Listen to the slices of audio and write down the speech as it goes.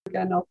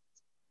again.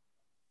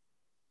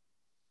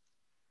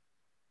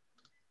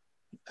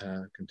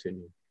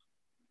 Continue.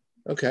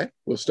 Okay,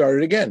 we'll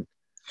start it again.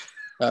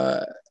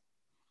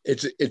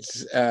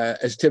 It's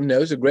as Tim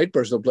knows, a great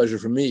personal pleasure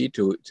for me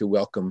to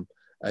welcome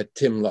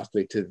Tim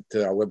Lockley to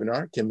our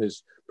webinar. Tim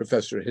is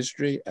professor of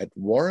history at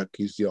Warwick.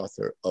 He's the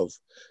author of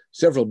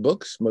several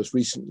books, most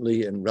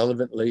recently and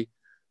relevantly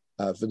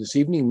for this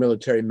evening,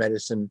 Military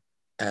Medicine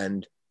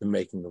and the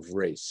Making of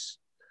Race.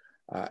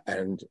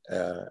 I'm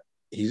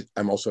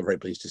also very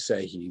pleased to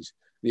say he's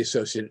the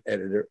associate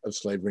editor of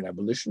Slavery and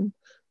Abolition,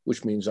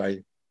 which means I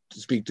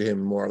speak to him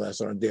more or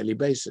less on a daily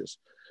basis.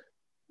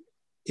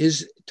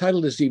 His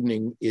title this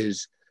evening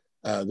is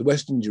The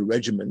West India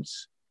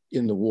Regiments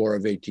in the War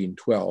of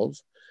 1812,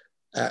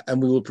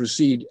 and we will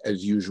proceed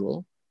as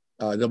usual.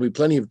 There'll be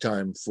plenty of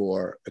time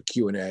for a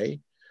Q&A,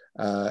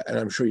 and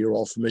I'm sure you're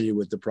all familiar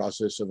with the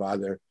process of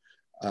either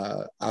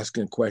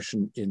asking a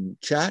question in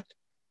chat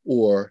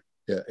or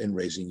in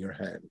raising your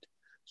hand.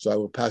 So I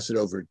will pass it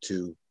over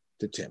to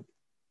Tim.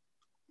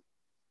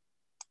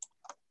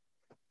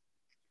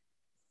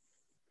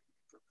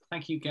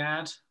 Thank you,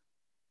 Gad.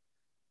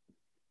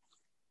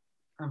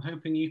 I'm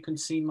hoping you can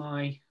see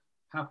my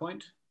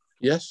PowerPoint.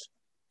 Yes.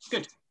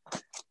 Good.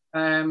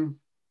 Oh,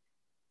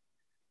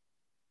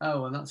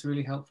 well, that's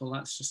really helpful.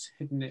 That's just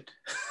hidden it.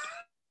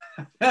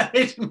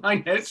 Hidden my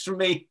notes from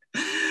me.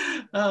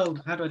 Oh,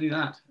 how do I do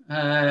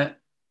that?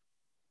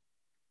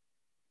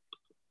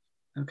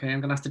 Okay,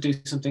 I'm gonna have to do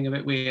something a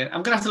bit weird.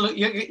 I'm gonna have to look.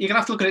 You're gonna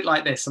have to look at it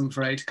like this, I'm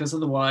afraid, because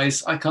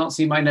otherwise I can't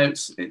see my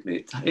notes.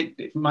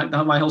 It might,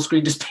 my whole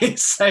screen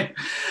disappears.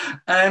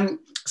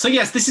 So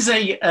yes, this is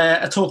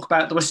a talk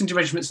about the West India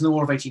Regiments in the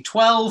War of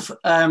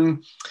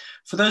 1812.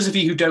 For those of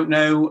you who don't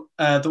know,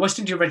 the West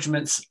India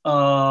Regiments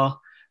are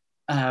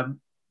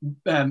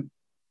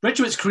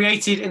regiments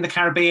created in the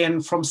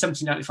Caribbean from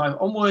 1795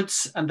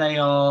 onwards, and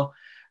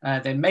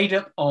they're made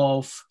up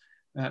of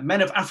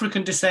men of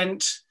African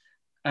descent.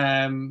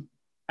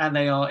 And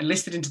they are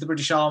enlisted into the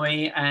British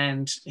Army.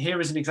 And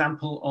here is an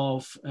example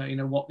of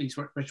what these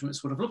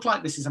regiments would have looked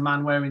like. This is a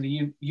man wearing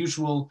the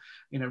usual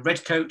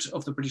red coat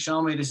of the British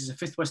Army. This is a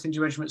 5th West India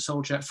Regiment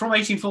soldier from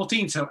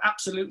 1814, so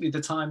absolutely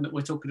the time that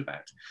we're talking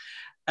about.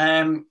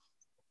 And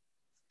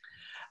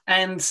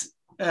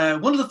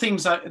one of the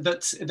themes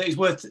that is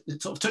worth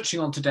sort of touching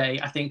on today,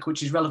 I think,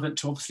 which is relevant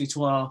to obviously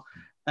to our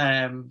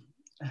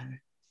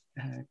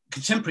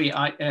contemporary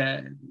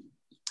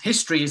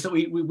history, is that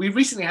we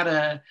recently had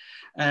a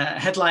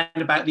headline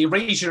about the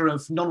erasure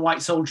of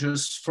non-white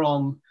soldiers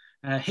from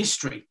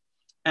history.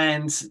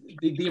 And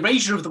the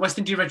erasure of the West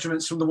India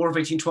Regiments from the War of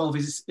 1812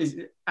 is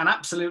an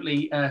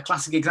absolutely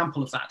classic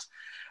example of that.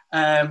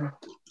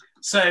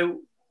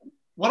 So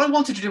what I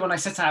wanted to do when I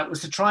set out was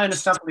to try and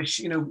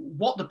establish,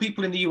 what the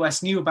people in the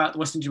US knew about the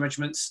West India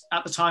Regiments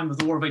at the time of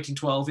the War of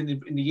 1812,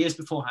 in the years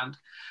beforehand,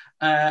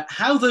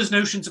 how those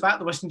notions about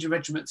the West India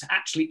Regiments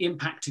actually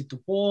impacted the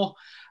war,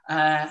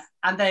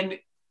 and then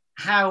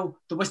how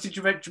the West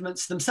India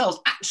Regiments themselves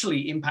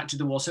actually impacted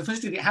the war. So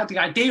firstly, how the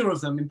idea of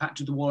them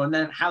impacted the war, and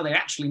then how they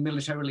actually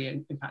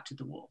militarily impacted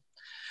the war.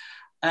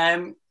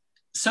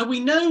 So we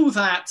know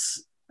that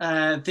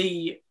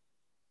the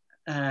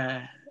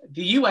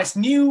US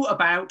knew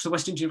about the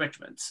West India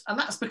Regiments, and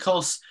that's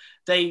because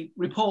they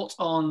report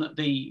on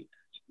the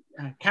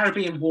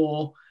Caribbean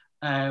War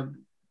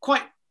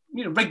quite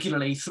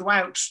regularly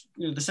throughout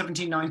the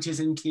 1790s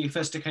into the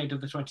first decade of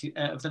the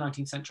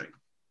 19th century.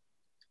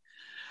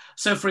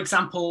 So, for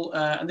example,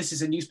 and this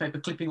is a newspaper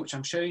clipping which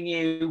I'm showing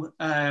you,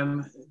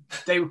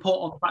 they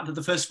report on the fact that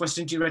the 1st West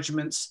India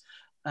Regiments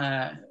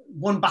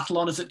won battle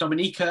honours at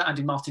Dominica and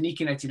in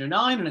Martinique in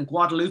 1809 and in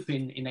Guadeloupe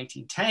in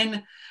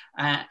 1810.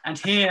 And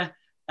here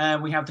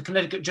we have the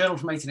Connecticut Journal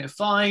from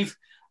 1805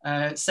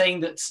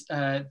 saying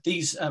that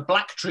these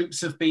black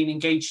troops have been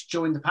engaged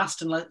during the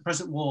past and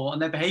present war,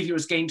 and their behaviour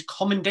has gained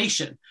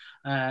commendation.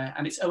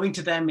 And it's owing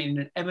to them in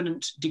an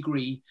eminent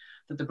degree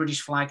that the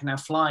British flag now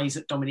flies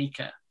at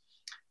Dominica.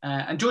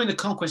 And during the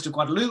conquest of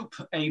Guadeloupe,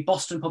 a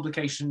Boston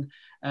publication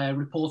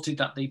reported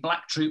that the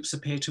black troops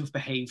appear to have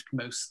behaved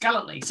most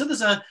gallantly. So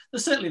there's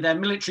certainly their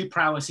military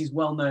prowess is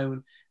well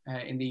known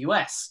in the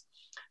US.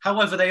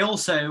 However, they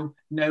also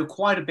know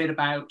quite a bit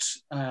about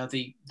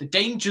the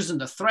dangers and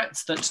the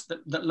threats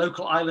that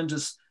local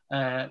islanders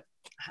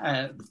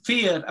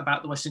feared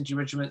about the West India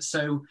Regiment.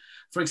 So,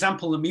 for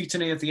example, the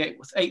mutiny of the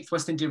 8th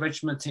West India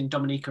Regiment in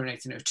Dominica in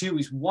 1802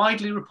 is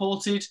widely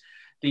reported.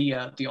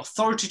 The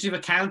authoritative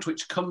account,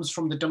 which comes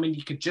from the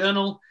Dominica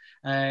Journal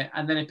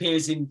and then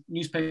appears in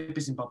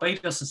newspapers in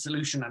Barbados and St.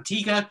 Lucia and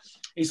Antigua,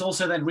 is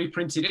also then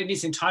reprinted in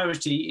its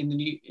entirety in the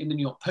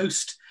New York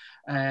Post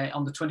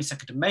on the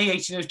 22nd of May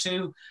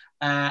 1802,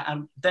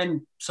 and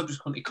then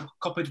subsequently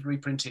copied and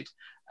reprinted.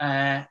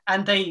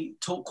 And they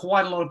talk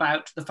quite a lot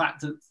about the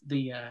fact that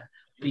the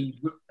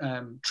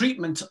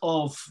treatment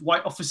of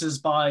white officers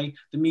by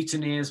the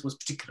mutineers was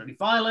particularly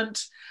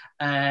violent,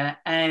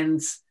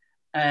 and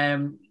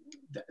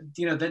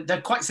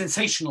they're quite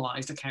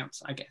sensationalized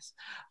accounts, I guess.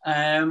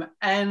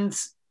 And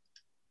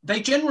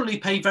they generally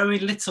pay very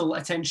little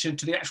attention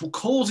to the actual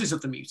causes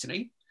of the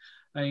mutiny.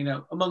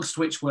 amongst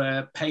which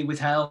were pay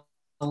withheld,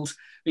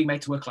 being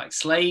made to work like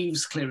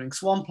slaves, clearing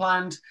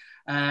swampland.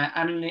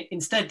 And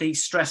instead they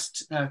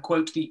stressed,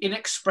 quote, the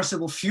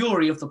inexpressible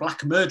fury of the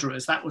black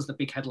murderers. That was the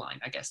big headline,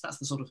 I guess. That's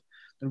the sort of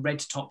the red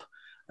top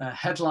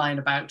headline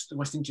about the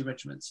West India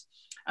regiments.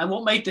 And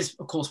what made this,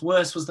 of course,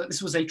 worse was that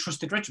this was a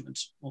trusted regiment,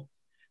 or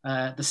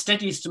the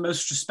steadiest and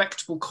most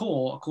respectable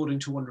corps, according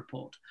to one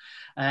report.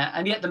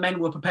 And yet the men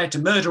were prepared to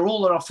murder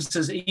all their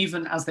officers,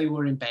 even as they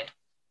were in bed.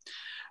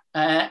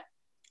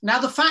 Now,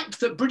 the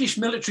fact that British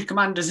military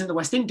commanders in the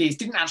West Indies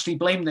didn't actually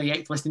blame the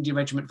 8th West India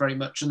Regiment very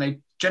much, and they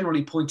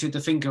generally pointed the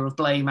finger of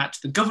blame at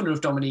the governor of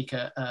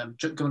Dominica,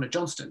 Governor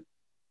Johnston.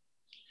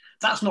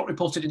 That's not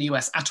reported in the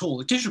US at all.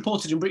 It is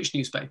reported in British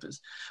newspapers,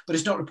 but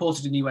it's not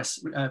reported in the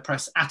US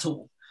press at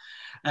all.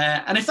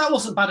 And if that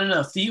wasn't bad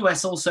enough, the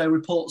US also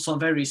reports on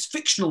various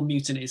fictional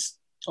mutinies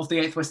of the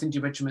 8th West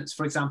India Regiments,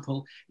 for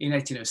example, in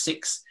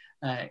 1806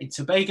 in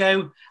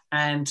Tobago,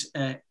 and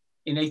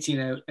in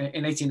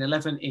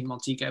 1811 in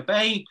Montego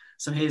Bay.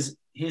 So here's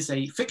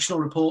a fictional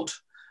report.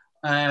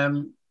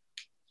 And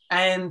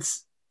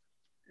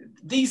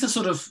these are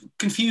sort of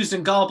confused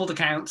and garbled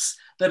accounts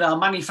that are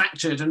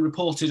manufactured and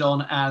reported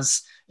on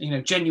as,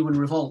 genuine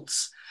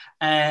revolts.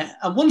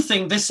 And one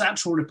thing, this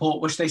actual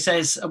report, which they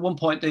says at one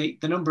point the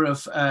number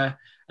of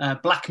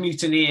black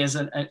mutineers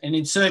and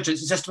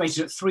insurgents is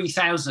estimated at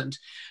 3,000.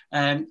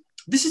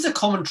 This is a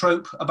common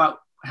trope about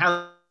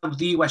how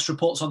the US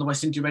reports on the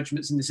West India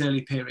regiments in this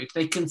early period.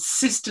 They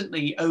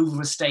consistently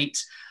overstate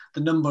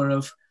the number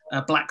of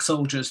black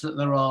soldiers that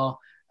there are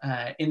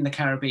in the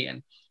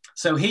Caribbean.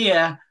 So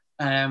here,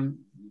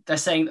 they're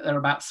saying that there are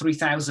about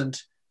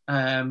 3,000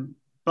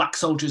 black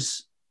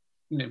soldiers,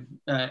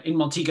 in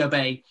Montego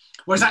Bay,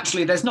 whereas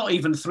actually there's not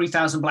even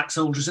 3,000 black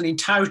soldiers in the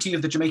entirety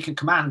of the Jamaican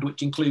command,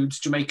 which includes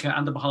Jamaica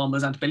and the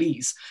Bahamas and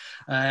Belize.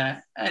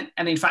 And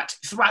in fact,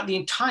 throughout the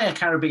entire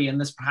Caribbean,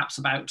 there's perhaps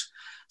about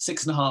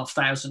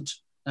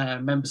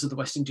 6,500 members of the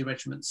West India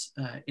regiments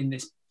in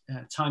this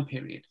time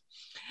period.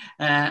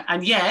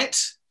 And yet,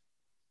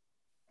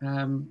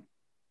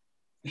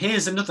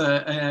 here's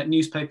another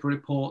newspaper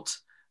report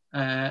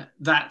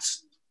that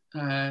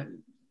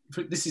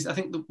this is, I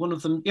think, one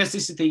of them. Yes,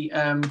 this is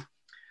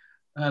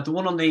the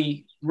one on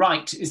the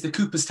right is the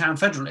Cooperstown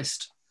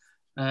Federalist.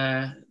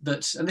 And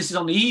this is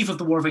on the eve of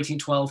the War of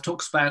 1812.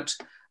 Talks about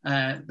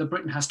that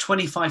Britain has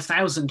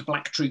 25,000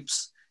 black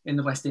troops in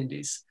the West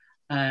Indies.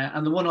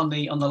 And the one on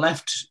the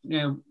left,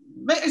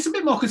 it's a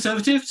bit more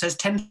conservative. It says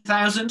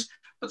 10,000,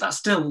 but that's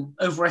still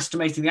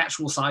overestimating the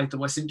actual size of the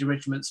West India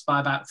regiments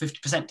by about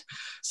 50%.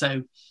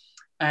 So,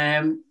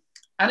 and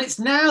it's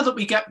now that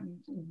we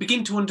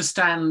begin to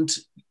understand,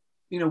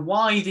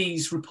 why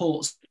these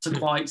reports are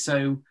quite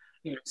so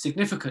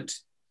significant.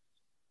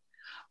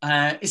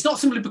 It's not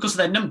simply because of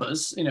their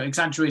numbers,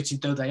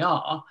 exaggerated though they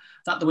are,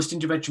 that the West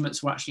India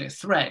regiments were actually a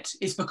threat.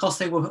 It's because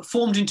they were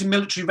formed into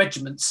military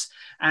regiments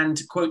and,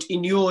 quote,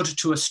 inured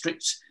to a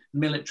strict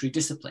military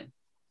discipline.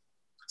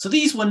 So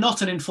these were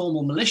not an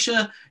informal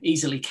militia,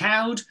 easily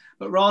cowed,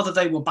 but rather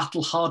they were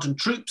battle-hardened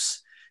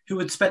troops who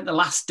had spent the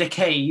last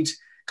decade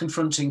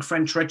confronting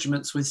French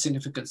regiments with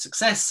significant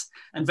success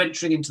and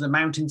venturing into the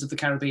mountains of the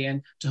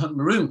Caribbean to hunt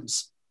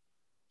maroons.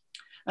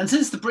 And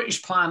since the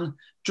British plan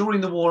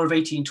during the War of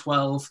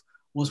 1812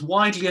 was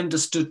widely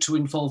understood to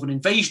involve an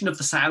invasion of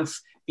the South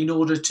in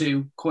order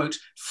to, quote,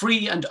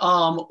 free and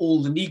arm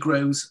all the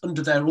Negroes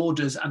under their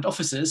orders and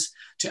officers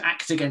to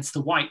act against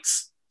the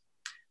whites,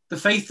 the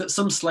faith that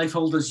some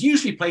slaveholders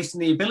usually placed in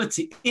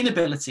the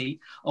inability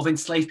of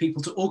enslaved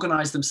people to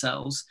organise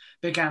themselves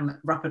began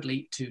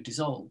rapidly to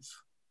dissolve.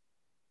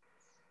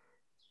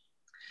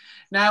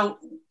 Now,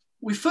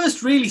 we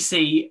first really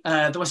see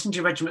the West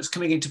India regiments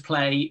coming into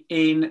play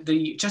in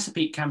the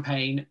Chesapeake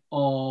campaign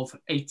of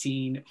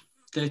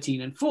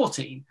 1813 and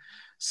 14.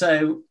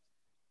 So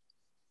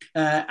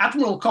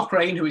Admiral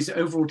Cochrane, who is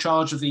overall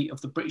charge of the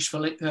British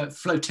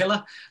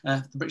flotilla,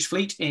 the British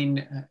fleet in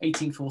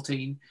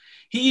 1814,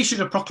 he issued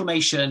a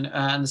proclamation,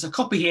 and there's a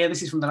copy here,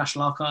 this is from the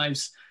National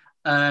Archives,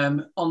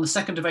 on the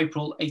 2nd of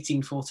April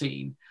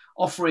 1814,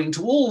 offering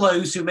to all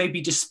those who may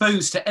be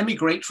disposed to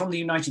emigrate from the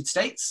United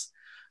States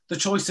the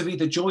choice of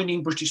either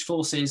joining British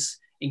forces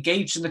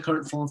engaged in the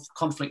current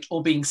conflict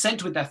or being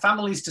sent with their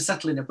families to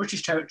settle in a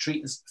British territory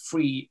as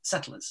free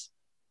settlers.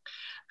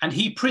 And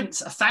he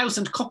prints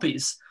 1,000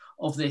 copies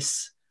of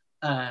this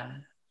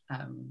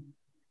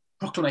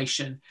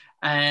proclamation,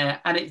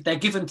 and they're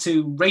given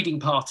to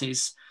raiding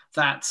parties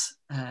that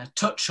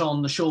touch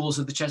on the shores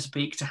of the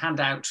Chesapeake to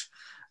hand out,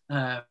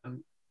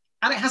 and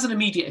it has an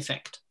immediate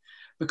effect,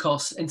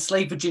 because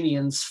enslaved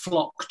Virginians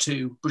flock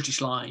to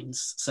British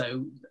lines.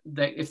 So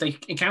if they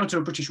encounter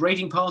a British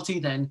raiding party,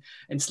 then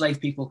enslaved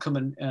people come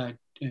and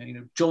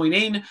join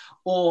in,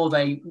 or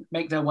they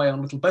make their way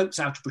on little boats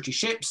out of British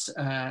ships.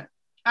 And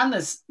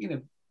there's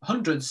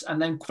hundreds,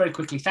 and then very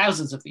quickly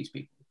thousands of these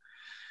people.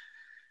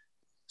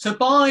 So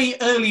by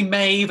early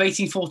May of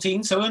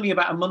 1814, so only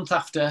about a month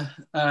after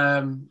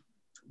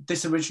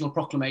this original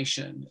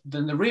proclamation,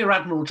 then the Rear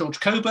Admiral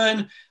George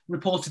Cockburn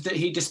reported that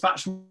he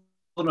dispatched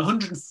than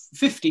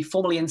 150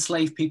 formerly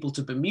enslaved people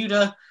to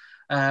Bermuda,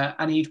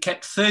 and he'd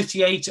kept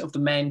 38 of the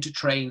men to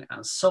train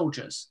as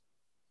soldiers.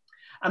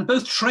 And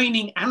both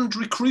training and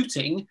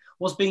recruiting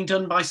was being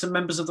done by some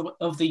members of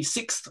the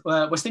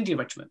 6th West India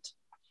Regiment.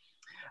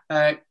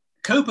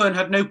 Cockburn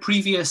had no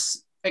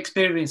previous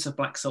experience of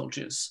black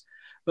soldiers,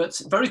 but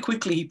very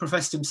quickly he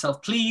professed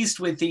himself pleased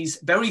with these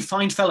very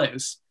fine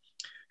fellows,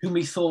 whom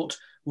he thought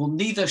will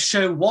neither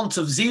show want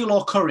of zeal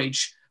or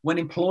courage when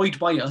employed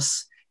by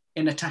us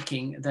in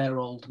attacking their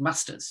old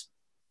masters.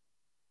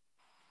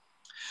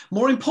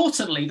 More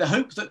importantly, the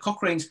hope that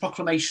Cochrane's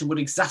proclamation would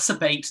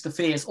exacerbate the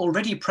fears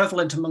already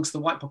prevalent amongst the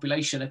white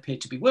population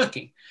appeared to be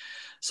working.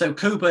 So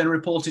Cockburn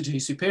reported to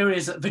his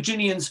superiors that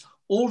Virginians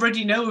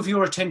already know of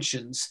your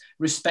attentions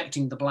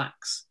respecting the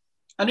blacks,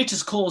 and it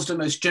has caused a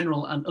most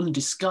general and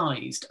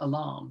undisguised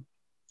alarm.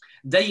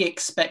 They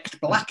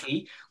expect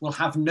Blackie will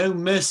have no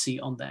mercy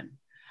on them,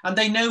 and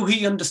they know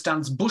he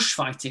understands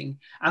bushfighting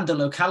and the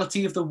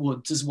locality of the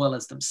woods as well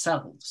as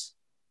themselves.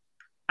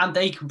 And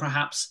they can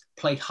perhaps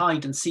play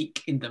hide and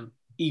seek in them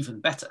even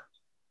better.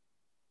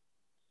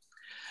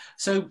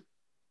 So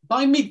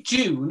by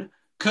mid-June,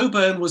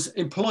 Cockburn was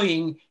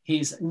employing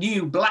his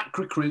new black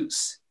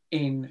recruits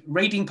in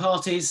raiding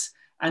parties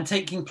and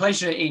taking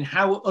pleasure in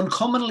how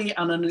uncommonly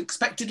and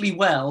unexpectedly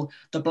well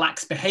the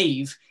blacks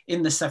behave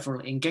in the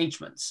several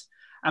engagements.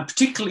 And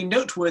particularly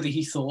noteworthy,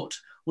 he thought,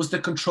 was the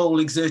control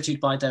exerted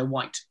by their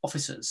white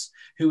officers,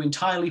 who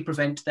entirely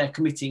prevent their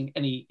committing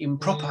any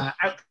improper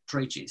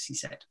outrages, he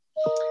said.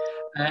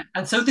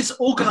 And so this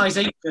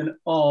organisation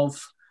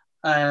of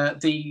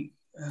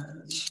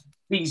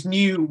these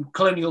new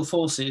colonial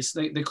forces,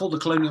 they called the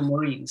Colonial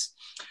Marines,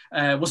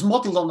 was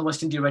modelled on the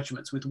West India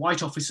Regiments, with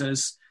white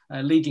officers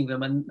leading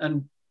them,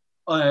 and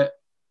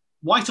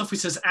white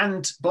officers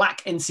and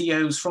black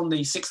NCOs from the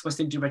 6th West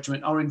India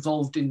Regiment are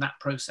involved in that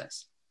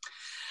process.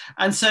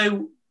 And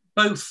so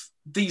both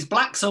these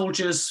black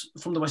soldiers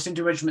from the West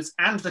India Regiments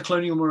and the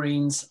Colonial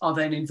Marines are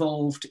then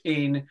involved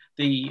in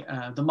the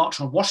March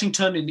on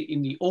Washington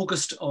in the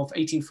August of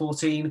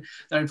 1814.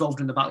 They're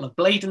involved in the Battle of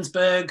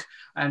Bladensburg,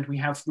 and we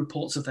have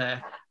reports of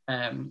their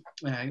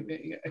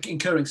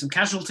incurring some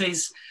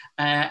casualties.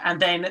 And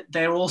then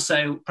they're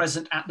also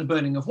present at the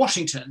burning of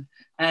Washington.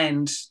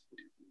 And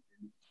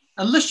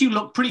unless you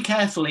look pretty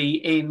carefully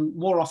in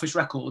War Office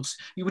records,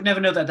 you would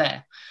never know they're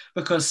there,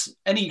 because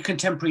any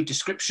contemporary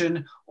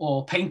description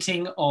or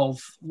painting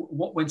of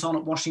what went on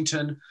at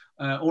Washington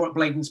or at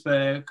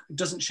Bladensburg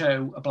doesn't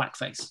show a black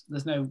face.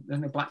 There's no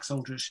black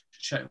soldiers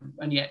shown,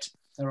 and yet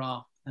there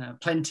are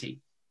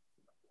plenty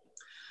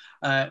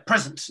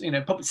present,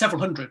 probably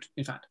several hundred,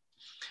 in fact.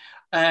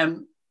 By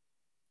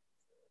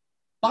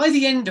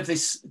the end of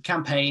this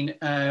campaign,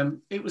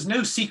 it was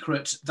no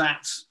secret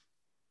that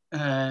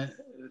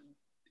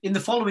in the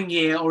following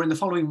year or in the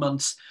following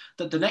months,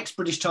 that the next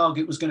British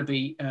target was going to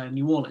be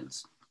New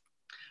Orleans.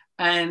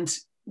 And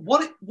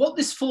what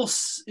this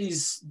force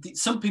is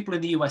some people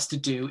in the US to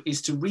do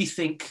is to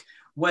rethink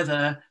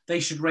whether they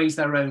should raise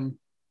their own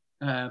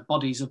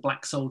bodies of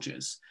black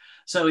soldiers.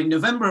 So in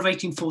November of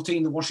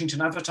 1814, the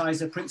Washington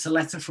Advertiser prints a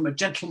letter from a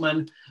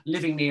gentleman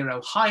living near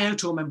Ohio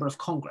to a member of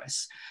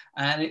Congress.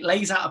 And it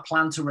lays out a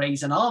plan to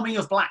raise an army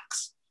of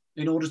blacks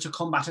in order to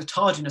combat a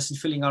tardiness in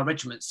filling our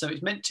regiments. So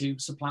it's meant to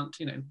supplant,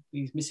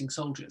 these missing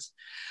soldiers.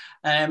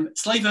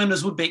 Slave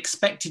owners would be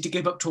expected to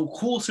give up to a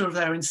quarter of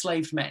their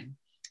enslaved men,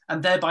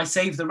 and thereby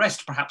save the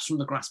rest perhaps from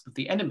the grasp of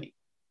the enemy.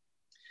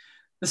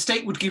 The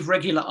state would give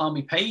regular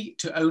army pay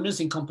to owners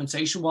in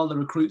compensation, while the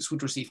recruits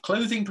would receive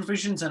clothing,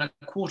 provisions, and a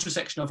quarter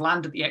section of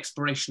land at the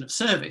expiration of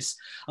service.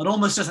 And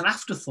almost as an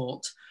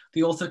afterthought,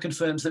 the author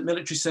confirms that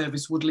military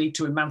service would lead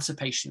to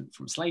emancipation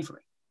from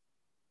slavery.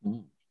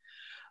 Mm.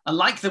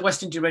 Unlike the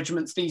West India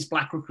Regiments, these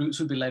black recruits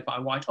would be led by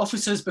white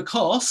officers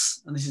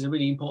because, and this is a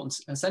really important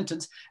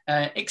sentence,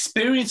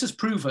 experience has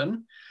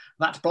proven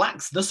that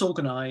blacks thus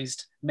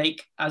organised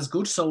make as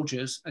good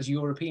soldiers as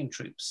European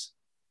troops.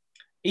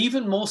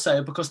 Even more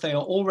so because they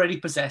are already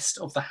possessed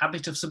of the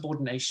habit of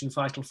subordination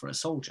vital for a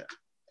soldier.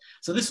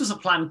 So this was a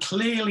plan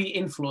clearly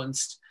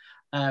influenced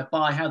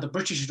by how the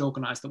British had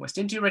organised the West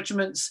India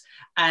Regiments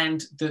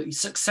and the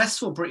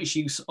successful British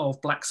use of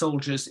black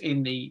soldiers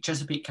in the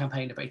Chesapeake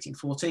campaign of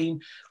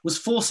 1814 was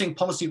forcing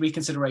policy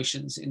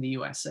reconsiderations in the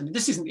US. And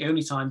this isn't the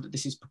only time that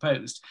this is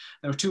proposed.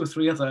 There are 2 or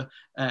 3 other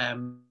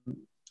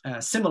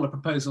similar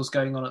proposals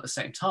going on at the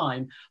same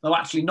time, though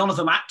actually none of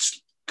them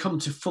actually come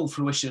to full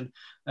fruition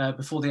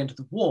before the end of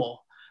the war.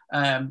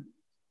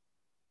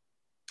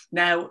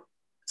 Now,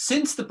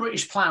 since the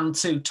British plan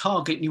to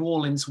target New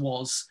Orleans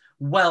was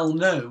well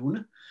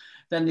known,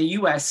 then the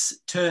US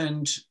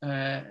turned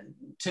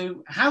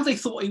to how they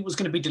thought it was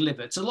going to be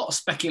delivered. So a lot of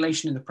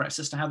speculation in the press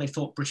as to how they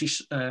thought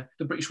the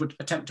British would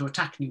attempt to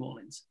attack New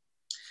Orleans.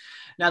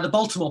 Now, the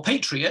Baltimore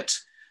Patriot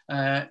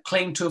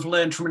claimed to have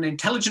learned from an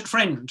intelligent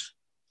friend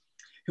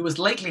who has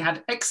lately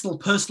had excellent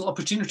personal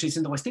opportunities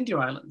in the West India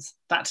Islands,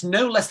 that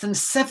no less than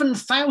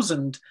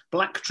 7,000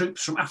 black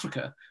troops from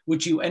Africa were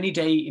due any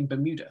day in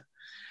Bermuda,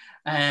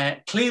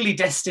 clearly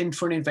destined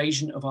for an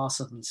invasion of our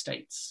southern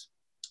states.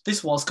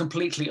 this was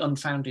completely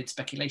unfounded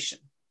speculation.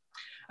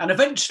 And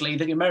eventually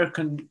the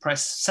American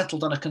press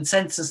settled on a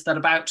consensus that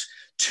about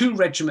 2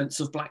 regiments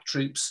of black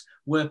troops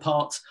were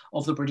part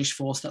of the British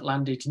force that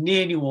landed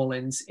near New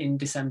Orleans in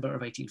December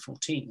of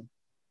 1814.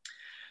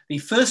 The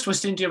 1st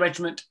West India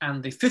Regiment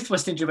and the 5th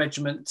West India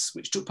Regiments,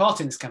 which took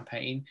part in this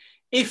campaign,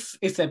 if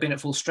they'd been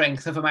at full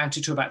strength, have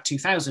amounted to about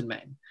 2,000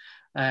 men.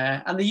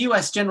 And the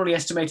US generally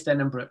estimated their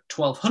number at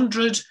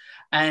 1,200,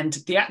 and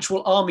the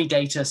actual army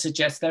data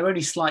suggests they're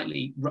only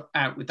slightly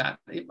out with that.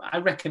 I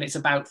reckon it's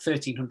about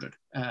 1,300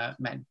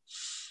 men.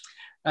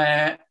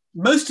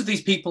 Most of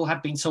these people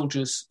had been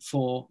soldiers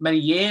for many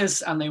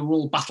years, and they were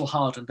all battle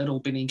hardened. They'd all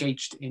been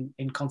engaged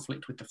in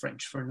conflict with the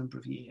French for a number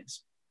of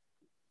years.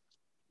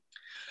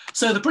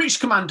 So the British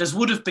commanders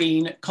would have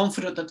been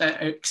confident that their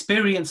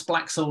experienced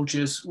black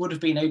soldiers would have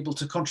been able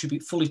to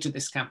contribute fully to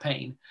this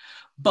campaign.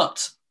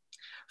 But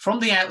from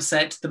the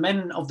outset, the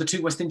men of the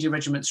 2 West India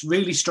regiments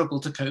really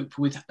struggled to cope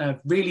with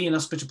really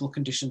inhospitable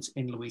conditions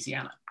in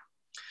Louisiana.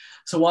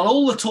 So while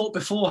all the talk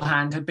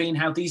beforehand had been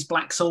how these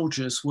black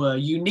soldiers were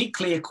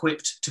uniquely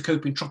equipped to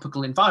cope in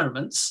tropical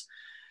environments,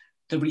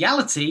 the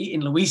reality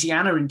in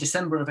Louisiana in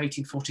December of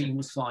 1814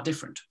 was far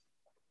different.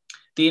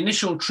 The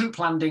initial troop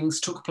landings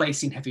took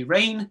place in heavy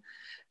rain,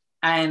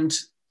 and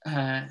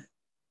the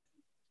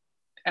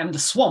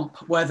swamp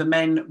where the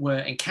men were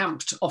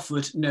encamped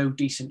offered no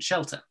decent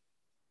shelter.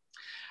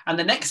 And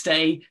the next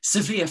day,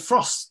 severe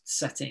frost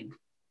set in.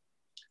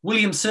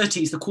 William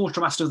Surtees, the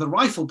quartermaster of the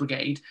Rifle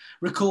Brigade,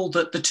 recalled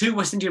that the 2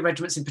 West India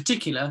regiments in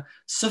particular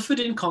suffered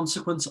in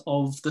consequence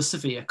of the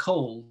severe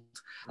cold,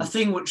 a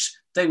thing which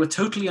they were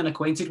totally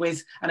unacquainted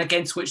with and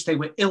against which they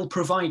were ill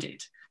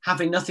provided,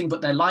 having nothing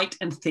but their light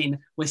and thin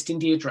West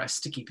India dress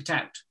to keep it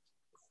out.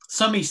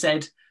 Some, he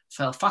said,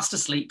 fell fast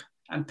asleep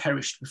and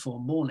perished before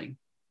morning.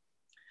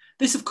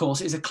 This, of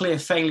course, is a clear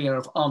failure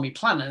of army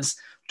planners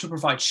to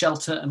provide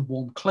shelter and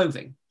warm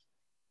clothing.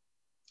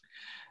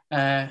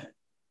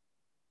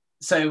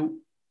 So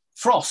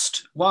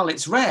frost, while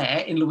it's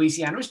rare in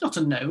Louisiana, it's not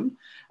unknown.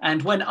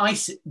 And when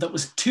ice that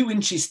was 2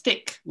 inches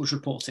thick was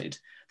reported,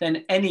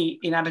 then any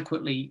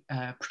inadequately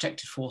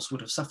protected force would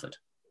have suffered.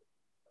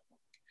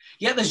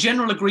 Yet there's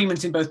general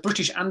agreement in both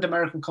British and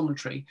American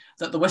commentary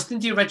that the West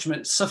India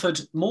Regiment suffered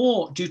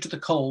more due to the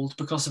cold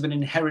because of an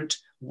inherent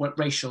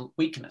racial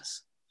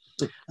weakness.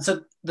 And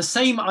so the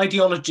same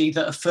ideology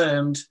that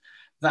affirmed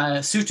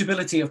the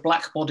suitability of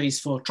black bodies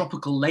for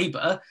tropical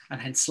labour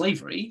and hence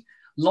slavery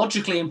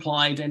logically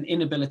implied an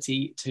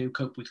inability to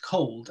cope with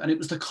cold. And it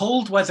was the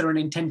cold weather and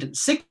attendant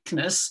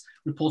sickness,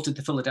 reported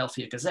the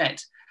Philadelphia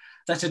Gazette,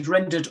 that had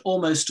rendered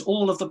almost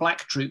all of the black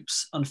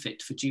troops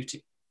unfit for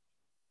duty.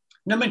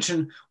 No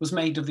mention was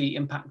made of the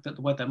impact that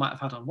the weather might have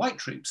had on white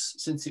troops,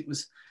 since it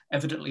was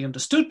evidently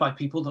understood by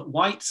people that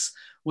whites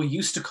were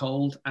used to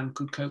cold and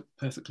could cope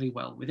perfectly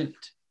well within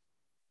it.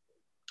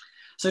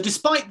 So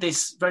despite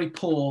this very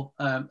poor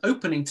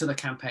opening to the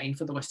campaign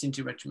for the West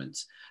India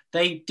Regiments,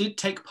 they did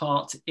take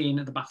part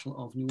in the Battle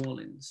of New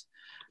Orleans.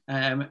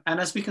 And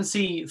as we can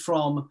see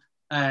from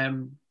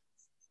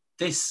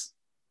this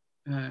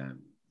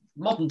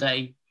modern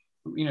day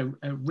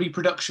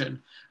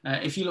reproduction,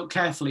 if you look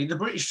carefully, the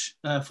British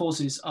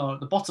forces are at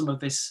the bottom of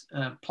this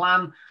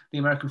plan, the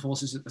American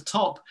forces at the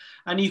top,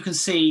 and you can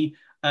see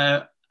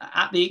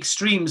at the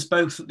extremes,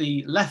 both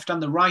the left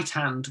and the right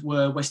hand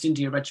were West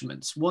India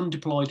regiments, one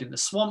deployed in the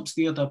swamps,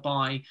 the other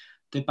by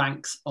the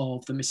banks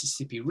of the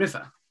Mississippi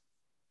River.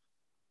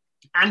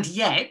 And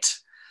yet,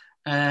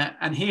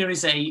 and here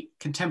is a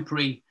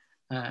contemporary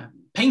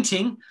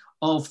painting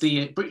of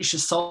the British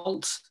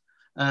assault.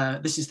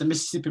 This is the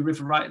Mississippi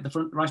River right at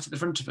the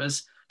front of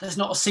us. There's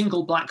not a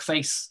single black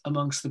face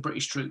amongst the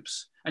British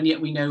troops, and yet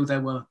we know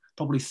there were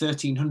probably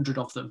 1,300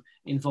 of them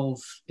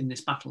involved in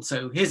this battle.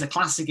 So here's a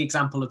classic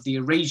example of the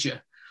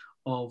erasure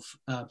of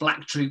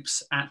black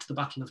troops at the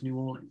Battle of New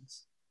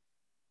Orleans.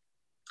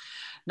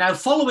 Now,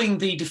 following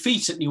the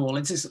defeat at New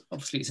Orleans,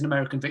 obviously it's an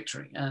American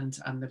victory, and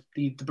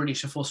the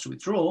British are forced to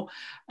withdraw.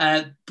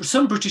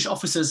 Some British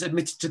officers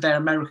admitted to their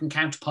American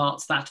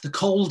counterparts that the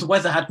cold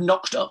weather had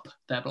knocked up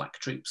their black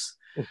troops,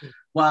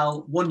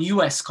 while one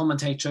US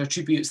commentator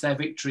attributes their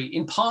victory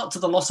in part to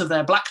the loss of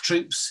their black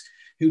troops,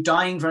 who,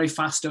 dying very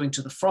fast owing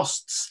to the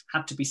frosts,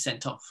 had to be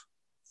sent off.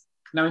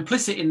 Now,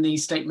 implicit in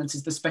these statements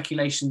is the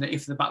speculation that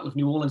if the Battle of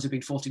New Orleans had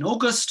been fought in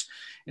August,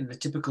 in the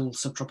typical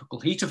subtropical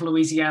heat of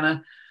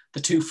Louisiana, the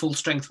 2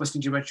 full-strength West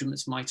India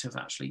regiments might have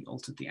actually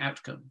altered the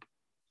outcome.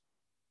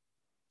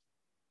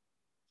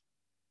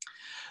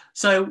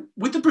 So,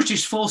 with the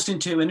British forced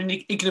into an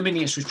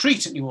ignominious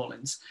retreat at New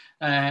Orleans,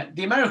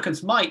 the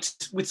Americans might,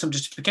 with some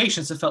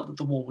justifications, have felt that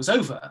the war was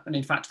over. And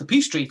in fact, the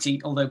peace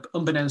treaty, although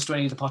unbeknownst to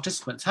any of the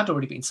participants, had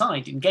already been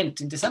signed in Ghent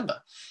in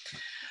December.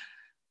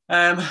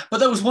 But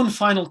there was one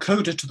final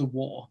coda to the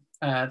war,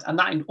 and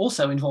that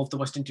also involved the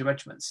West India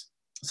regiments.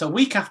 So a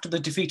week after the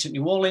defeat at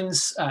New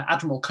Orleans,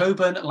 Admiral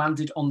Cockburn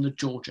landed on the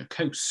Georgia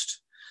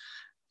coast.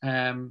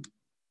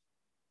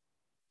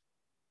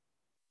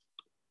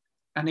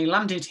 And he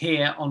landed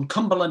here on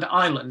Cumberland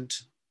Island.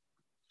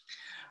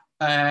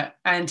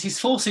 And his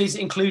forces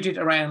included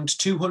around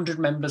 200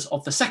 members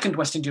of the 2nd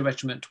West India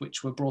Regiment,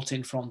 which were brought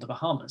in from the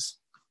Bahamas,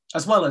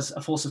 as well as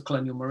a force of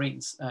colonial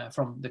marines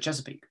from the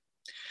Chesapeake.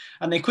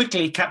 And they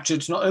quickly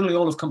captured not only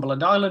all of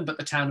Cumberland Island, but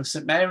the town of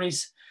St.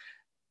 Mary's.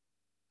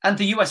 And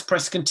the US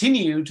press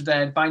continued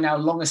their by now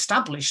long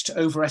established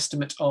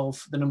overestimate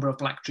of the number of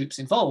black troops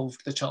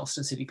involved. The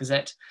Charleston City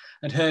Gazette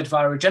had heard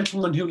via a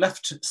gentleman who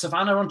left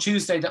Savannah on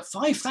Tuesday that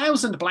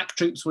 5,000 black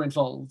troops were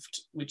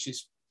involved, which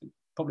is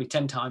probably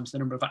 10 times the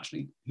number of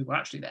who were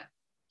actually there.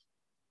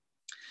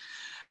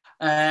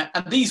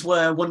 And these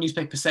were, one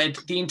newspaper said,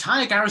 the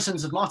entire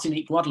garrisons of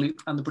Martinique,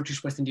 Guadeloupe, and the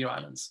British West India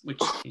Islands,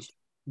 which is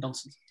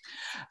nonsense.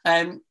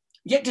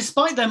 Yet,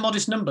 despite their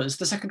modest numbers,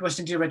 the 2nd West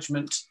India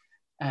Regiment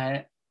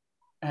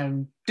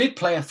did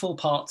play a full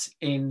part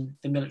in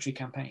the military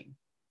campaign.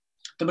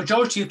 The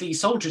majority of the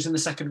soldiers in the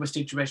 2nd West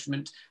India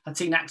Regiment had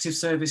seen active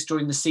service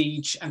during the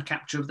siege and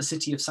capture of the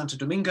city of Santo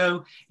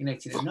Domingo in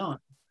 1809.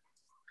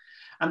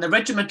 And the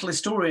regimental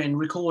historian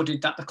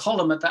recorded that the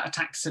column that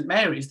attacked St.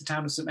 Mary's, the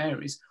town of St.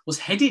 Mary's, was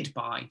headed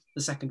by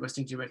the 2nd West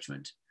India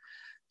Regiment.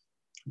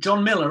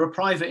 John Miller, a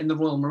private in the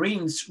Royal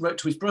Marines, wrote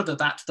to his brother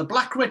that the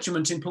black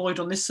regiment employed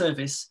on this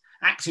service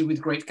acted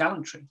with great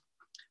gallantry.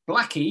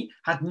 Blackie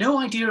had no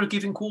idea of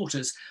giving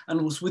quarters and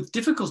was with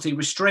difficulty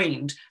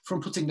restrained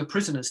from putting the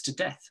prisoners to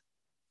death.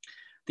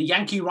 The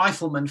Yankee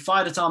riflemen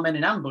fired at our men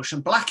in ambush,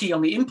 and Blackie,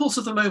 on the impulse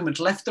of the moment,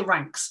 left the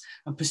ranks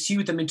and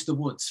pursued them into the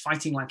woods,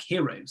 fighting like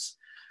heroes.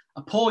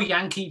 A poor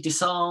Yankee,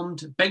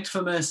 disarmed, begged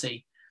for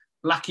mercy.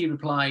 Blackie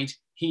replied,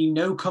 "He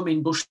no come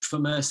in bush for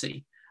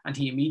mercy," and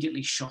he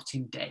immediately shot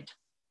him dead.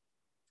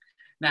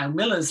 Now,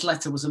 Miller's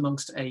letter was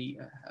amongst a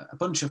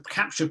bunch of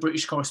captured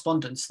British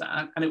correspondence,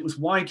 and it was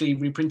widely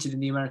reprinted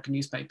in the American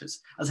newspapers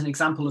as an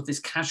example of this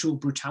casual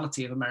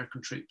brutality of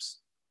American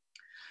troops.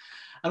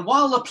 And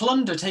while the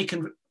plunder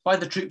taken by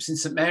the troops in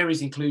St.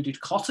 Mary's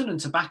included cotton and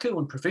tobacco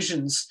and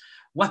provisions,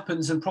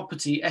 weapons and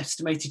property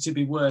estimated to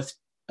be worth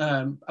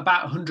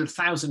about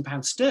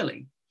 £100,000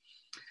 sterling,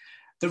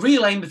 the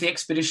real aim of the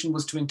expedition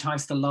was to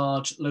entice the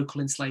large local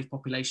enslaved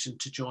population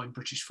to join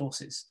British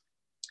forces.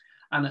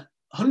 And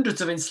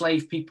hundreds of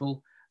enslaved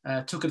people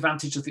took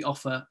advantage of the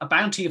offer, a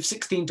bounty of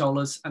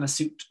 $16 and a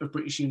suit of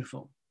British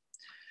uniform.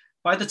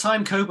 By the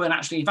time Cockburn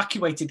actually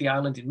evacuated the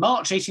island in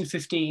March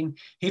 1815,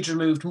 he'd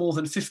removed more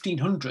than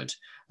 1,500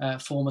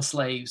 former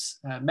slaves,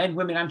 men,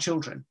 women and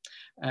children,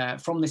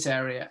 from this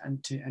area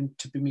and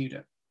to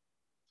Bermuda.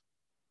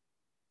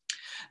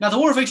 Now, the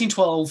War of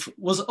 1812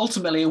 was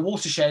ultimately a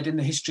watershed in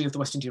the history of the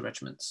West India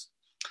Regiments.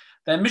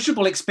 Their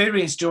miserable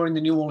experience during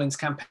the New Orleans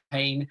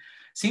campaign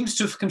seems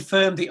to have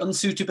confirmed the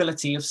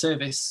unsuitability of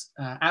service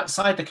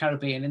outside the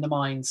Caribbean in the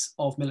minds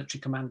of military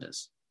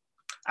commanders.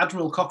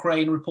 Admiral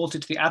Cochrane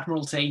reported to the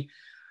Admiralty,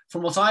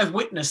 "From what I have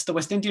witnessed, the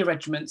West India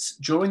regiments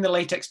during the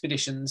late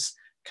expeditions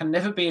can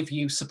never be of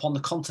use upon the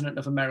continent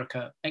of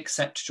America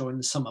except during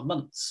the summer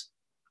months."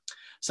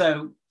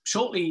 So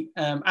shortly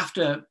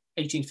after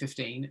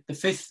 1815, the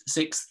 5th,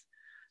 6th,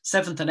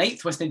 7th and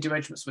 8th West India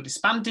regiments were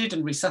disbanded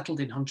and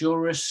resettled in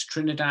Honduras,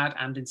 Trinidad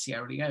and in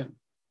Sierra Leone.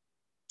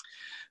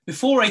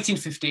 Before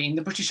 1815,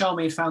 the British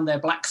Army had found their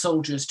black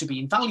soldiers to be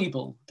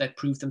invaluable. They'd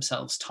proved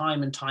themselves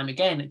time and time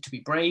again to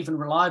be brave and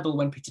reliable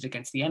when pitted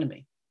against the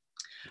enemy.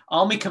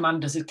 Army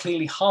commanders had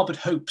clearly harboured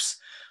hopes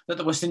that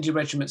the West India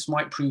regiments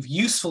might prove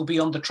useful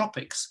beyond the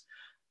tropics.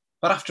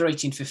 But after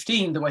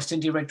 1815, the West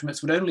India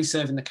regiments would only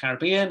serve in the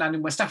Caribbean and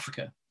in West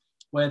Africa,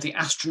 where the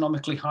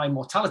astronomically high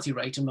mortality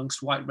rate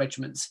amongst white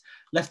regiments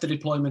left the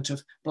deployment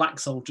of black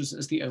soldiers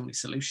as the only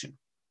solution.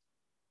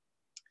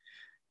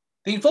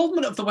 The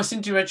involvement of the West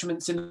India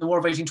regiments in the War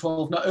of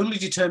 1812 not only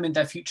determined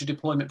their future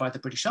deployment by the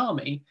British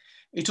Army,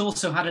 it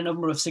also had a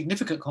number of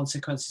significant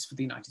consequences for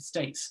the United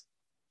States.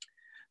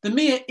 The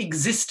mere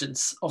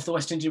existence of the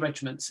West India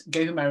regiments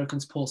gave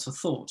Americans pause for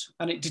thought,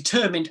 and it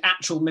determined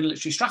actual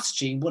military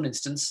strategy in one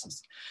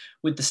instance,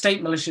 with the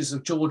state militias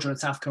of Georgia and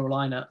South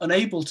Carolina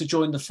unable to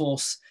join the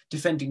force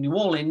defending New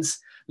Orleans,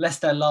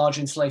 lest their large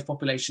enslaved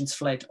populations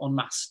fled en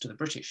masse to the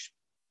British.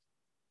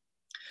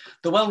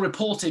 The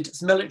well-reported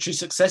military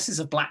successes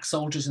of black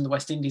soldiers in the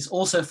West Indies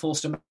also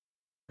forced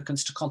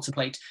Americans to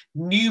contemplate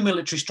new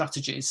military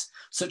strategies,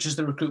 such as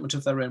the recruitment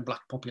of their own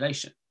black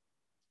population.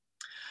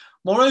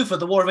 Moreover,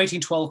 the War of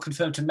 1812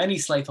 confirmed to many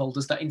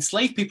slaveholders that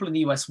enslaved people in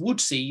the US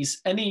would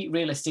seize any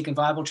realistic and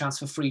viable chance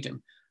for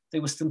freedom. They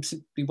were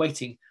simply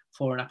waiting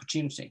for an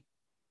opportunity.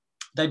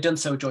 They'd done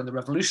so during the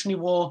Revolutionary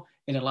War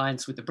in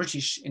alliance with the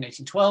British in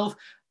 1812,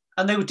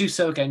 and they would do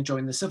so again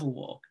during the Civil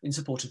War in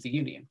support of the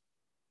Union.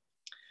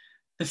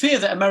 The fear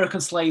that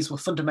American slaves were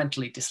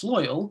fundamentally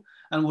disloyal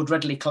and would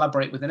readily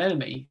collaborate with an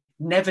enemy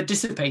never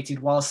dissipated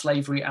while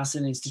slavery as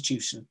an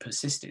institution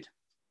persisted.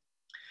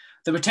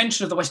 The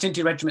retention of the West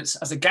India regiments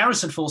as a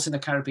garrison force in the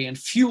Caribbean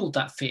fueled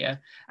that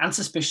fear and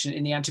suspicion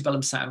in the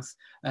antebellum South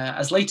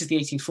as late as the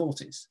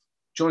 1840s.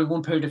 During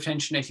one period of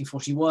tension in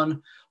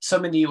 1841,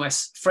 some in the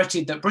US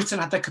fretted that Britain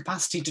had the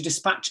capacity to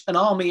dispatch an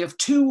army of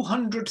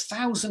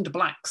 200,000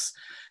 blacks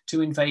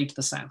to invade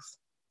the South.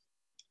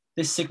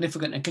 this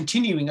significant and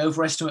continuing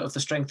overestimate of the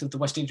strength of the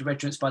West India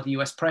regiments by the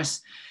US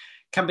press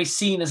can be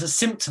seen as a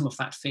symptom of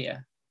that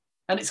fear.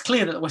 And it's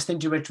clear that the West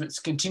India regiments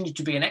continued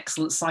to be an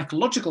excellent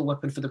psychological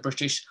weapon for the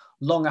British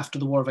long after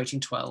the War of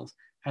 1812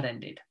 had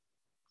ended.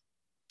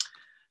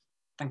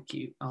 Thank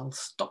you. I'll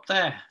stop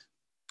there.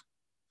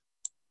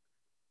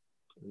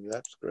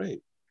 That's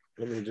great.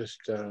 Let me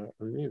just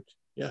unmute.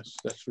 Yes,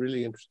 that's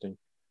really interesting.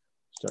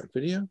 Start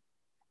video.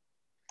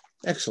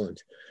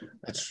 Excellent.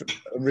 That's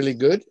really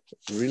good.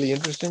 Really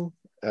interesting.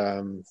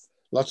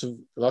 Lots of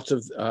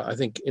I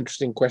think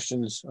interesting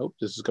questions. Oh,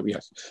 this is coming.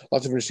 Yes,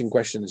 lots of interesting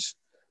questions.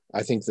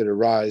 I think that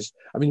arise.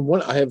 I mean,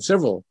 I have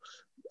several,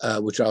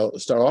 which I'll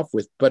start off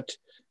with. But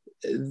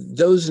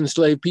those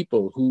enslaved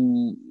people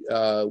who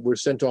were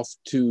sent off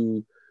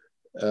to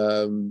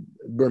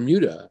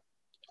Bermuda,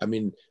 I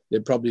mean,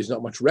 there probably is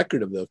not much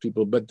record of those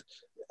people, but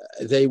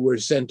they were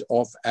sent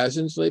off as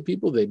enslaved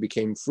people. They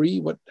became free.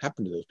 What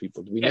happened to those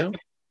people? Do we know?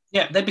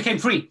 Yeah, they became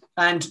free,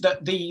 and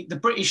the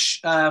British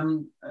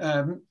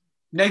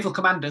naval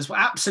commanders were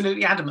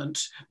absolutely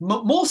adamant,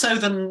 more so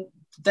than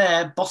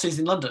their bosses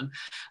in London,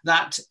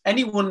 that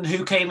anyone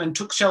who came and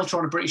took shelter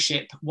on a British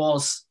ship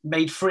was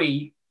made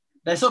free.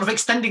 They're sort of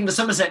extending the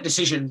Somerset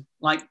decision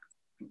like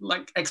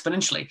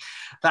exponentially,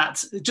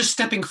 that just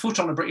stepping foot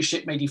on a British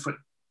ship made you free.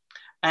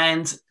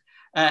 And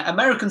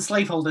American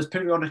slaveholders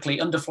periodically,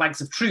 under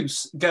flags of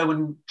truce, go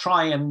and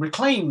try and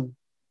reclaim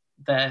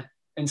their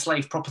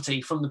enslaved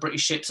property from the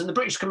British ships. And the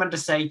British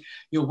commanders say,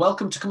 "You're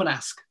welcome to come and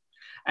ask."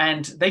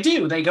 And they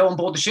do. They go on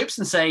board the ships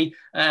and say,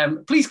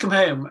 "Please come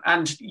home."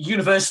 And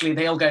universally,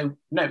 they all go,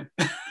 "No."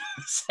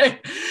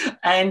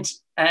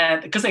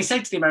 Because they say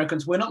to the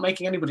Americans, "We're not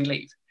making anybody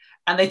leave."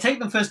 And they take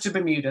them first to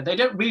Bermuda. They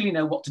don't really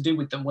know what to do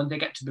with them when they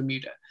get to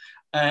Bermuda,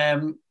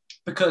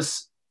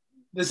 because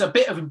there's a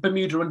bit of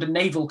Bermuda under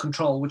naval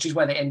control, which is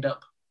where they end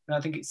up. And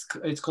I think it's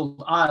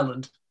called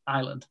Ireland,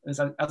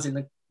 as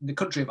in the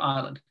country of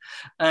Ireland.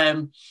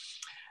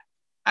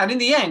 And in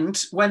the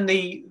end, when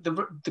the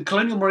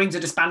colonial Marines are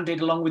disbanded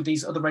along with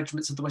these other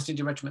regiments of the West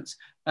India regiments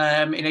in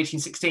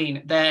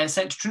 1816, they're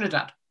sent to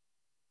Trinidad.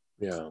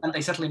 Yeah. And they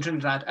settle in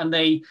Trinidad, and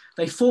they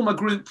form a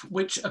group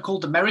which are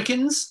called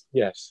Americans.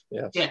 Yes,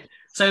 yes. Yeah.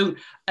 So,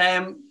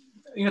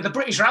 the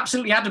British are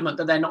absolutely adamant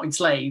that they're not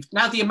enslaved.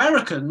 Now, the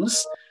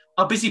Americans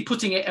are busy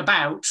putting it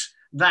about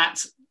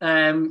that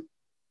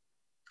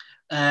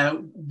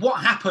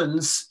what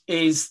happens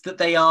is that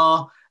they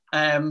are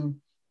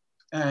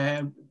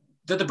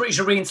that the British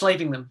are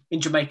re-enslaving them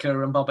in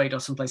Jamaica and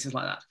Barbados and places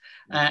like that,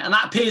 and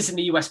that appears in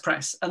the US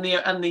press. And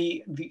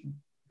the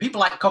people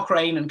like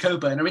Cochrane and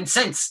Coburn are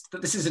incensed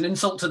that this is an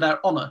insult to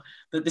their honour,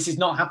 that this is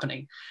not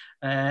happening,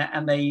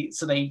 and they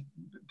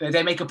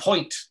make a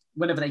point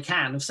whenever they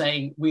can of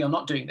saying, "We are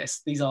not doing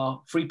this. These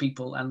are free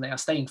people, and they are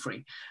staying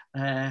free."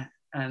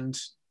 And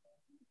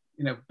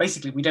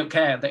basically, we don't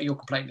care that you're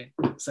complaining,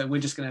 so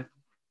we're just going to,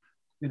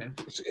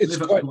 It's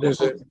quite.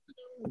 There's a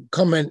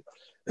comment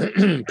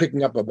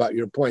picking up about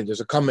your point.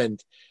 There's a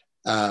comment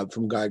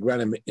from Guy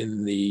Granham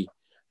in the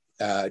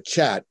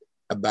chat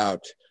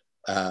about.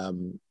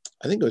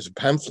 I think it was a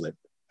pamphlet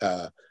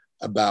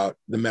about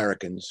the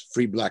Americans,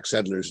 free black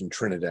settlers in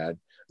Trinidad,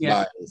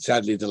 by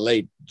sadly the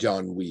late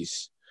John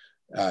Weiss.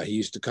 He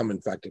used to come, in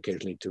fact,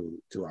 occasionally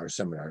to our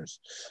seminars.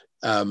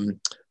 I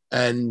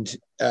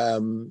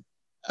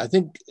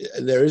think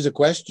there is a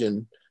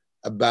question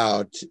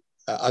about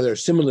are there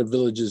similar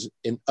villages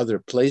in other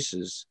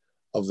places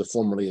of the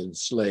formerly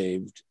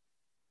enslaved?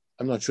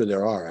 I'm not sure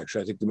there are,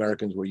 actually. I think the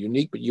Americans were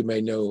unique, but you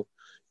may know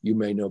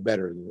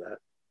better than that.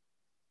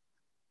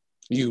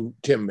 You,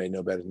 Tim, may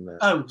know better than that.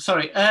 Oh,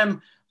 sorry. I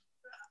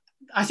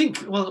think,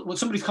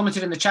 somebody's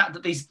commented in the chat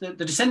that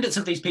the descendants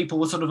of these people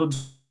were sort of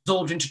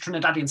absorbed into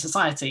Trinidadian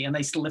society, and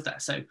they still live there.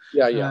 So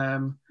yeah.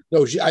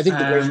 No, I think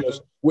the question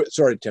was.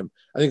 Sorry, Tim.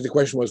 I think the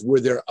question was: were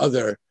there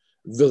other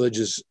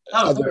villages,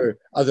 other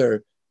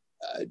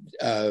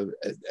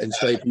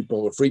enslaved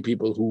people or free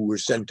people who were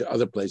sent to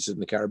other places in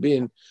the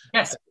Caribbean?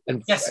 Yes,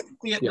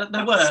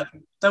 there were.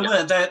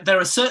 There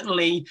are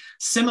certainly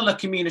similar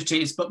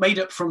communities, but made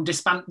up from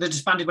the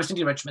disbanded West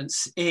India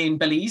regiments in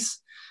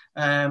Belize,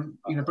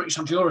 British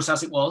Honduras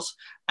as it was,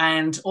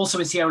 and also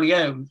in Sierra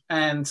Leone.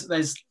 And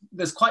there's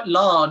quite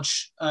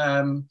large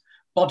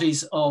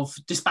bodies of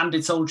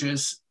disbanded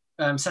soldiers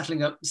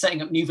setting up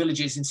new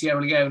villages in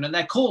Sierra Leone, and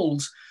they're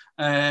called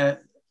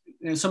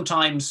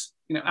sometimes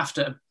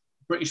after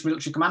British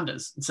military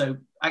commanders. And so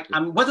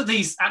whether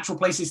these actual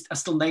places are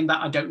still named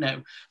that, I don't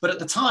know. But at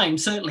the time,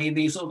 certainly in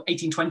the sort of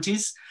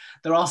 1820s,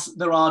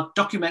 there are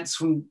documents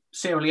from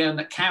Sierra Leone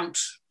that count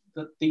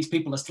that these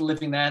people are still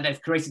living there.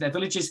 They've created their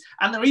villages.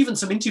 And there are even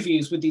some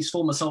interviews with these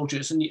former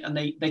soldiers, and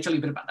they tell you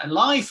a bit about their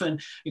life and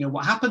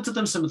what happened to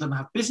them. Some of them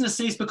have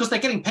businesses because they're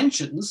getting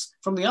pensions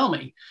from the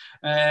army.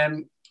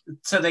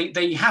 So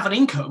they have an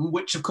income,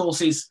 which of course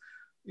is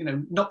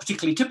not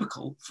particularly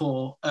typical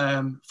for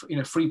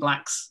free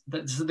blacks.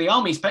 The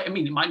army's pay,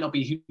 it might not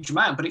be a huge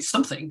amount, but it's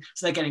something.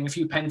 So they're getting a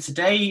few pence a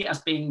day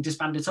as being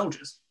disbanded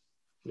soldiers.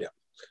 Yeah.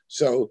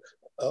 So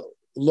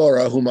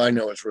Laura, whom I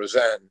know as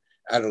Roseanne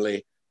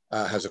Adderley,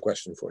 has a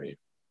question for you.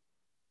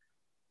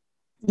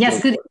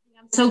 Yes, good evening.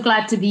 I'm so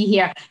glad to be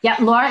here. Yeah,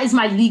 Laura is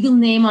my legal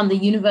name on the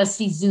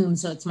university Zoom,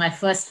 so it's my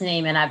first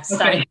name, and I've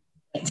started,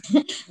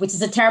 which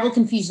is a terrible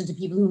confusion to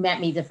people who met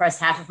me the first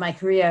half of my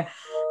career.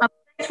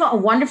 Thanks for a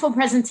wonderful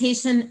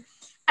presentation.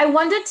 I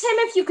wonder, Tim,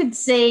 if you could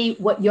say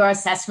what your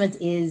assessment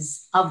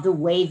is of the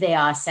way they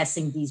are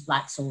assessing these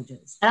Black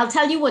soldiers. And I'll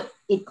tell you what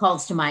it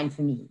calls to mind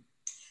for me.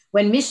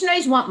 When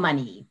missionaries want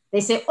money,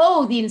 they say,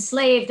 oh, the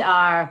enslaved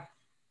are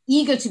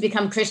eager to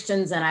become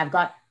Christians, and I've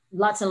got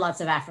lots and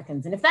lots of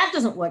Africans. And if that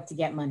doesn't work to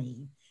get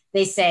money,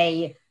 they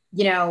say,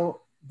 you know,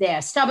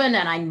 they're stubborn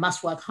and I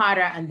must work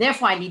harder, and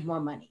therefore I need more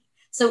money.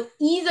 So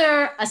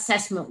either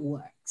assessment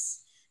works.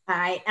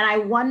 And I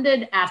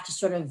wondered, after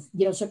sort of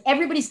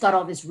everybody's got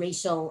all this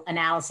racial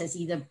analysis,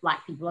 either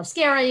Black people are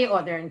scary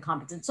or they're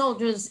incompetent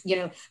soldiers,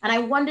 and I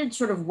wondered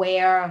sort of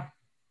where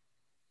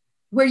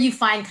you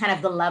find kind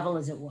of the level,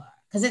 as it were.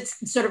 Because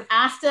it's sort of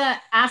after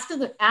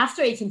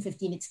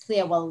 1815, it's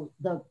clear, well,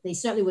 they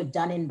certainly were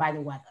done in by the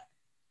weather,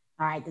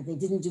 all right, that they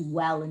didn't do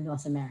well in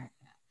North America.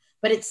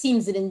 But it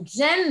seems that in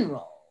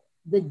general,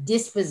 the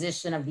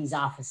disposition of these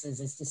officers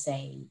is to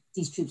say,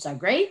 these troops are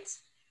great,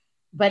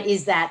 but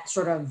is that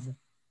sort of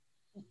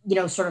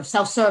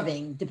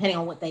self-serving, depending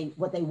on what they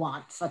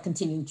want for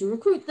continuing to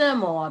recruit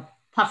them or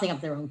puffing up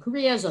their own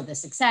careers or their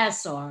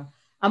success, or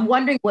I'm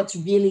wondering what's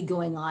really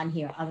going on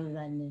here, other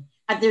than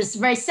there's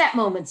very set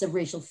moments of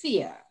racial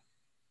fear,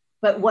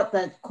 but what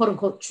the quote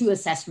unquote true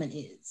assessment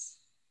is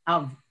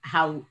of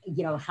how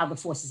the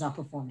forces are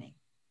performing.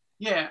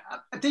 Yeah,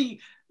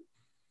 the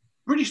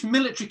British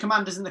military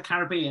commanders in the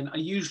Caribbean are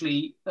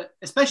usually,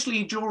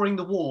 especially during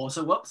the war,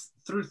 so up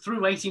through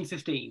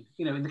 1815,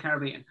 in the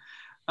Caribbean,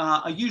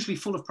 are usually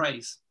full of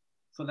praise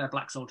for their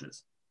Black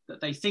soldiers.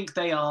 That they think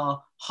they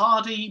are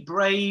hardy,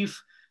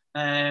 brave,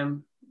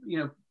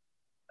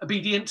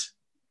 obedient,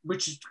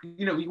 which is,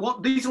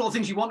 these are all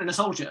things you want in a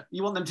soldier.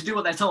 You want them to do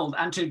what they're told,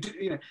 and to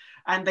do,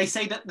 and they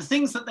say that the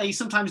things that they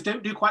sometimes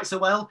don't do quite so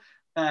well,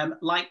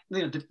 like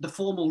the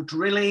formal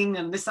drilling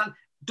and this, that,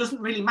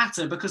 doesn't really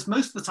matter, because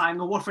most of the time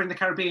the warfare in the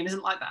Caribbean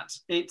isn't like that.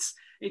 It's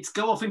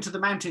go off into the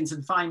mountains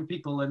and find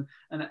people and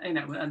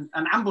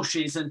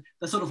ambushes and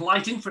the sort of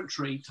light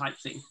infantry type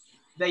thing.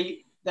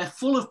 They're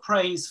full of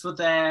praise for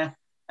their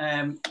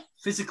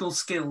physical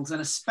skills,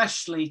 and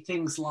especially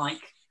things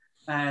like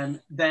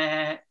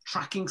their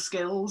tracking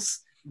skills,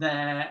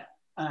 their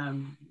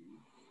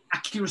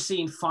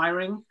accuracy in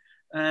firing,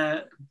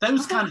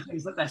 those kind of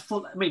things that they're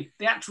full. I mean,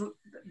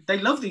 they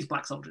love these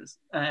Black soldiers,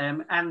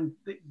 and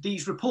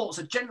these reports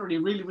are generally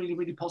really, really,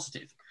 really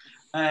positive.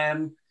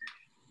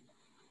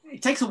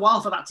 It takes a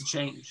while for that to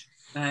change,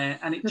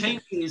 and it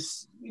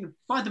changes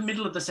by the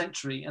middle of the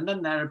century, and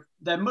then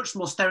they're much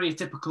more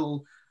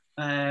stereotypical.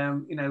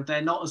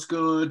 They're not as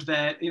good.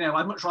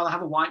 I'd much rather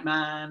have a white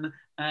man,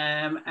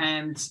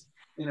 and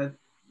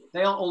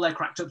they aren't all they're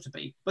cracked up to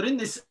be. But in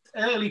this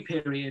early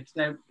period,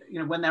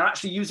 when they're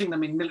actually using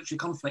them in military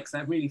conflicts,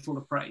 they're really full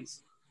of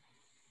praise.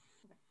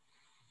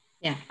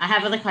 Yeah, I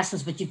have other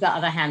questions, but you've got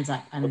other hands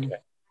up. And okay.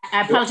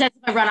 I apologize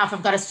if I run off.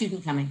 I've got a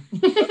student coming.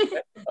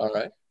 Okay. All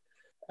right.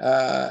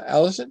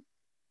 Allison,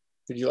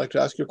 would you like to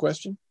ask your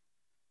question?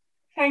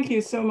 Thank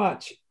you so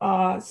much.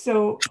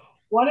 So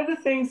one of the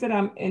things that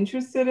I'm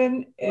interested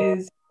in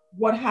is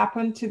what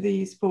happened to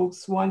these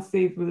folks once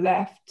they've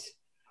left,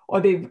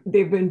 or they've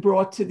been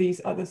brought to these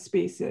other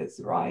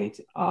spaces, right?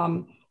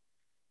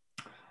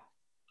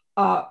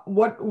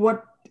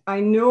 What I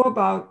know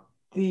about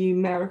the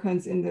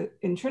Americans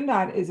in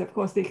Trinidad is, of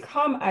course, they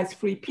come as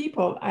free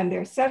people and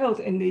they're settled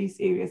in these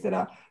areas that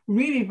are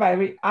really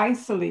very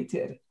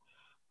isolated.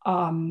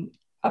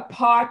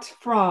 Apart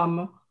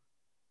from,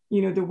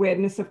 the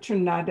weirdness of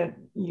Trinidad, that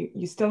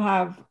you still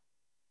have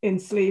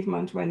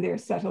enslavement when they're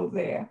settled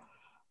there.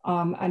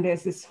 And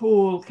there's this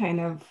whole kind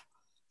of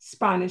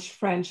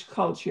Spanish-French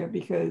culture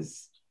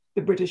because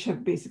the British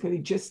have basically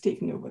just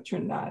taken over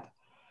Trinidad.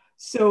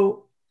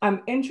 So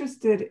I'm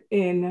interested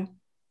in,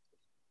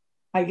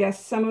 I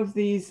guess, some of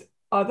these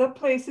other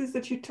places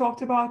that you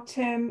talked about,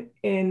 Tim,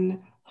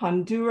 in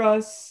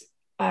Honduras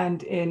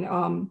and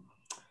in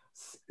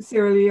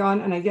Sierra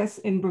Leone, and I guess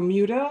in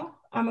Bermuda,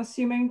 I'm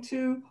assuming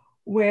too,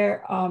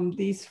 where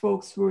these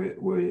folks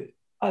were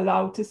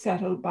allowed to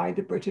settle by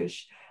the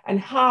British, and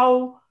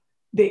how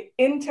they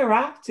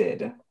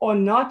interacted or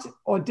not,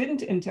 or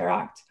didn't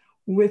interact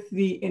with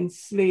the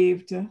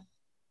enslaved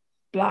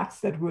Blacks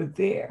that were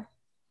there.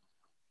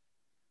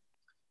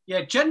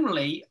 Yeah,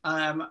 generally,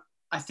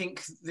 I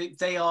think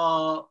they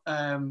are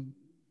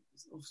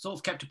sort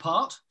of kept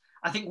apart.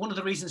 I think one of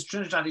the reasons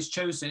Trinidad is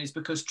chosen is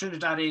because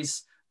Trinidad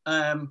is,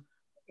 the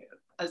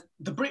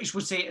British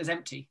would see it as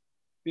empty.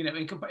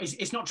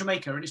 It's not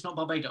Jamaica and it's not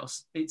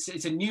Barbados.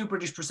 It's a new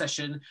British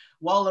possession.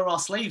 While there are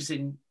slaves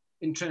in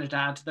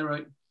Trinidad, there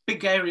are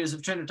big areas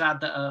of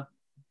Trinidad that are,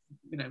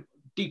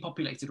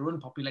 depopulated or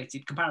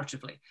unpopulated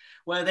comparatively,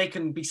 where they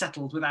can be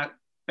settled without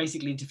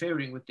basically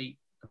interfering with the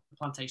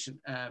plantation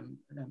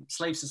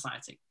slave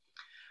society.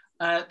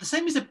 The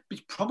same is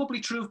probably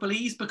true of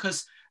Belize,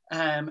 because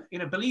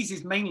Belize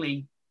is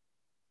mainly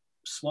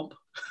swamp,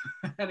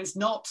 and it's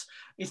not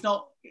a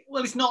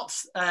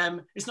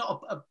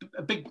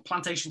big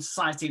plantation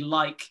society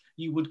like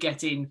you would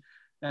get in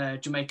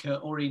Jamaica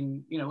or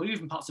in, you know, or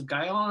even parts of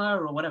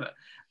Guyana or whatever.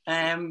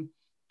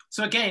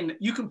 So again,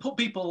 you can put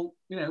people,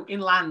 you know,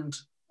 inland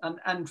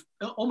and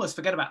almost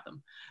forget about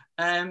them.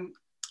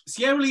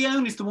 Sierra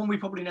Leone is the one we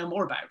probably know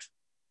more about,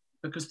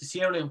 because the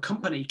Sierra Leone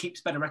Company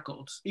keeps better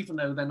records, even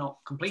though they're not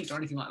complete or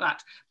anything like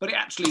that. But it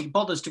actually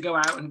bothers to go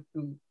out and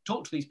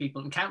talk to these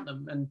people and count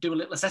them and do a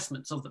little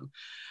assessments of them.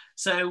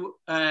 So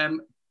the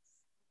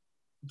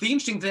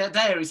interesting thing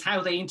there is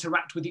how they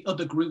interact with the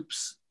other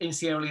groups in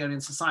Sierra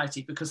Leonean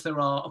society, because there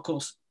are, of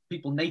course,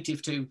 people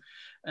native to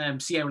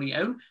Sierra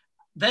Leone.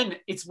 Then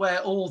it's where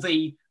all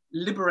the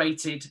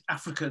liberated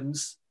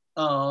Africans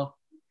are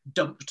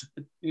dumped,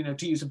 you know,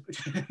 to use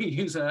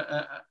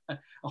a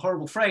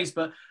horrible phrase,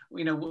 but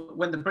you know,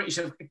 when the British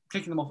are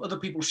kicking them off other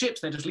people's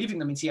ships, they're just leaving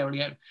them in Sierra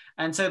Leone.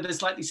 And so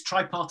there's like this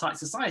tripartite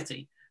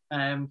society.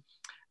 A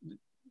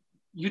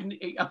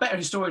better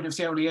historian of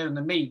Sierra Leone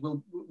than me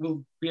will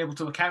be able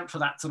to account for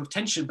that sort of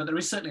tension, but there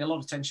is certainly a lot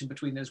of tension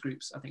between those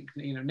groups. I think,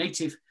 you know,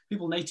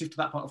 people native to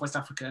that part of West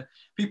Africa,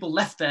 people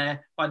left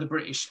there by the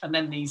British, and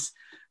then these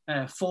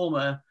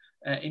former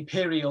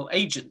imperial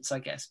agents, I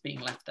guess, being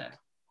left there.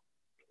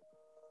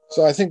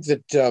 So I think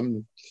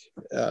that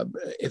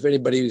if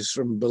anybody's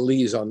from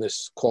Belize on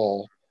this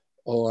call,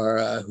 or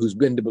who's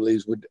been to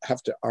Belize, would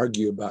have to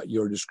argue about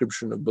your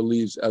description of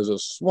Belize as a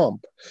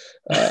swamp.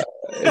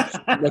 It's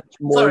much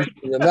more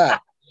interesting than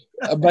that.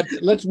 But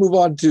let's move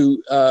on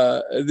to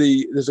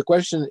there's a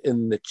question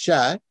in the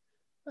chat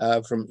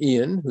from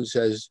Ian, who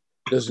says,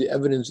 does the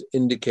evidence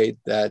indicate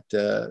that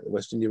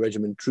West India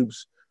Regiment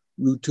troops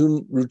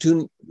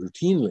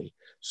routinely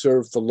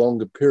serve for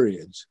longer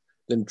periods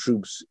than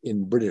troops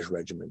in British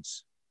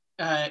regiments?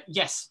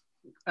 Yes,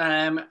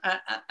 and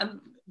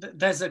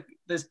there's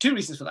two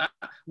reasons for that.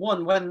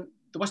 One, when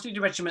the West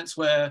India regiments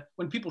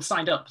when people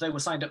signed up, they were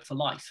signed up for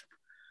life,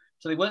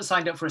 so they weren't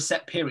signed up for a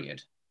set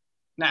period.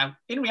 Now,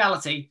 in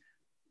reality,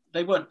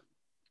 they weren't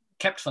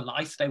kept for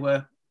life; they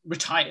were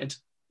retired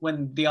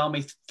when the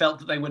army felt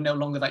that they were no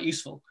longer that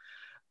useful,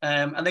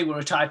 and they were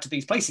retired to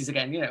these places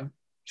again, you know,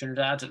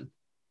 Trinidad and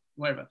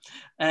wherever.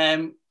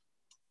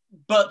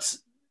 But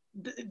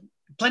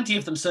plenty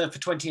of them served for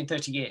 20 and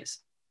 30 years.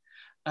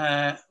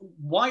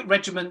 White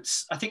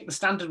regiments, I think the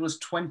standard was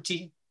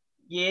 20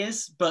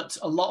 years, but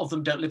a lot of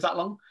them don't live that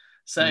long.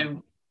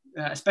 So,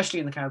 especially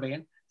in the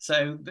Caribbean.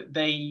 So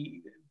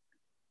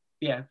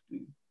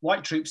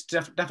white troops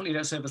definitely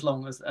don't serve as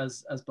long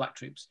as black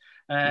troops.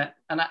 And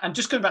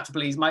just going back to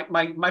Belize, my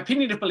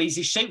opinion of Belize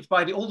is shaped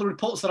by all the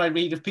reports that I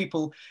read of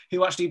people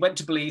who actually went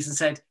to Belize and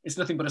said it's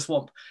nothing but a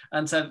swamp.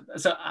 And so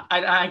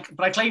I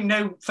claim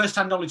no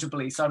first-hand knowledge of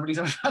Belize, so I'm really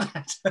sorry about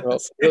that. Well,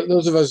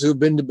 those of us who've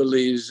been to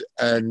Belize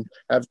and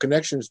have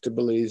connections to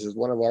Belize, as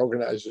one of our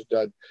organizers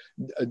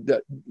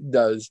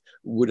does,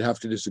 would have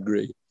to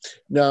disagree.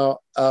 Now,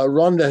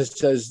 Rhonda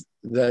says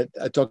that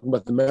talking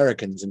about the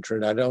Americans in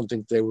Trinidad, I don't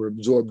think they were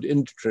absorbed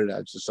into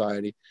Trinidad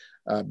society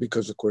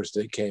because, of course,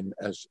 they came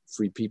as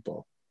free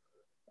people.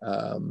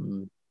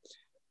 And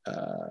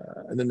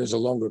then there's a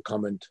longer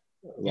comment,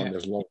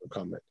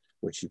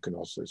 which you can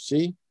also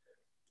see.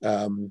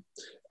 And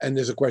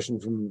there's a question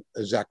from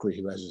Zachary,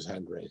 who has his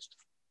hand raised.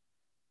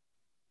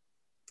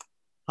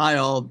 Hi,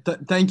 all.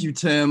 Thank you,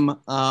 Tim,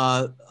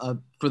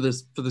 for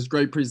this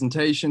great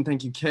presentation.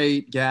 Thank you,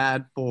 Kate,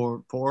 Gad,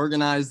 for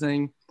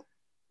organizing.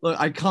 Look,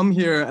 I come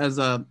here as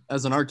an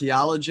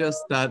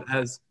archaeologist that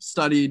has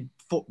studied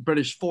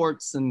British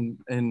forts in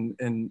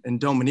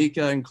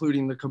Dominica,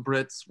 including the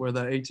Cabrits, where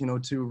the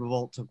 1802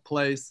 revolt took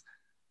place,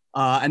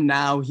 and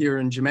now here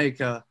in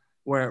Jamaica,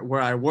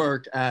 where I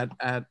work at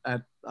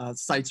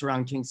sites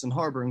around Kingston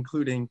Harbor,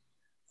 including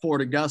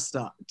Fort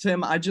Augusta.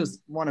 Tim, I just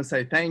want to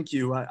say thank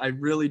you. I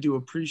really do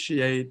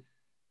appreciate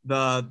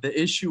the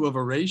issue of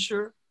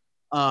erasure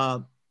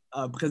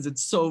because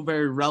it's so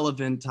very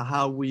relevant to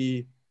how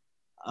we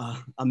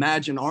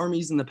imagine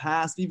armies in the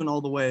past, even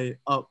all the way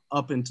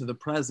up into the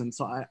present.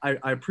 So I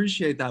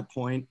appreciate that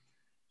point.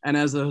 And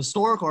as a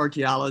historical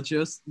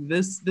archaeologist,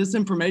 this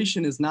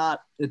information is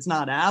not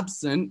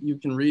absent. You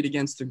can read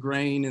against the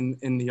grain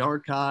in the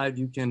archive.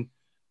 You can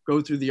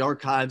go through the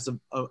archives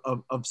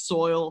of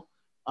soil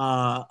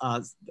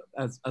as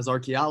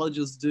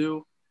archaeologists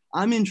do.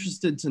 I'm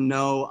interested to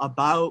know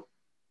about,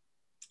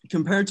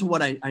 compared to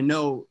what I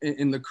know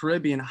in the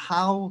Caribbean,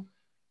 how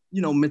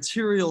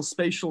material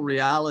spatial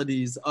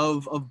realities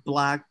of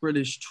Black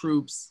British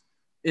troops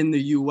in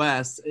the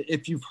US,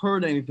 if you've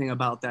heard anything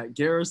about that,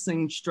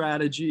 garrison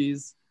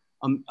strategies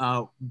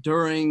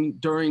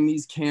during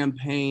these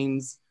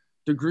campaigns,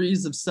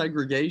 degrees of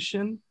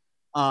segregation,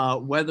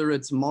 whether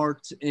it's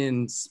marked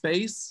in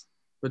space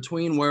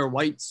between where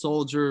white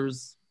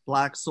soldiers,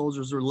 Black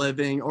soldiers are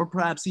living, or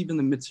perhaps even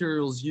the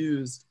materials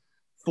used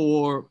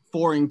for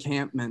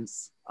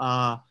encampments.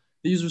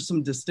 These are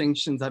some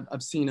distinctions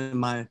I've seen in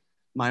my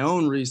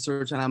own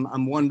research, and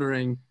I'm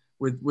wondering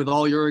with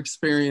all your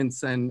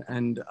experience and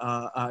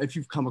if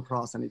you've come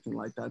across anything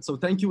like that. So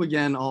thank you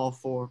again all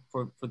for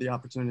the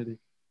opportunity.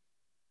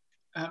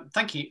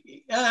 Thank you.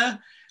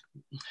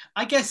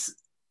 I guess,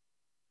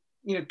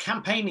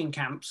 campaigning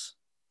camps,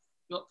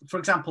 for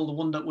example, the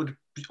one that would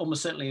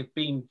almost certainly have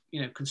been,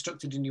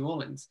 constructed in New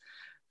Orleans,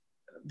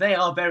 they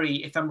are very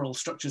ephemeral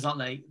structures, aren't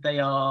they? They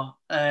are,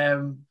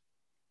 they're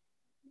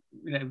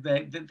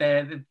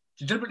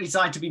deliberately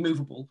designed to be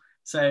movable.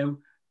 So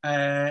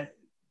there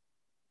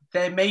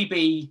may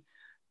be,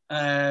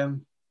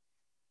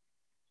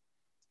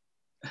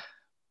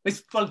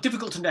 it's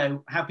difficult to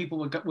know how people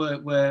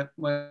were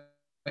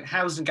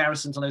housed and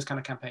garrisoned on those kind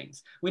of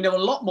campaigns. We know a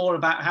lot more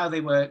about how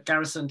they were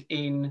garrisoned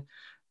in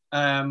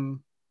the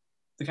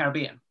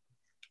Caribbean,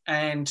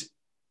 and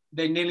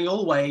they nearly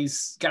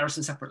always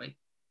garrisoned separately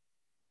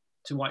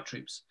to white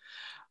troops.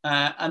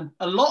 And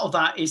a lot of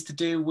that is to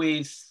do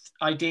with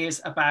ideas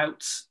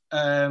about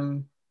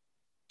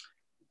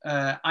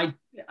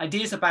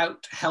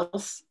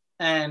health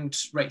and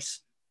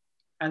race.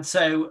 And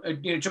so,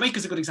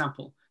 Jamaica's a good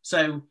example.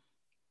 So,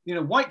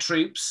 white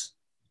troops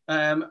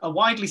are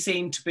widely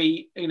seen to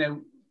be,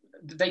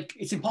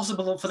 it's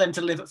impossible for them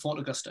to live at Fort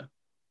Augusta.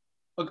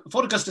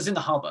 Fort Augusta's in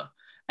the harbour,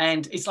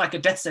 and it's like a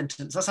death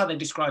sentence. That's how they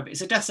describe it.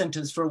 It's a death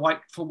sentence for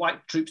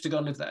white troops to go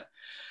and live there.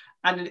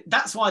 And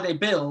that's why they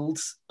build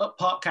up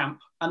Park Camp,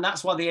 and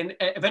that's why they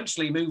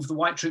eventually move the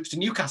white troops to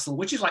Newcastle,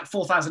 which is like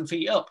 4,000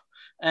 feet up.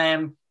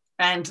 And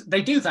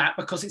they do that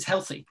because it's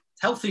healthy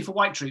for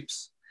white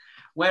troops.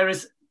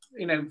 Whereas,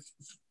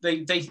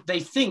 they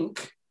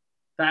think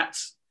that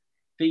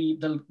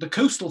the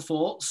coastal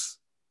forts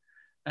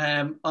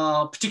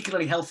are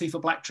particularly healthy for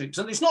black troops.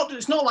 And it's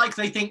not like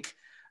they think,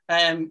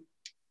 they're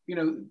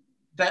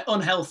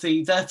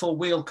unhealthy, therefore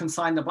we'll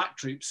consign the black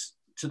troops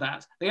to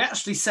that. They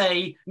actually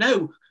say,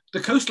 no, the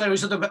coastal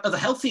areas are the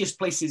healthiest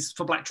places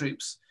for black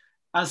troops.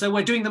 And so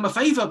we're doing them a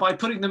favor by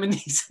putting them in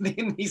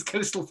these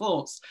coastal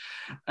forts.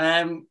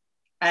 And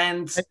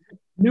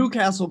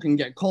Newcastle can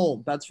get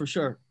cold, that's for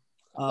sure.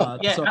 And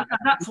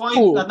that's why,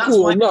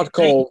 not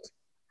cold.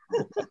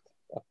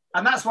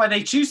 And that's why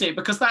they choose it,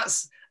 because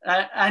that's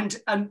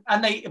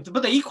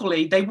but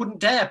they wouldn't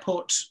dare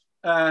put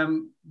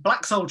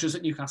black soldiers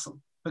at Newcastle,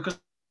 because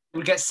they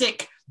would get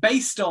sick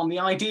based on the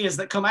ideas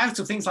that come out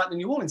of things like the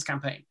New Orleans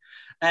campaign.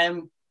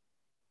 The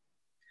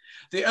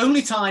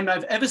only time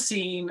I've ever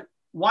seen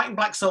white and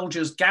black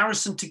soldiers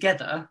garrisoned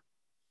together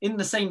in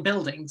the same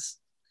buildings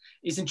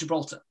is in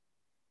Gibraltar,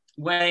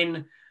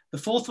 when the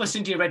 4th West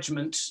India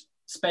Regiment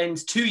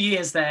spends 2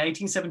 years there,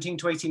 1817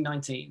 to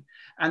 1819,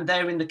 and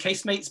they're in the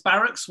casemates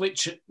barracks,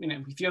 which,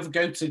 if you ever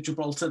go to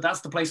Gibraltar,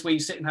 that's the place where you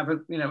sit and have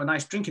a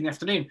nice drink in the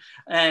afternoon.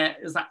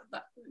 Is that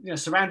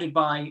surrounded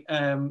by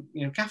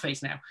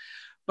cafes now,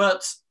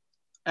 but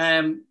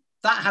that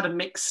had a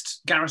mixed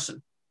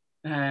garrison,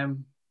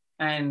 and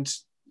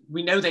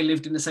we know they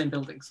lived in the same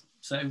buildings.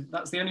 So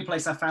that's the only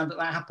place I found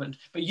that happened.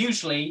 But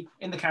usually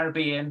in the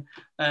Caribbean,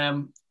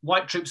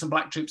 white troops and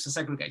black troops are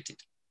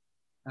segregated.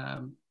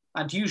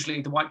 And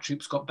usually the white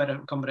troops got better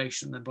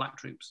accommodation than black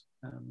troops.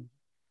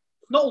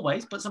 Not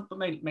always, but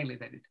mainly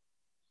they did.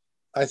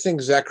 I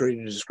think Zachary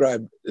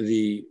described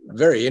the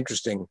very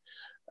interesting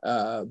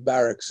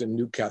barracks in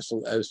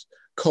Newcastle as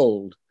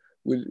cold.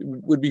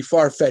 Would be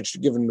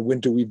far-fetched given the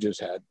winter we've just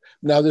had.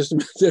 Now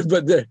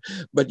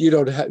but you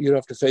don't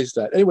have to face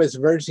that. Anyway, it's a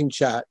very interesting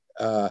chat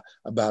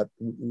about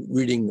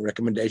reading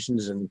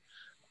recommendations, and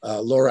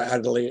Laura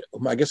Adderley,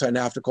 whom I guess I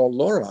now have to call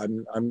Laura.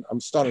 I'm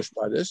astonished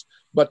by this,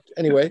 but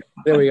anyway,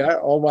 there we are.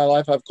 All my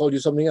life I've called you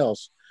something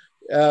else.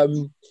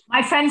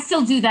 My friends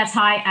still do. That's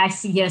how I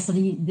actually,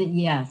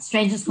 yeah. So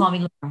strangers call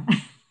me Laura.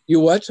 You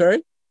what?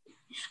 Sorry.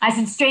 I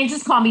said,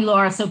 strangers call me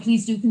Laura, so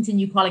please do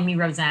continue calling me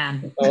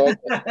Roseanne. Oh,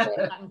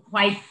 okay. I'm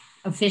quite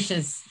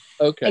officious.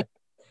 Okay.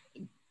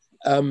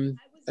 I was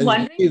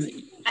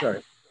wondering,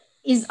 sorry.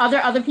 Is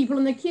other people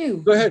in the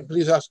queue? Go ahead,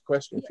 please ask a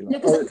question. If you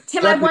want.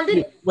 Tim, Zachary, I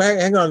wondered. Well,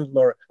 hang on,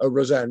 Laura.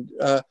 Roseanne.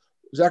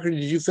 Zachary,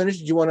 did you finish?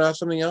 Did you want to ask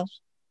something else?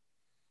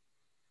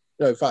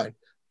 No, fine.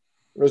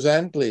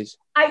 Roseanne, please.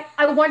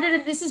 I wondered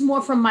if this is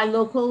more from my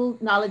local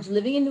knowledge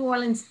living in New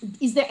Orleans.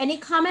 Is there any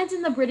comment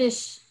on the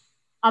British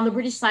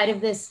side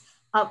of this?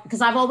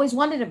 Because I've always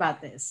wondered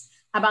about this,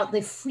 about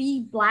the free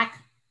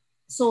black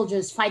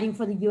soldiers fighting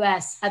for the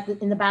US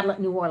in the battle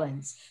at New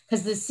Orleans,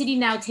 because the city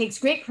now takes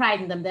great pride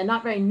in them. They're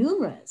not very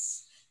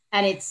numerous.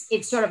 And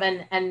it's sort of,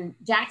 and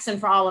Jackson,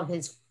 for all of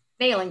his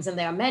failings, and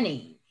there are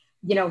many,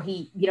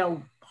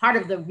 part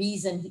of the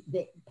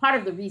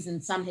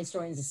reason some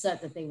historians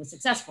assert that they were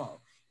successful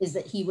is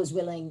that he was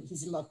willing, he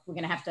said, look, we're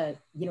gonna have to,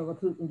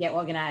 recruit and get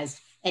organized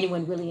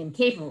anyone willing and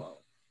capable.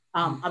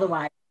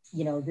 Otherwise,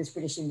 this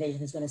British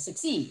invasion is gonna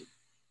succeed.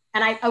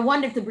 And I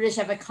wonder if the British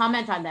have a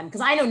comment on them, because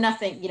I know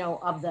nothing,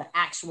 of the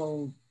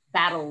actual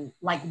battle,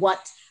 like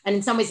what, and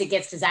in some ways it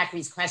gets to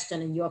Zachary's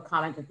question and your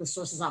comment that the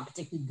sources aren't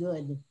particularly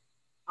good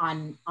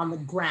on the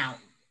ground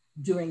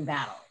during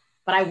battle.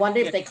 But I wonder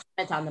if they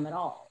comment on them at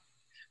all.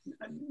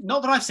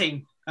 Not that I've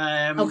seen.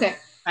 Okay.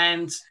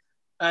 And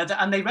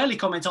they rarely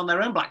comment on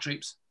their own black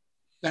troops.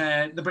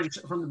 from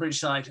the British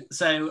side.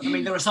 So, I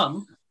mean, there are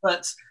some,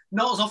 but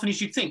not as often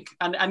as you'd think.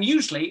 And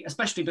usually,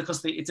 especially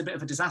because it's a bit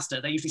of a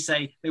disaster, they usually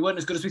say they weren't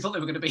as good as we thought they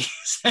were going to be.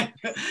 So,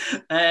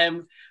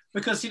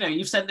 because,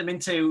 you've sent them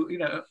into,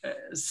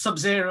 a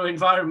sub-zero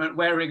environment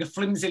wearing a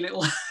flimsy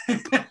little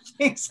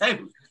thing. So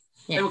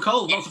they were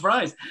cold, not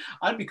surprised.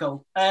 I'd be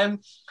cold.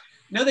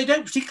 No, they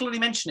don't particularly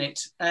mention it.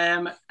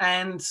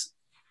 And,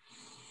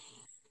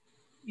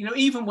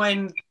 even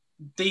when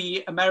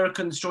the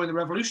Americans during the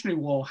Revolutionary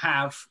War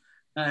have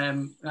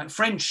like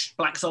French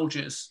black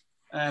soldiers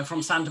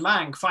from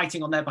Saint-Domingue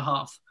fighting on their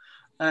behalf,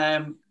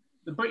 the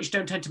British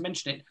don't tend to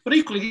mention it. But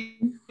equally,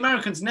 the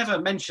Americans never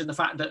mention the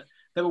fact that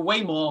there were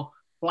way more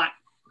black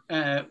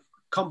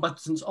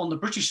combatants on the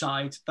British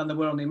side than there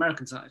were on the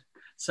American side.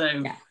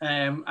 So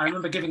I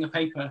remember giving a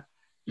paper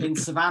in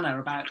Savannah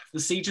about the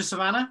siege of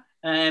Savannah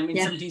in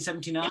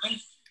 1779,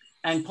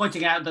 and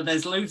pointing out that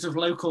there's loads of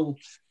local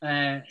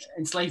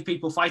enslaved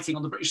people fighting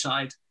on the British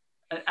side.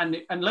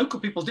 And local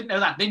people didn't know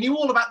that. They knew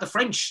all about the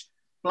French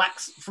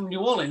blacks from New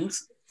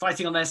Orleans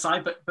fighting on their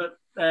side,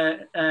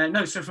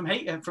 from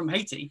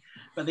Haiti,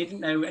 but they didn't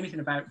know anything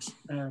about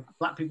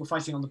black people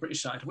fighting on the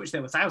British side, of which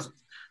there were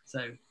thousands.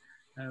 So,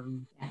 I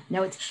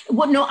was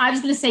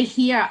going to say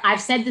here,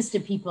 I've said this to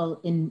people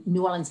in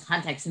New Orleans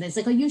context, and it's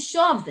like, are you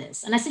sure of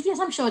this? And I said, yes,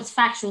 I'm sure. It's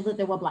factual that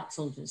there were black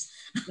soldiers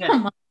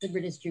among the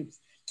British troops.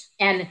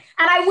 And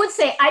I would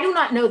say, I do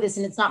not know this,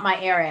 and it's not my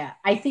area.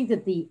 I think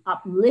that the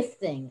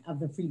uplifting of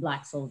the free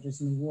black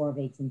soldiers in the War of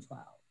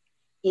 1812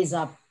 is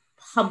a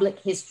public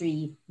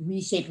history,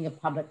 reshaping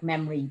of public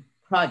memory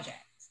project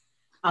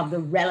of the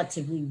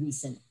relatively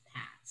recent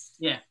past.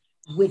 Yeah.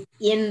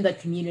 Within the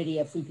community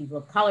of free people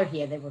of color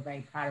here, they were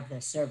very proud of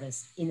their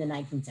service in the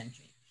 19th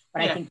century.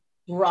 But I think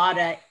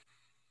broader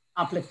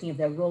uplifting of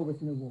their role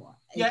within the war.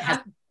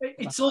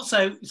 It's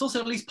also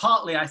at least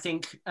partly, I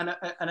think, an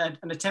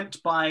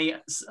attempt by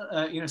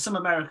some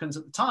Americans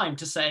at the time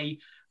to say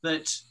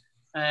that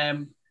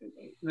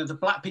the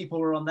black people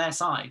were on their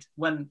side,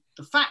 when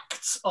the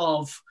facts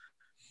of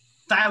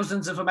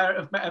thousands of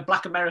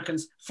black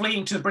Americans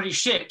fleeing to the British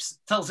ships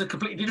tells a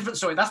completely different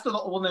story. That's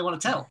not the one they want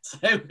to tell.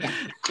 So,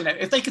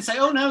 if they could say,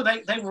 oh no,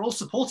 they were all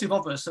supportive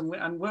of us and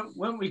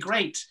weren't we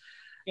great?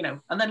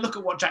 And then look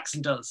at what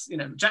Jackson does.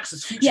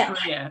 Jackson's future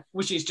career,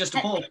 which is just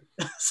appalling.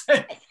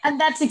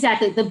 And that's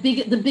exactly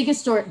the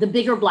biggest story. The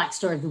bigger black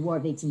story of the War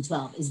of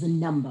 1812 is the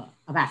number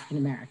of African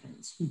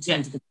Americans who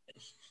turned to the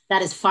British.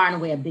 That is far and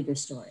away a bigger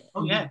story.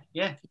 Oh yeah.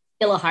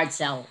 Still a hard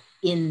sell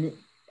in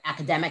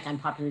academic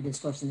and popular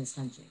discourse in this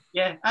country.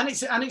 Yeah, and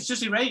it's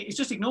just erased. It's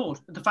just ignored.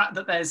 The fact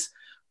that there's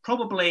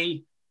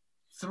probably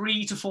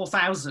 3,000 to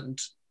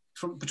 4,000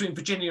 from between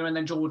Virginia and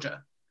then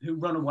Georgia who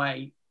run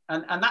away.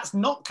 And that's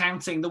not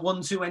counting the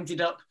ones who ended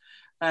up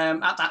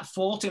at that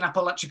fort in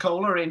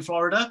Apalachicola in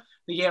Florida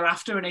the year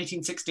after in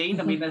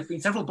 1816. I mean, there's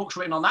been several books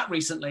written on that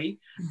recently.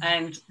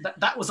 And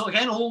that was,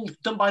 again, all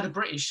done by the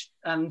British.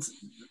 And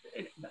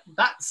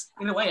that's,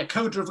 in a way, a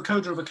coda of a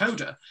coda of a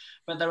coda.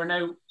 But there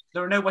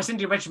are no West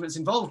India regiments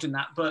involved in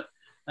that. But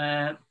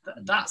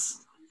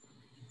that's,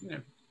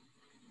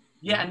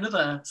 yet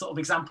another sort of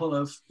example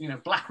of,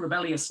 black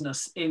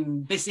rebelliousness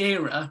in this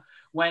era,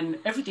 when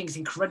everything's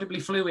incredibly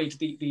fluid.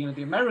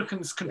 The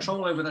Americans'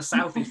 control over the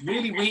South is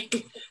really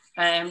weak,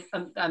 and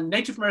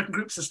Native American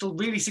groups are still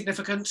really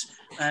significant.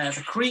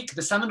 The Creek,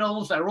 the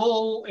Seminoles, they're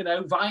all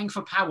vying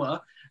for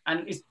power,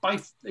 and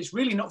it's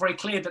really not very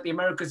clear that the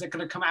Americans are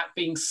going to come out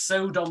being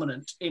so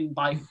dominant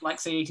by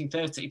say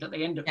 1830 that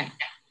they end up.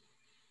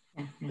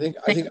 I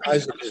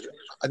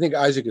think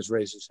Isaac has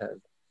raised his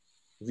hand.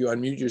 If you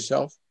unmute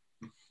yourself.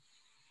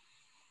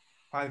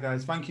 Hi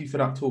guys, thank you for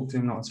that talk,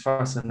 Tim. That was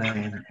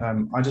fascinating.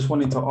 I just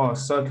wanted to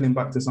ask, circling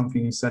back to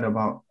something you said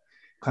about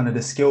kind of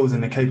the skills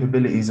and the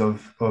capabilities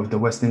of the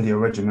West India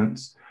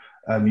regiments.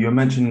 You were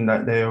mentioning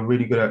that they are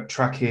really good at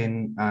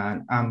tracking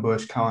and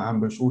ambush, counter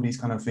ambush, all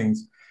these kind of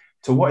things.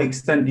 To what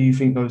extent do you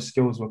think those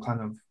skills were kind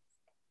of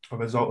a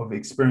result of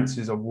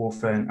experiences of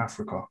warfare in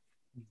Africa?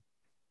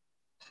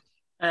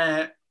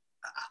 I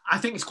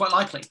think it's quite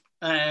likely.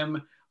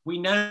 We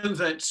know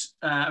that,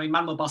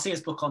 Manuel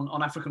Barcia's book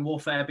on African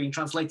warfare being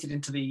translated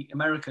into the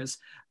Americas,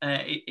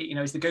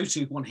 is the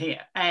go-to one here.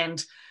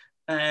 And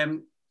a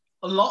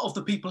lot of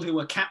the people who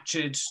were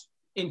captured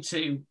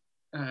into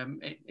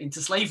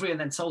slavery and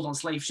then sold on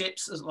slave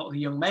ships, as a lot of the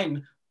young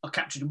men are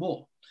captured in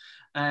war.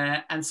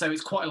 And so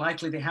it's quite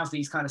likely they have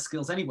these kind of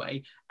skills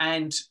anyway.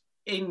 And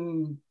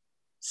in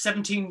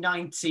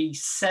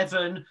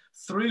 1797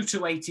 through to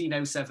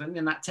 1807,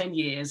 in that 10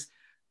 years,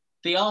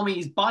 the army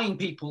is buying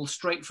people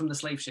straight from the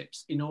slave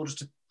ships in order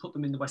to put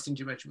them in the West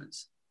India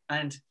regiments.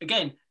 And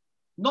again,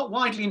 not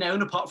widely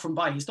known apart from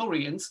by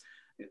historians,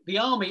 the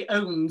army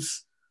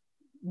owns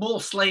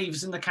more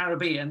slaves in the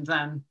Caribbean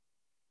than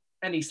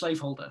any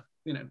slaveholder,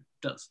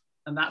 does.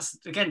 And that's,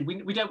 again,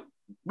 we don't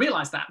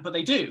realize that, but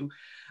they do.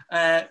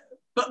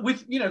 But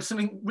with,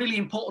 some really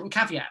important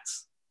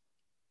caveats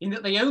in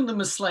that they own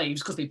them as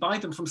slaves because they buy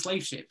them from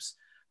slave ships,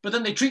 but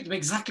then they treat them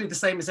exactly the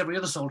same as every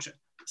other soldier.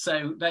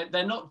 So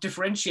they're not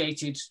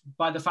differentiated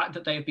by the fact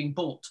that they have been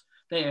bought.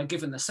 They are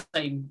given the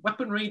same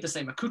weaponry, the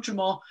same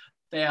accoutrement.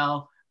 They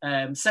are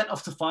sent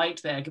off to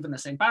fight. They are given the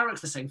same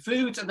barracks, the same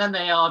foods, and then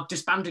they are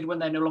disbanded when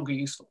they're no longer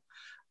useful.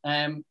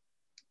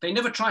 They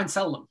never try and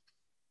sell them.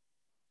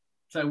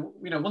 So,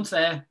 you know, once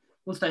they're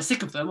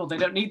sick of them or they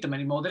don't need them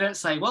anymore, they don't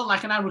say, well, I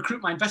can now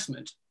recruit my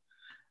investment.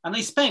 And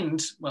they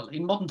spend, well,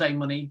 in modern day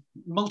money,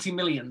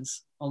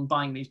 multi-millions on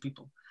buying these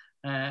people.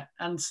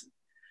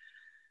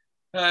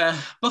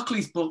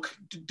 Buckley's book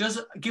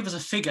does give us a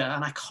figure,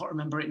 and I can't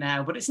remember it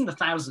now, but it's in the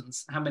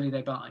thousands, how many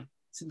they buy.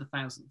 It's in the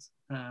thousands.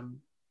 And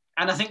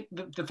I think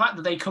the fact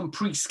that they come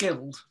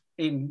pre-skilled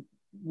in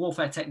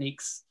warfare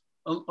techniques,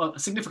 a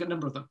significant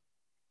number of them,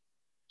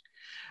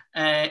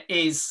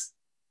 is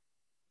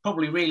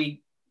probably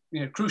really, you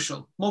know,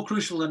 crucial, more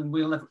crucial than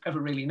we'll ever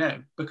really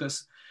know,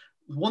 because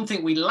one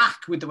thing we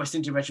lack with the West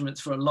India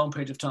regiments for a long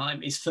period of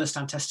time is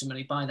first-hand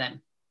testimony by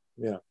them.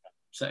 Yeah.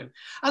 So,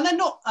 and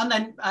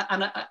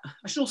I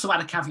should also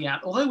add a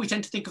caveat, although we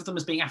tend to think of them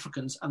as being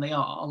Africans, and they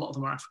are, a lot of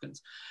them are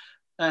Africans.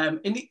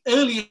 In the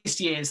earliest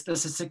years,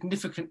 there's a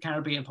significant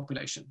Caribbean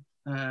population,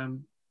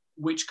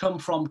 which come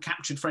from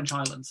captured French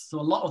islands. So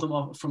a lot of them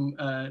are from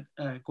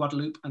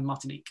Guadeloupe and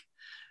Martinique.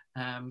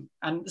 And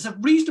there's a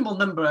reasonable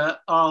number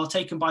are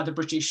taken by the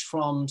British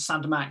from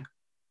Saint-Domingue,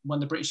 when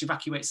the British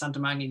evacuate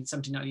Saint-Domingue in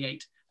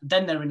 1798.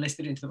 Then they're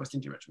enlisted into the West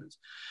India regiments.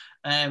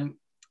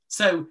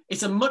 So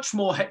it's a much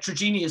more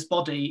heterogeneous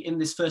body in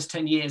this first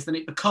 10 years than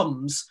it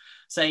becomes,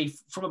 say,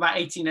 from about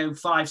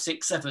 1805,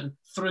 6, 7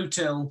 through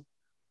till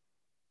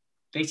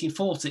the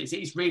 1840s.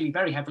 It is really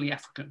very heavily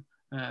African.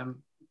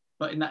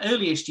 But in that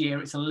earliest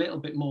year, it's a little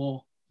bit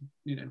more,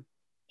 you know,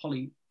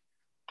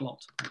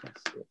 polyglot, I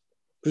guess.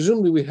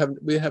 Presumably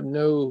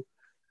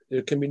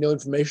there can be no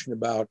information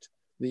about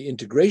the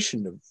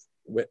integration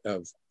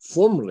of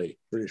formerly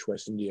British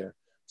West India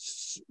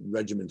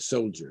Regiment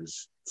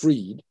soldiers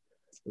freed,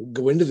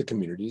 go into the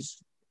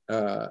communities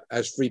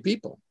as free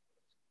people,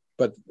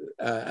 but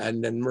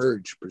and then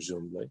merge,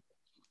 presumably,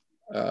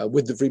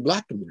 with the free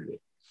Black community.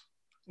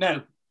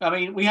 No, I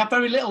mean, we have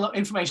very little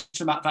information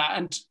about that.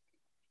 And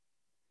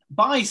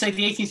by, say,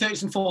 the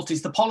 1830s and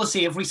 40s, the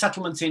policy of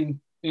resettlement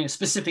in, you know,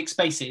 specific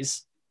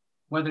spaces,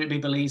 whether it be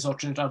Belize or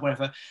Trinidad,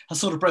 wherever, has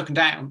sort of broken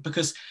down,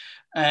 because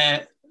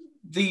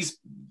these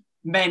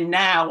men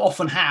now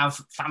often have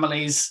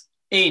families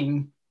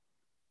in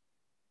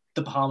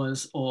the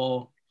Bahamas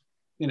or,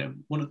 you know,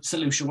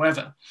 St. Lucia,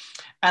 wherever,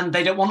 and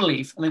they don't want to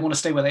leave and they want to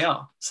stay where they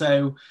are.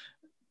 So,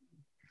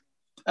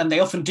 and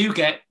they often do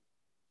get,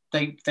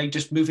 they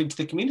just move into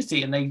the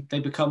community and they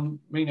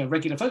become, you know,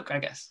 regular folk, I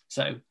guess.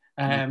 So,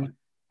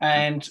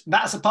 and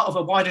that's a part of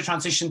a wider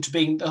transition to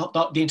being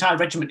the entire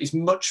regiment is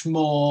much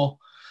more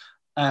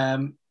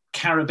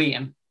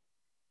Caribbean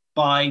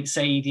by,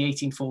 say, the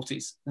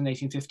 1840s and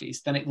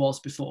 1850s than it was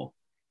before.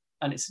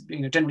 And it's, you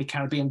know, generally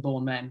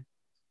Caribbean-born men.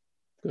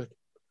 Good.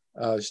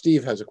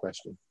 Steve has a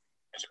question.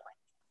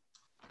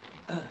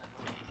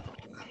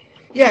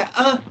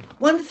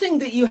 One thing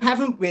that you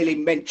haven't really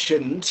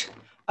mentioned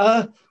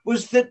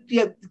was that,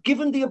 you know,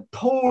 given the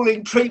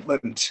appalling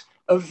treatment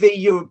of the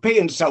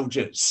European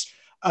soldiers,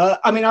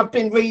 I mean, I've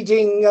been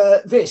reading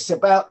this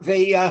about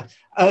the...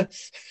 I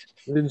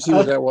didn't see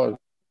what that was.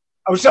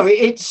 Oh, sorry,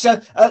 it's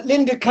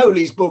Linda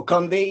Coley's book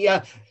on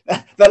the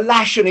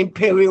lash and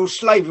imperial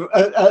slavery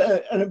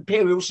and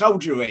imperial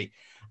soldiery.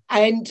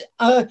 And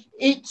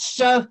it's,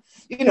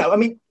 you know, I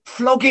mean,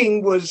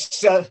 flogging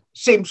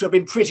seems to have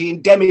been pretty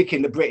endemic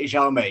in the British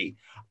Army.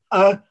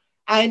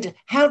 And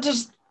how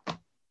does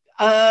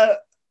that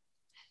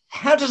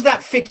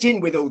fit in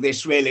with all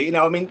this, really? You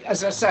know, I mean,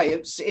 as I say,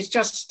 it's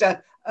just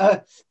as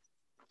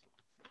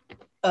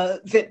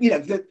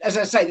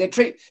I say,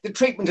 the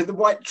treatment of the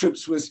white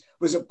troops was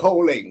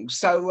appalling.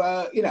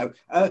 So, you know,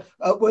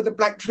 were the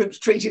black troops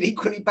treated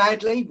equally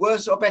badly,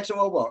 worse or better,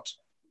 or what?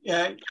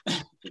 Yeah,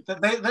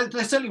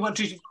 they certainly weren't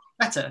treated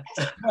better.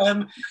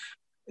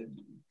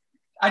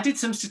 I did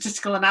some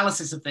statistical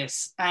analysis of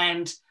this,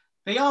 and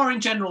they are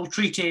in general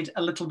treated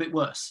a little bit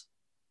worse.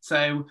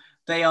 So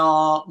they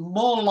are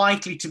more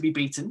likely to be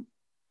beaten,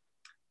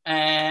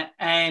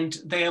 and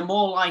they are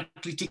more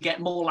likely to get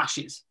more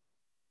lashes.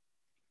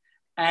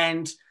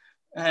 And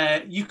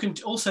you can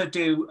also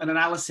do an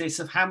analysis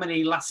of how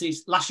many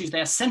lashes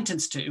they are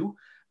sentenced to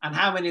and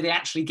how many they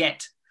actually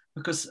get.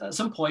 Because at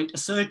some point, a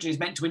surgeon is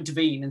meant to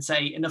intervene and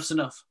say, enough's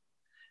enough.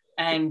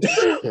 And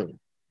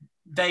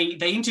they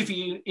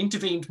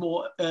intervened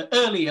more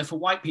earlier for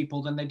white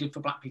people than they did for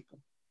black people.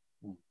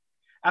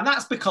 And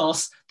that's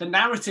because the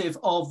narrative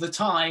of the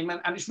time,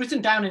 and it's written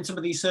down in some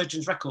of these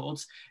surgeons'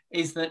 records,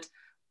 is that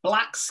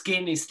black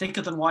skin is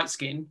thicker than white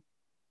skin.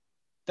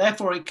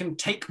 Therefore, it can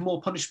take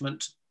more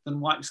punishment than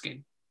white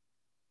skin.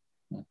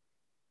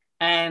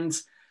 And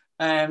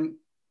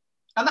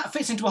that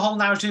fits into a whole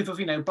narrative of,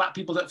 you know, black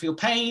people don't feel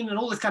pain and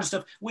all this kind of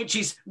stuff, which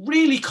is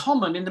really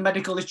common in the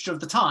medical literature of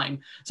the time.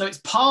 So it's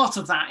part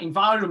of that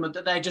environment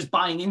that they're just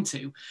buying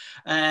into.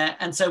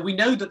 And so we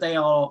know that they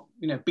are,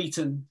 you know,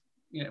 beaten,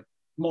 you know,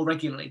 more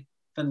regularly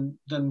than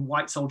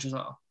white soldiers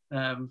are.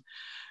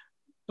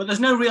 But there's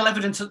no real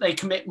evidence that they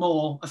commit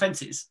more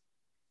offences.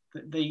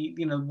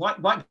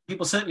 white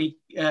people certainly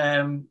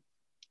had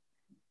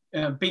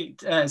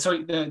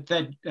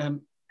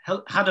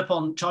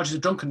upon charges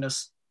of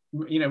drunkenness,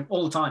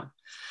 all the time,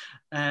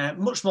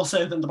 much more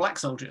so than the black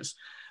soldiers.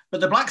 But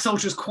the black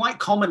soldiers quite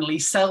commonly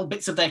sell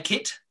bits of their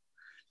kit,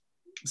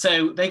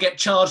 so they get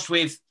charged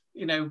with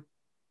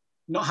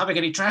not having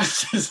any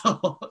trousers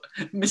or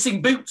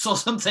missing boots or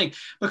something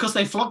because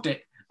they flogged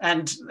it,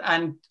 and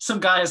some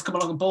guy has come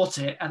along and bought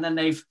it, and then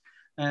they've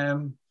I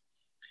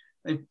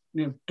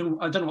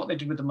don't know what they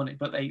did with the money,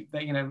 but they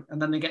and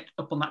then they get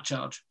up on that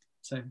charge.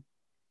 So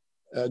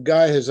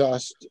Guy has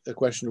asked a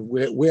question of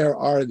where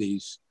are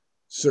these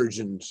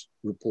surgeons'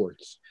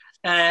 reports?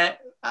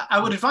 I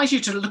would advise you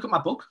to look at my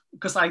book,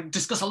 because I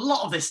discuss a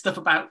lot of this stuff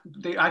about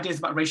the ideas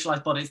about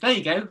racialized bodies. There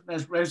you go.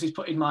 There's Rosie's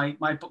put in my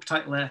book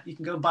title there. You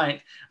can go and buy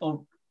it,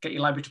 or get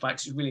your library to buy it,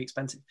 because it's really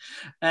expensive.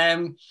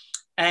 And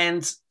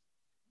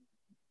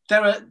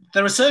there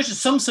are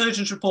some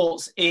surgeons'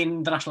 reports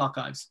in the National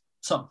Archives.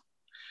 Some.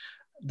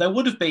 There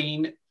would have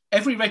been,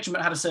 every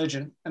regiment had a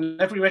surgeon,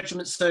 and every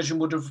regiment's surgeon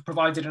would have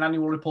provided an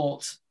annual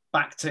report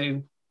back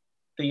to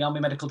the Army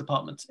Medical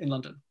Department in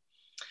London.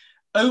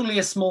 Only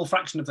a small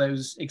fraction of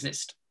those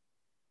exist,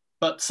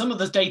 but some of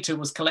the data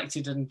was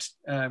collected and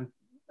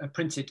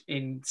printed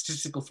in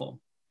statistical form.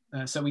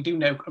 So we do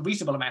know a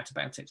reasonable amount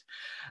about it.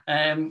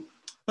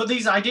 But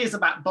these ideas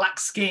about black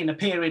skin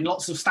appear in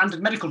lots of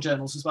standard medical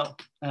journals as well.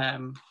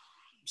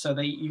 So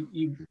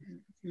you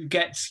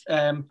get,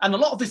 and a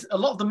lot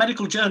of the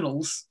medical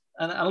journals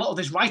and a lot of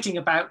this writing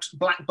about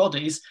black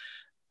bodies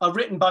are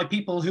written by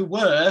people who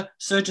were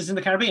surgeons in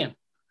the Caribbean.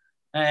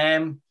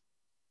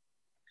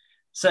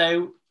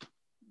 So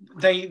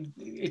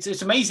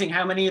it's amazing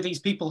how many of these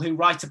people who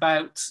write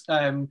about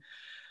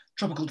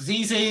tropical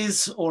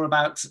diseases or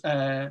about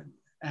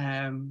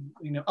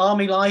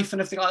army life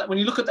and everything like that, when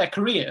you look at their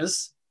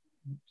careers,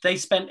 they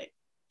spent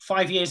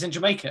 5 years in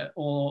Jamaica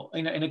or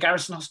in a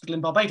garrison hospital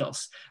in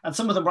Barbados, and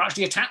some of them were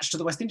actually attached to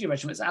the West India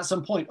Regiments at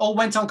some point, or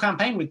went on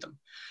campaign with them.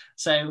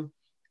 So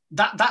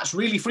that's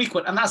really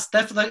frequent, and that's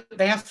therefore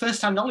they have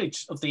first-hand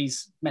knowledge of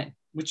these men,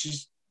 which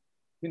is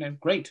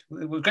great.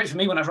 It was great for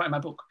me when I was writing my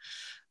book.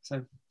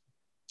 So.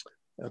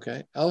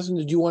 Okay, Alison,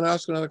 did you want to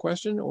ask another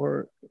question,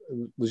 or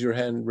was your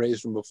hand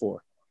raised from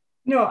before?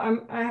 No,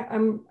 I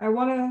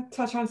want to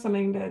touch on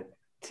something that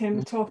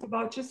Tim talked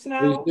about just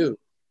now. Please do.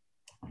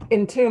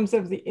 In terms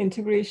of the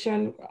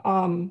integration,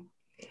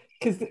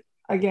 because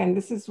again,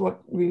 this is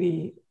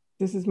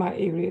my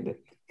area that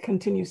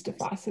continues to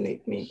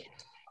fascinate me.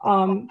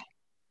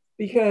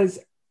 Because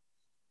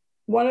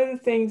one of the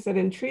things that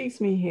intrigues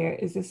me here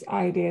is this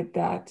idea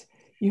that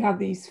you have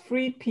these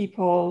free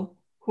people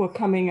who are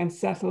coming and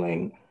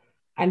settling.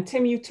 And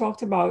Tim, you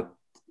talked about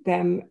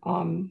them,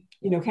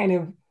 kind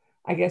of,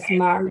 I guess,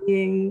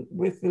 marrying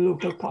with the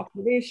local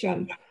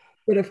population.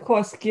 But of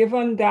course,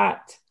 given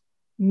that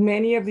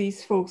many of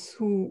these folks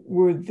who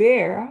were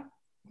there,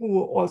 who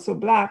were also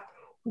Black,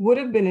 would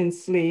have been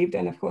enslaved.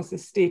 And of course, the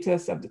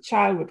status of the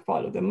child would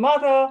follow the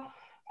mother.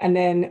 And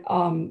then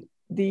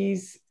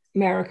these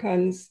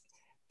Americans,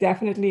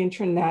 definitely in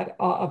Trinidad,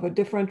 are of a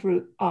different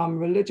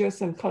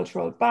religious and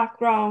cultural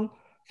background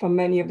from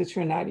many of the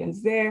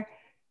Trinidadians there.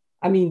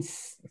 I mean,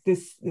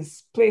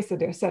 this place that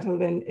they're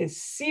settled in is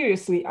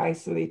seriously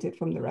isolated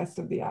from the rest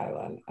of the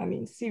island. I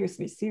mean,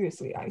 seriously,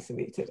 seriously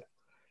isolated.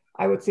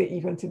 I would say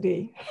even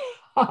today.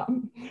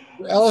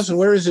 Alison,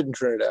 where is it in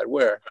Trinidad?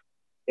 Where?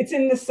 It's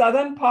in the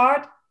southern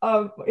part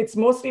it's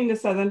mostly in the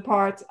southern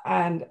part.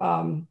 And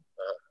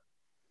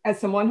as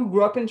someone who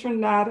grew up in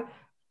Trinidad,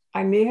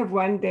 I may have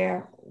went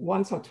there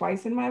once or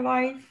twice in my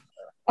life.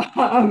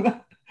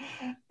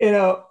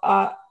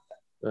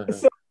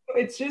 So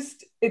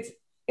it's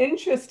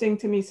interesting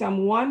to me. So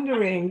I'm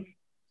wondering,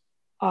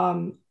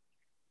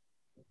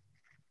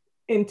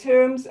 in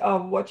terms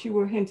of what you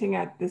were hinting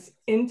at, this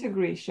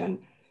integration,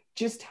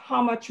 just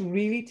how much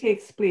really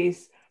takes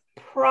place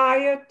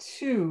prior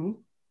to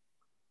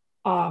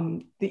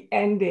the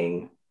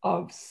ending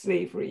of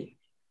slavery,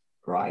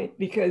 right?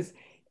 Because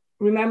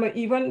remember,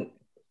 even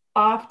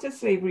after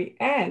slavery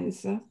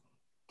ends,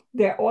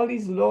 there are all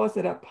these laws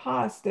that are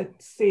passed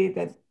that say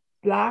that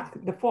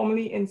the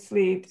formerly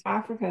enslaved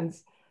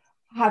Africans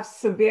have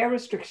severe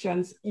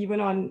restrictions even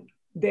on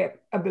their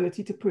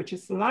ability to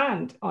purchase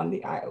land on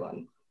the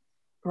island,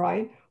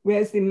 right?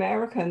 Whereas the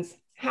Americans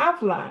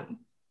have land.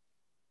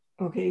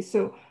 Okay,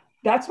 so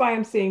that's why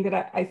I'm saying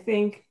that I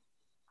think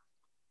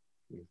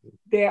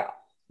there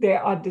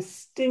are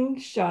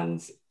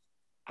distinctions,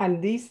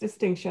 and these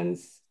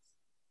distinctions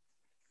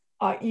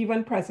are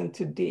even present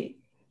today.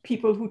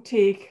 People who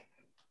take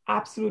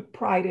absolute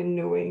pride in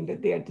knowing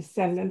that they are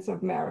descendants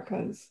of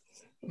Americans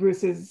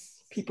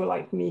versus people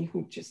like me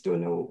who just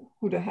don't know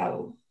who the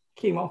hell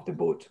came off the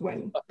boat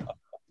when.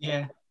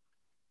 Yeah.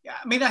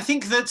 I mean, I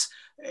think that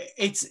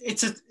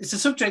it's a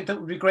subject that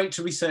would be great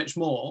to research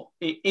more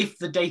if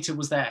the data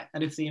was there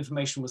and if the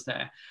information was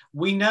there.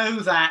 We know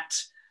that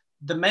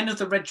the men of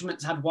the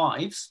regiments had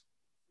wives,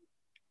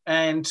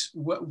 and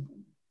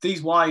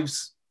these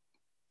wives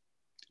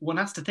one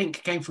has to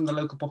think came from the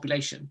local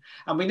population.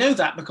 And we know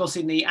that because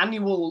in the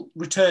annual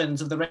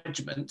returns of the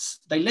regiments,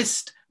 they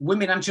list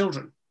women and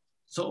children,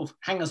 sort of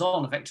hangers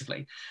on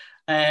effectively.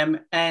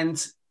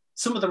 And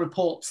some of the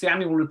reports, the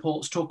annual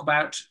reports, talk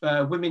about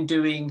women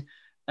doing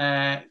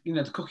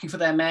the cooking for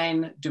their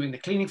men, doing the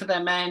cleaning for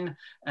their men.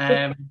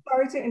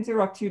 Sorry to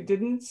interrupt you.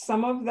 Didn't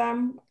some of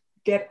them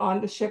get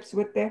on the ships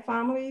with their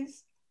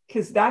families?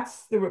 Because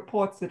that's the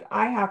reports that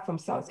I have from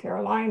South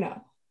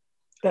Carolina.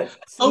 They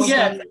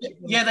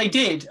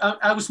did.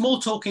 I was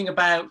more talking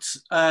about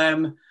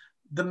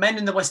the men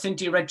in the West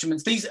India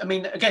regiments. These, I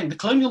mean, again, the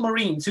colonial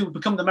Marines who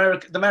become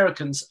the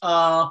Americans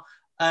are.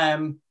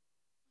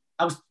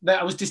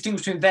 I was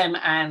distinguishing them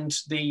and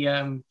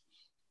the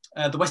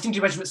West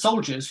India Regiment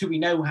soldiers, who we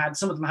know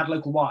some of them had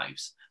local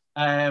wives.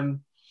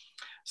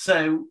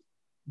 So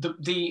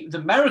the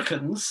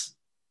Americans,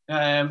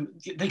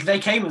 they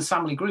came as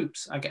family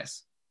groups, I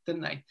guess,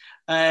 didn't they?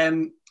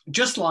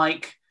 Just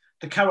like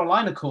the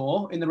Carolina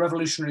Corps in the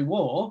Revolutionary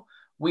War,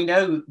 we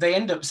know they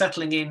end up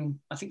settling in,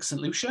 I think,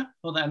 St. Lucia,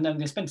 and then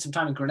they spend some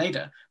time in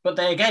Grenada. But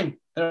there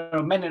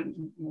are men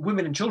and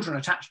women and children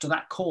attached to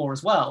that corps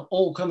as well,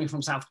 all coming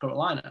from South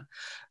Carolina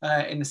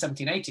in the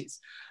 1780s.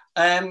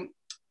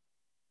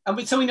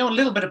 So we know a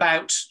little bit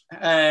about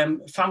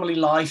family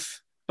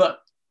life, but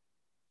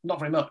not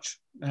very much.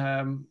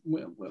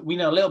 We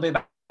know a little bit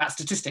about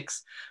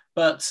statistics,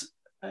 but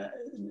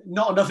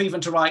not enough even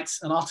to write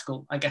an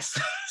article, I guess.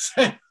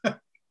 So, I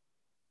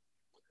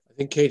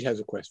think Kate has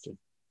a question.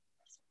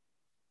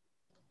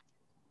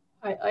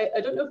 I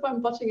don't know if I'm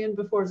butting in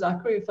before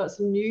Zachary, if that's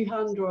a new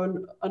hand or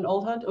an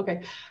old hand.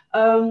 Okay.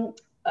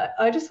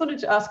 I just wanted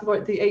to ask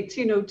about the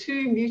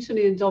 1802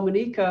 mutiny in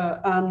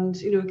Dominica, and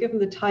given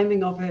the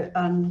timing of it,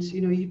 and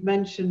you've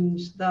mentioned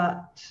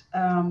that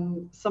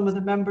some of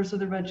the members of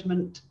the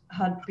regiment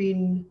had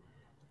been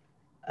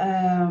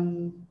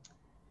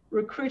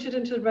recruited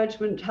into the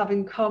regiment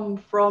having come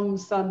from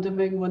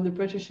Saint-Domingue when the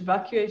British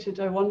evacuated.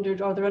 I wondered,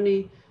 are there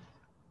any,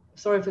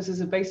 sorry if this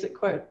is a basic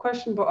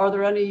question, but are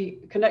there any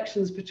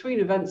connections between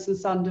events in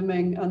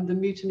Saint-Domingue and the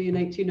mutiny in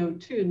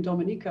 1802 in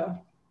Dominica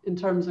in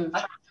terms of...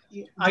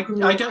 I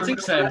don't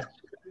think so.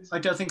 I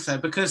don't think so,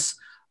 because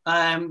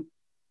there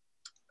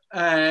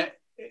are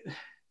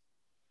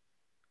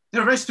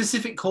very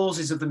specific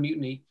causes of the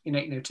mutiny in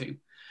 1802.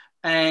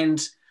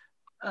 And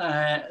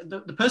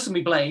the person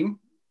we blame,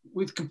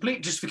 with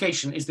complete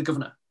justification, is the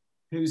governor,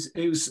 who's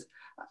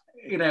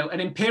an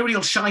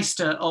imperial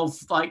shyster of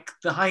like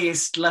the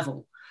highest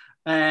level.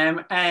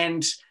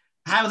 And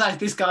how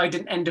this guy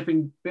didn't end up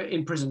in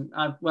prison,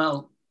 I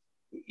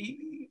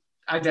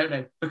don't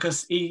know,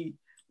 because he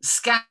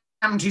scammed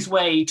his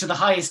way to the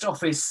highest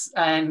office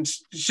and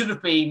should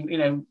have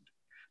been,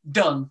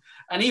 done.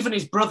 And even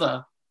his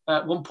brother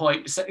at one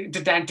point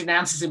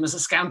denounces him as a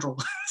scoundrel.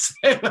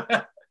 So,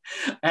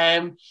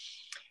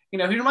 he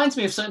reminds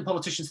me of certain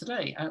politicians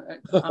today.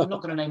 I'm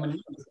not going to name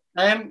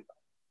any.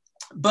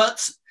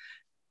 But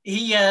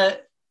he...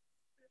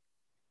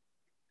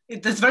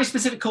 there's very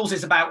specific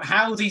causes about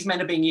how these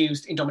men are being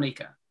used in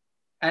Dominica,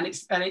 and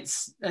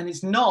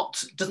it's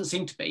not, doesn't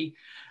seem to be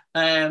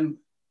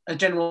a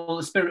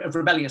general spirit of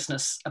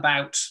rebelliousness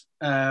about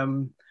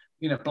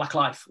black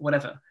life,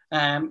 whatever.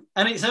 And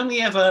it's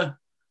only ever,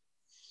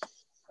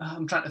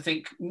 I'm trying to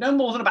think, no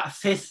more than about a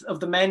fifth of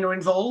the men are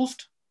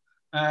involved.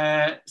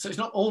 So it's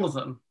not all of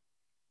them.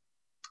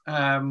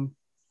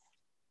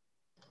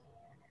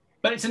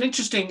 But it's a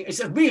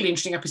really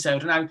interesting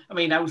episode. And I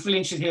was really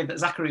interested to hear that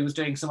Zachary was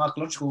doing some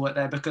archaeological work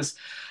there, because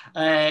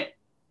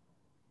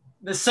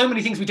there's so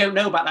many things we don't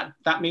know about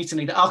that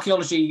mutiny that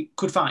archaeology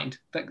could find,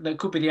 that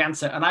could be the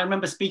answer. And I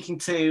remember speaking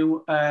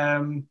to,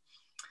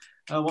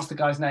 what's the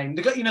guy's name?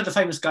 The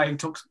famous guy who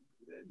talks...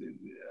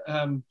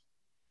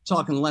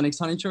 Talking Lennox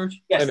Honeychurch?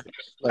 Yes,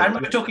 I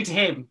remember talking to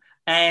him,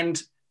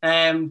 and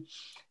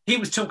he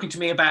was talking to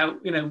me about,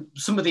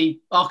 some of the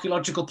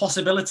archaeological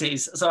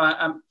possibilities. So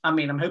I'm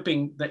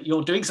hoping that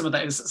you're doing some of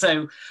those.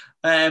 So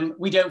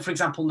we don't, for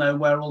example, know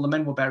where all the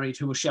men were buried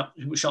who were shot.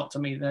 I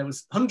mean, there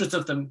was hundreds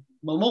of them.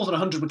 Well, more than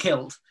 100 were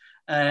killed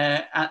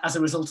as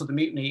a result of the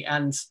mutiny,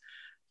 and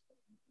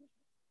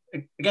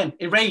again,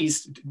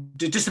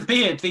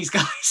 disappeared. These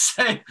guys,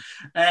 so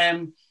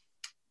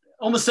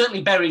almost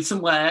certainly buried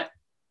somewhere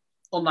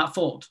on that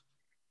fort.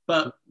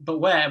 But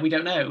where, we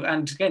don't know.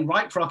 And again,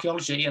 ripe for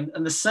archaeology. And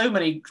there's so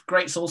many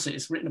great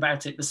sources written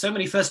about it. There's so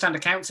many first-hand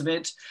accounts of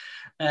it.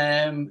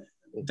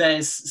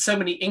 There's so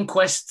many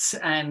inquests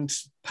and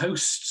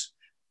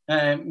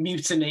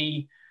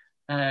post-mutiny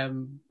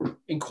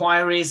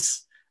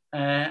inquiries.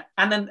 And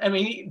then,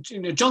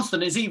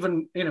 Johnston is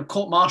even,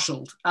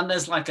 court-martialed. And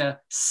there's like a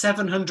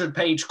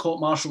 700-page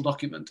court-martial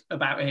document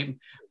about him,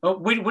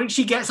 which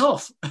he gets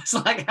off. It's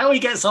like, how he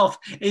gets off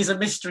is a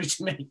mystery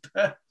to me.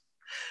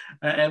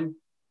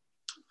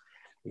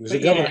 He was a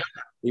governor. Yeah.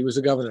 He was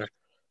a governor.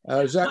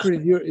 Zachary,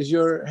 is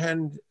your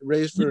hand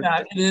raised for?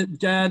 Yeah,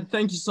 Dad,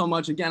 thank you so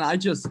much. Again,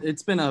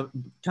 it's been a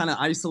kind of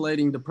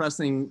isolating,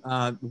 depressing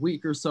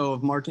week or so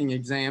of marking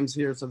exams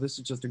here. So this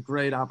is just a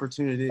great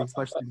opportunity,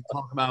 especially to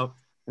talk about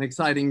an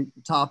exciting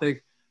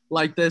topic.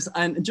 like this.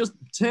 And just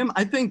Tim,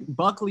 I think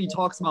Buckley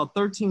talks about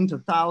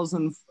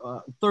 13,000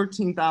 to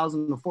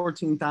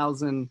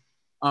 14,000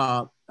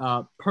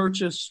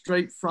 purchased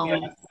straight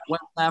from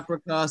West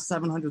Africa,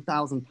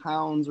 700,000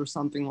 pounds or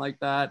something like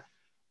that.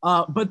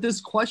 But this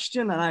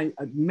question, and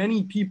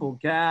many people,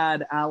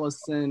 Gad,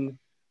 Allison,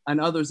 and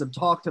others have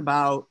talked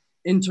about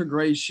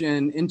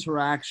integration,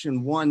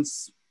 interaction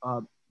once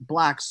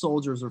Black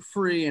soldiers are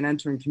free and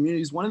entering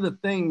communities. One of the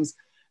things,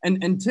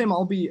 and Tim,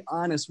 I'll be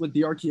honest with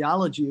the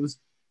archaeology, it was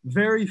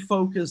very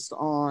focused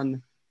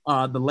on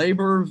the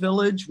laborer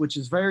village, which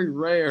is very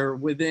rare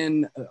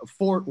within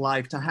fort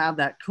life to have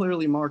that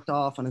clearly marked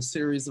off on a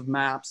series of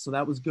maps. So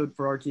that was good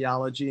for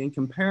archaeology. And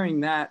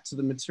comparing that to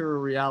the material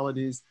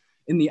realities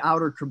in the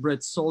outer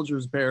Cabrit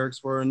soldiers'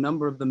 barracks, where a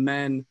number of the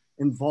men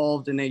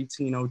involved in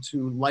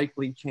 1802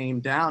 likely came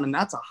down. And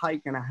that's a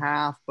hike and a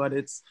half, but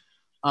it's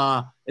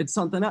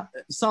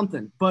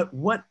something. But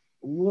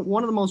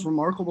one of the most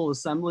remarkable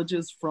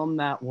assemblages from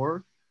that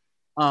work,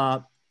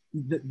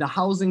 the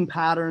housing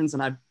patterns,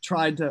 and I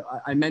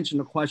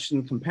mentioned a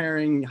question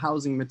comparing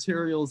housing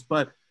materials,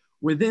 but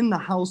within the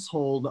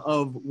household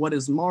of what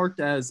is marked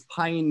as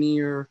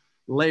pioneer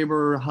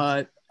laborer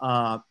hut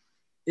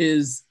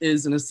is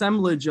an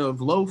assemblage of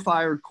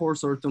low-fired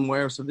coarse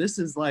earthenware. So this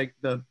is like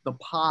the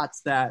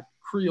pots that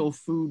Creole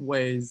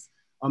foodways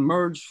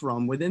emerged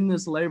from within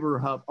this laborer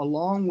hut,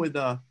 along with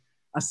a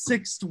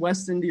 6th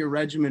West India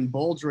Regiment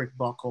baldric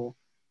buckle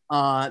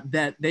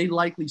that they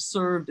likely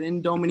served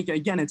in Dominica.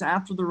 Again, it's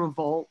after the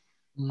revolt,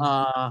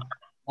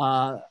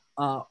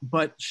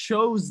 but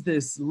shows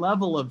this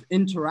level of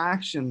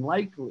interaction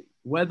likely,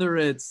 whether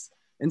it's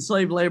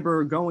enslaved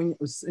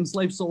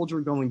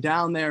soldier going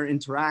down there,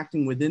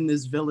 interacting within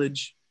this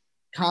village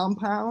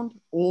compound,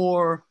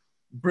 or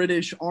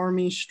British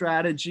Army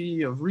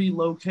strategy of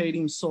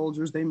relocating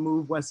soldiers. They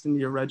move West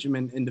India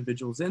Regiment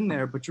individuals in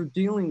there, but you're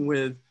dealing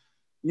with,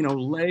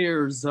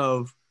 layers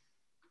of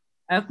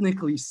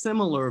ethnically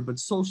similar but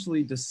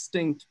socially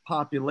distinct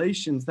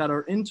populations that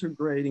are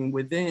integrating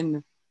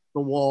within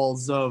the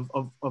walls of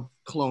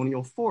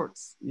colonial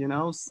forts,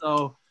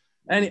 So,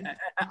 and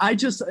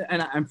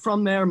I'm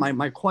from there.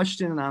 My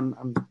question, and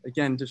I'm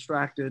again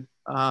distracted.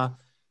 The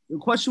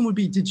question would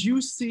be, did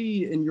you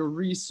see in your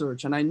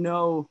research, and I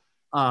know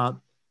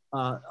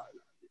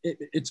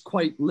it's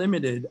quite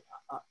limited,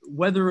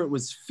 whether it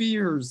was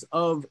fears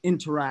of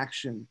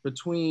interaction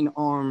between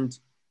armed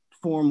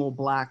formal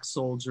Black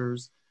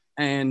soldiers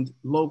and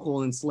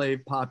local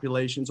enslaved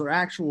populations, or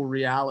actual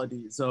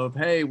realities of,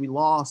 hey, we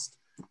lost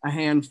a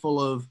handful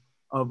of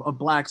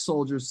Black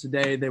soldiers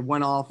today. They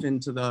went off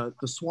into the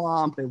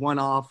swamp. They went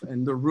off,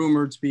 and they're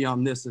rumored to be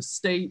on this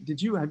estate.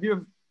 Have you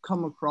ever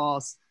come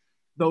across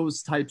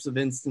those types of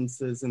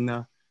instances in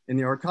the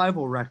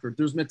archival record?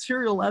 There's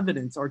material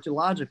evidence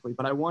archaeologically,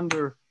 but I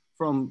wonder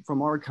from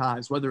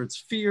archives whether it's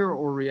fear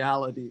or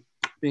reality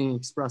being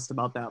expressed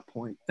about that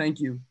point. Thank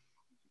you.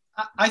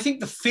 I think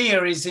the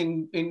fear is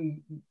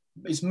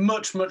is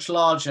much, much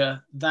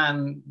larger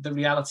than the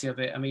reality of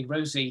it. I mean,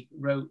 Rosie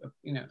wrote,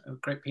 a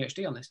great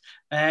PhD on this.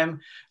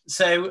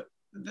 So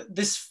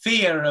this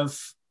fear of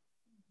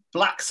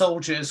Black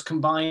soldiers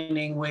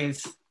combining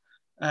with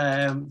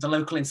the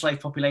local enslaved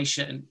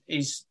population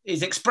is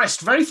expressed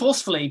very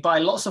forcefully by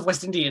lots of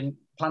West Indian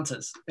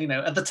planters.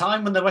 At the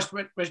time when the West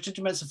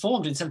Regiments were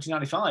formed in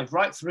 1795,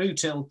 right through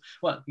till,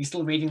 well, you're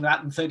still reading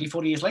that 30,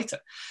 40 years later.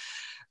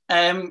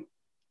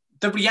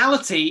 The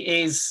reality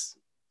is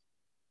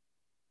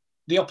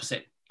the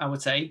opposite, I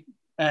would say.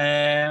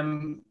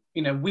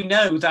 We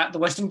know that the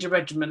West India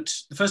Regiment,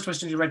 the first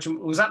West India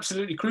Regiment, was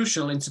absolutely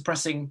crucial in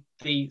suppressing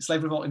the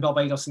slave revolt in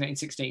Barbados in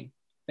 1816.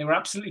 They were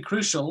absolutely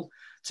crucial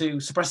to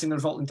suppressing the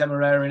revolt in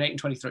Demerara in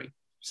 1823.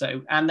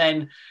 So, and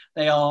then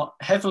they are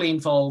heavily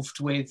involved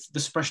with the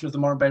suppression of the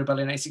Morebay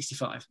Rebellion in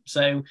 1865.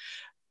 So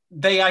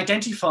they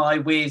identify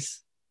with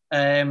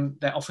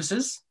their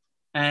officers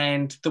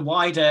and the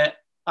wider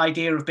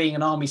idea of being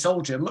an army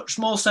soldier, much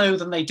more so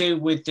than they do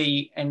with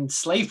the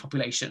enslaved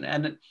population.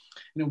 And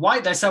why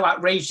they're so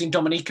outraged in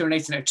Dominica in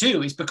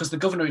 1802 is because the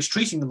governor is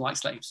treating them like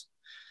slaves.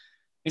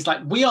 It's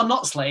like, we are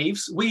not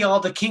slaves. We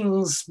are the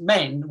king's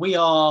men. We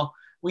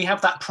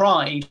have that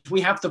pride.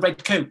 We have the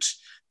red coat.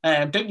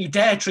 Don't you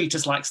dare treat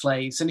us like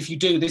slaves. And if you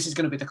do, this is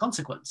going to be the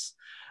consequence.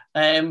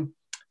 And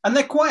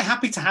they're quite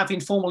happy to have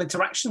informal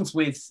interactions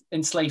with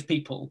enslaved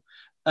people.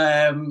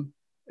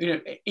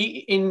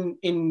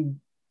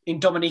 In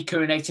Dominica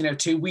in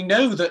 1802, we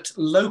know that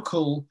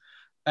local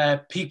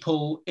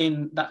people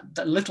in there's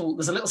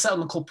a little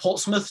settlement called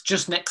Portsmouth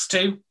just next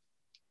to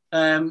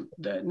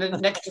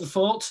the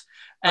fort.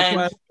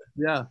 And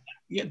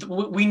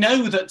we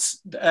know that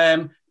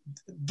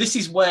this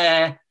is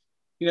where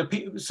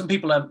some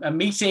people are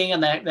meeting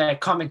and they're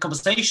having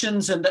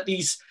conversations, and that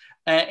these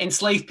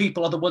enslaved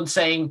people are the ones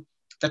saying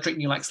they're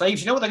treating you like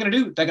slaves. You know what they're going to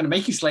do? They're going to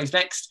make you slaves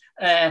next.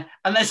 And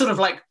they're sort of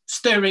like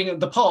stirring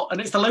the pot, and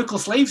it's the local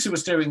slaves who are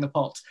stirring the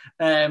pot.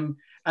 And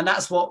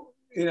that's what,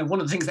 one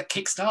of the things that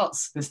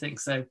kickstarts this thing.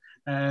 So,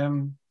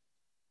 and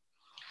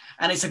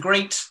it's a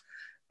great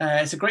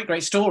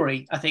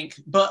story, I think.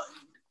 But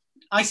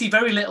I see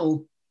very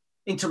little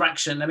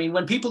interaction. I mean,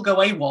 when people go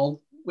AWOL,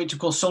 which of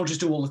course soldiers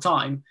do all the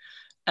time,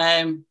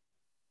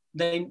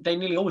 they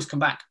nearly always come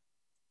back.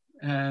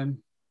 And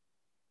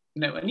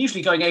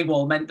usually going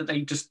AWOL meant that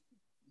they just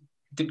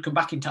didn't come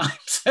back in time.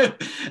 So,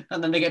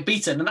 and then they get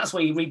beaten, and that's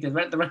where you read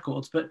the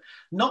records. But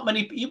not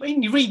many.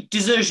 You read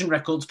desertion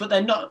records, but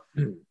they're not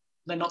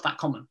that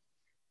common.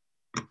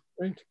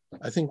 Right.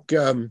 I think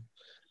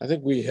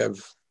we have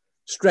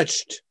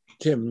stretched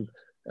Tim.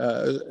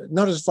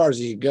 Not as far as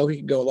he can go. He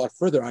can go a lot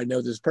further. I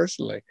know this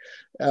personally.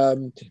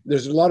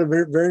 There's a lot of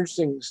very, very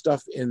interesting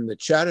stuff in the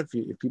chat. If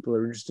people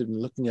are interested in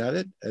looking at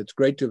it, it's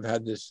great to have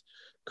had this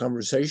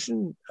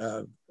conversation.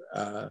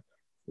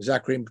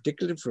 Zachary in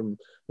particular, from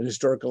an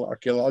historical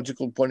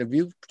archaeological point of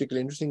view,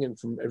 particularly interesting, and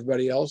from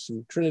everybody else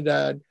in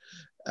Trinidad.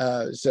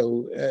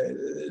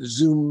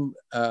 Zoom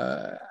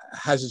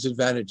has its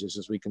advantages,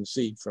 as we can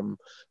see from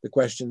the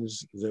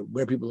questions,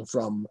 where people are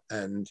from,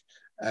 and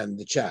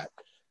the chat.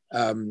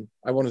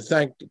 I want to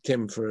thank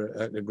Tim for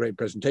a great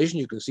presentation.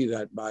 You can see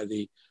that by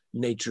the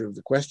nature of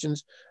the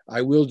questions.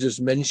 I will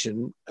just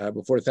mention,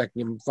 before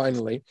thanking him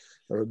finally,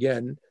 or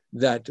again,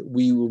 that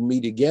we will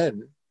meet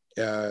again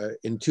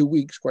in 2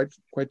 weeks,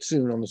 quite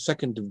soon, on the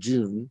 2nd of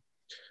June,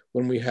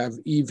 when we have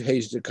Eve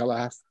Hayes de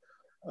Calaf,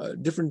 a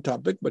different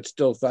topic, but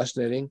still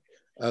fascinating,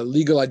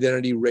 legal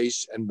identity,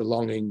 race, and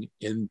belonging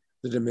in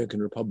the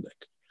Dominican Republic.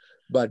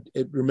 But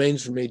it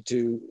remains for me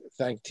to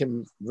thank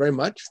Tim very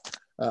much.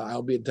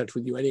 I'll be in touch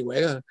with you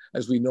anyway,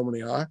 as we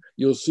normally are.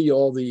 You'll see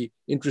all the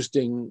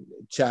interesting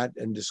chat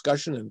and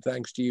discussion, and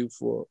thanks to you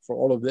for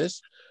all of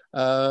this.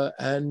 We'll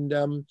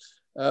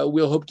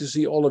hope to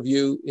see all of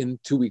you in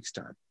 2 weeks'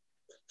 time.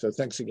 So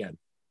thanks again.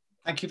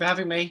 Thank you for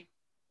having me.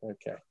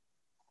 Okay.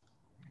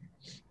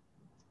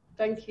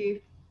 Thank you.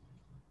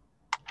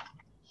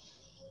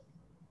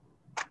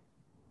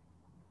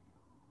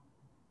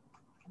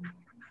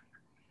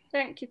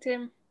 Thank you,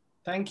 Tim.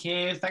 Thank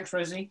you. Thanks,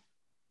 Rosie.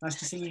 Nice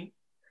to see you.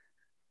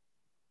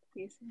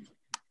 Yes.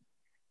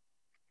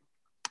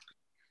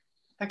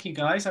 Thank you,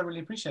 guys. I really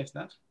appreciate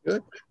that.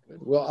 Good.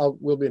 Well,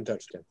 we'll be in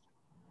touch, Tim.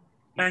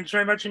 Thanks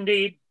very much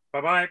indeed.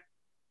 Bye-bye.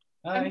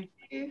 Bye. Thank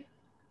you.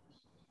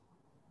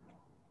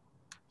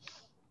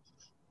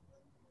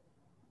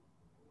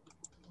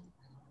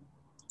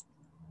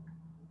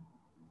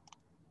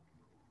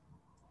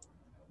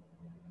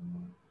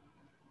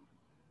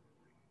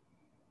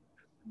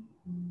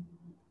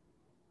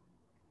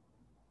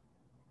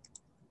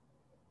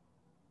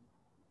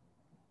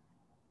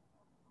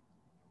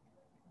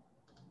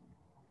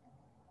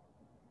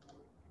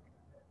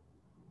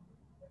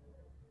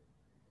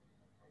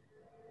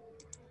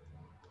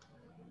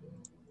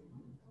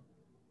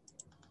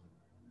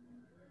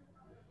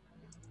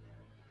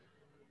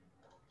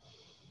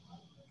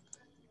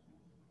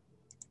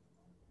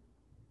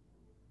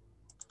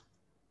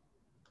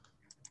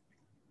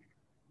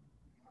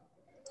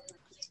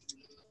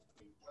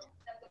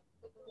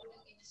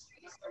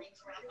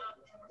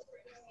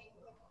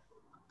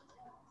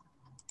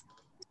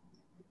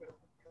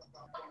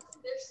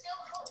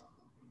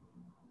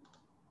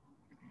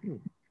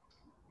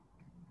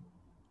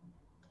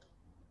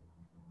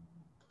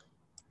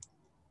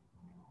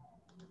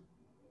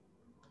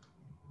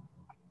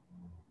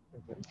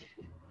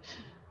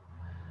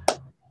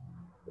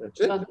 That's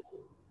it.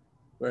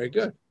 Very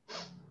good.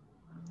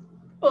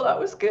 Well, that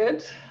was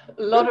good.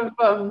 A lot of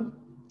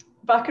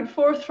back and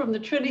forth from the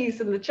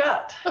Trinities in the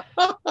chat.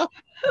 That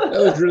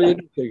was really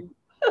interesting.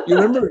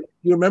 You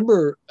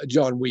remember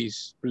John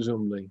Weiss,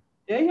 presumably?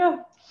 Yeah.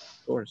 Of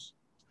course.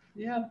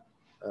 Yeah.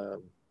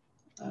 Well,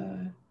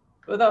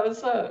 that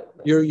was.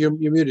 You're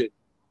muted.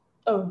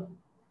 Oh.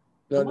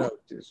 No,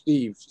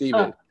 Steve.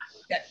 Yeah.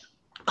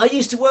 I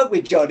used to work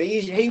with Johnny.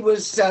 He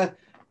was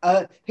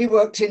he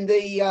worked in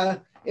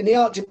the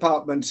art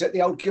department at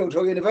the old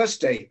Guildhall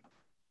University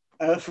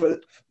for a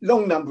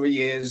long number of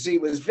years. He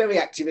was very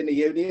active in the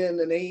union,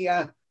 and he,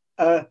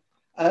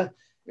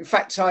 in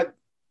fact, I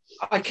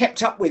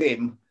kept up with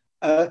him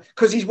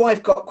because his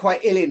wife got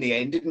quite ill in the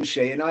end, didn't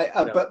she? And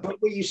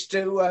but we used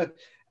to,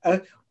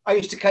 we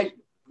used to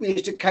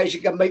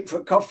occasionally go meet for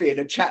a coffee and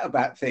a chat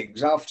about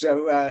things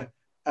after.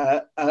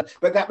 But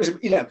that was,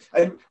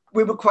 and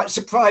we were quite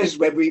surprised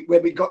when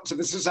we got to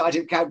the Society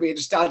of Caribbean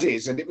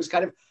Studies, and it was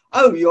kind of,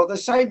 you're the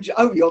same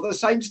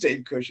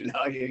Steve Cushion,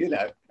 are you?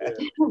 Yeah,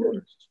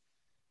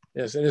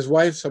 yes, and his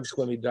wife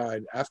subsequently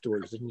died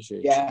afterwards, didn't she?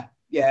 Yeah.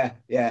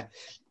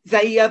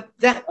 They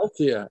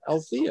Althea,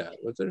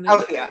 what's her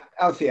name?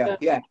 Althea,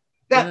 yeah.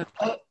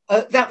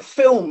 That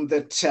film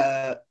that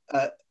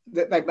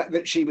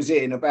she was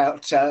in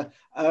about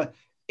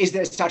is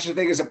there such a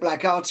thing as a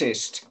black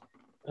artist?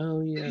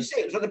 Oh yeah. Did you see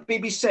it? It was on the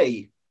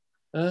BBC.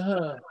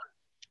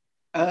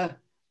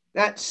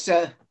 That's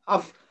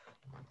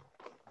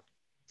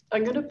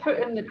I'm going to put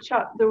in the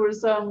chat. There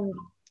was the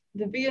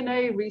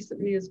V&A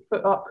recently has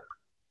put up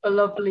a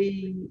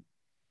lovely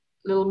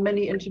little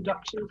mini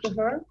introduction to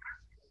her,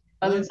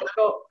 and it's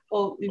got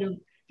all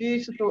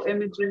beautiful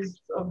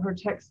images of her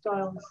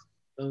textiles.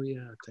 Oh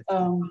yeah.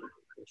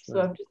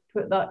 So I've just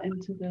put that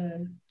into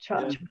the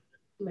chat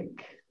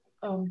link.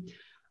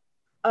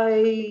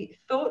 I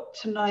thought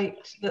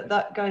tonight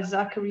that guy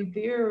Zachary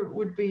Beer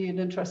would be an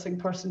interesting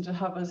person to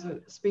have as a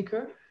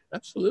speaker.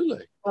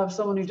 Absolutely. Have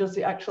someone who does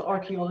the actual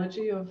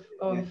archaeology of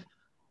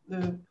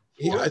the.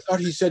 I thought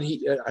he said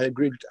I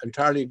agreed,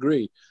 entirely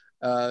agree.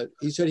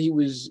 He said he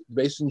was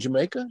based in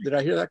Jamaica. Did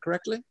I hear that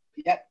correctly?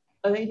 Yeah.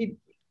 I think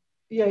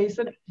he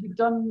said he'd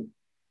done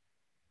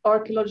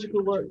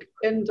archaeological work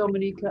in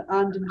Dominica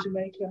and in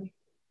Jamaica.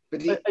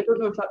 But I don't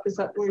know if is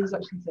that where he's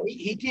actually based.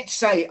 He did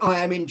say, I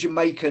am in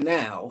Jamaica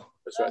now.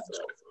 That's what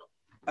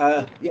I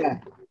thought. Yeah.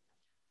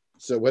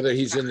 So whether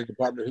he's in the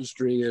Department of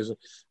History, the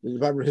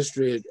Department of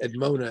History at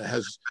Mona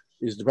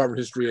is Department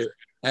of History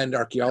and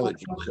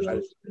Archaeology.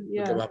 So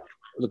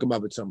look him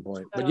up at some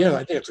point. But yeah,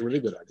 I think it's a really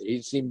good idea.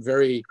 He seemed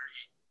very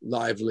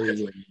lively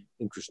and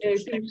interesting. Yeah,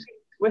 he seems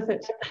with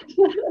it.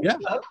 Yeah.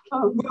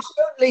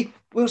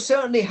 We'll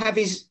certainly have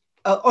his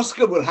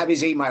Oscar will have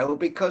his email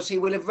because he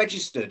will have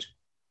registered.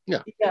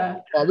 Yeah. Yeah.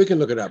 Well, we can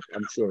look it up.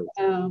 I'm sure.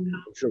 I'm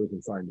sure we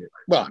can find it.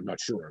 Well, I'm not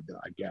sure, but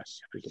I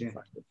guess we can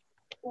find it.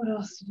 What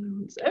else did I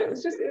want to say?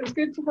 It was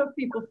good to have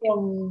people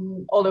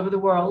from all over the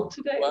world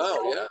today.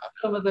 Wow, yeah.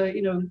 Some of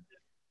the,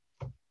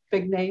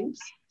 big names.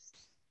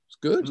 It's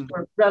good.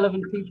 Or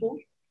relevant people.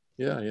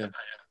 Yeah.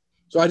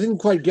 So I didn't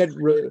quite get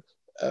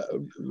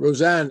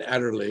Roseanne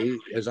Adderley,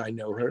 as I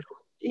know her.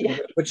 Yeah.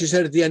 What she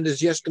said at the end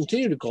is, yes,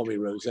 continue to call me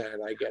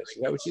Roseanne, I guess.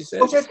 Is that what she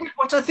said?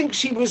 What I think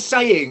she was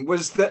saying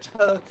was that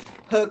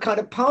her kind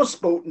of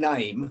passport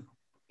name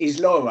is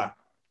Laura.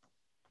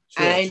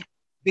 Sure. And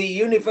the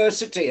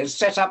university has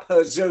set up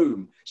her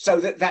Zoom so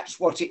that that's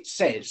what it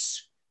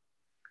says.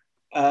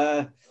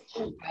 It's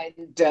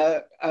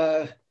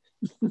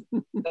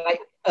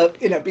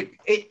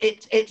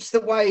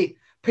the way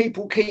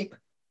people keep,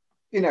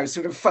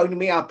 sort of phoning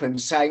me up and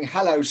saying,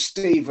 hello,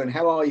 Stephen,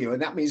 how are you?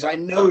 And that means I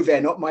know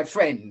they're not my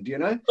friend,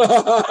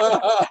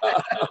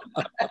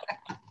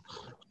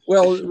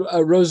 Well,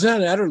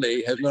 Roseanne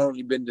Adderley has not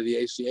only been to the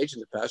ACH in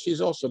the past,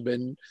 she's also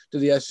been to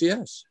the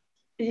SCS.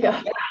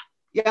 Yeah.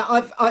 Yeah,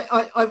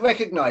 I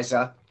recognize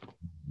her.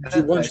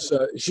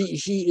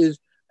 She is,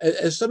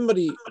 as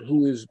somebody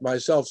who is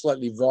myself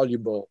slightly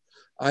voluble,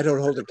 I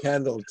don't hold a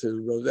candle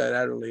to Roseanne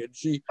Adderley. And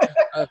she,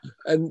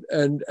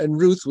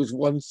 and Ruth was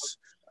once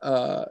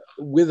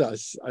with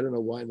us, I don't know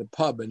why, in the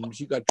pub, and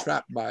she got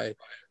trapped by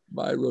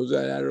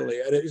Roseanne Adderley,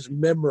 and it is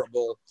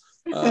memorable.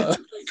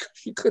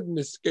 She couldn't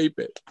escape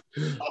it.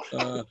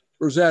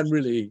 Roseanne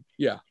really,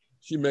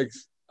 she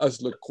makes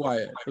us look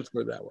quiet. Let's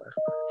put it that way.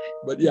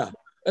 But yeah,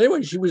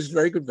 anyway, she was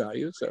very good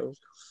value. So,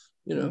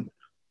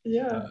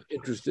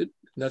 interested.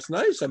 And that's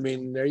nice. I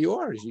mean, there you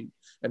are.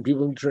 And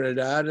people in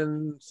Trinidad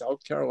and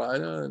South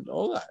Carolina and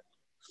all that.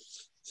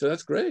 So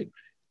that's great.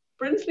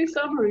 Brinsley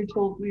Summery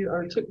told me,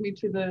 or took me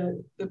to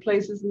the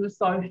places in the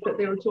south that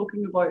they were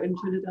talking about in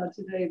Trinidad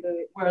today,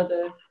 where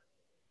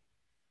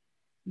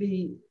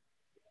the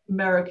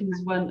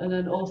Americans went, and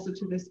then also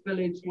to this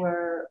village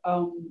where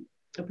a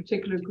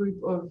particular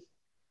group of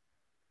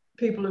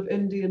people of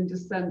Indian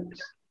descent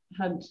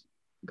had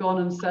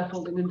gone and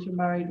settled and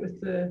intermarried with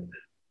the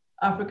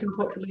African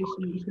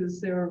population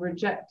because they were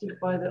rejected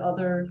by the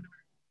other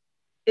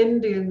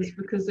Indians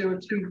because they were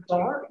too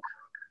dark.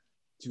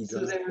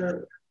 So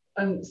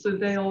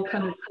they all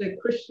they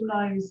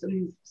Christianized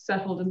and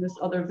settled in this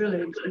other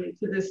village. And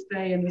to this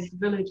day, in this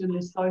village in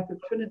the south of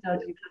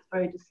Trinidad, you get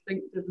very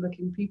distinctive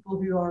looking people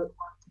who are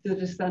the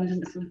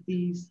descendants of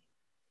these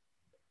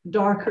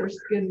darker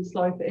skinned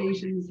South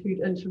Asians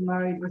who'd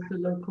intermarried with the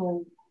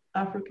local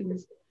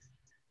Africans.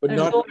 But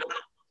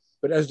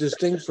as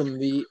distinct from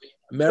the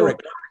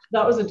American.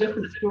 That was a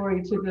different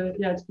story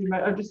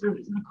I'm just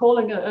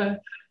recalling a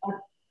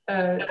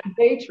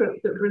day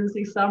trip that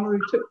Brinsley Samaru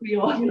took me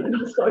on in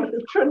the south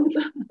of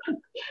Trinidad,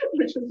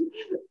 which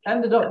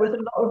ended up with a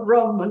lot of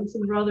rum and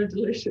some rather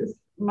delicious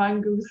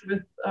mangoes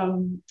with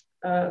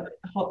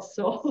hot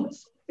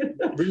sauce.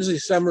 Brinsley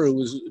Samaru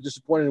was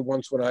disappointed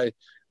once when I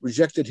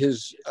rejected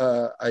his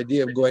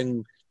idea of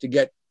going to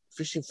get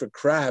fishing for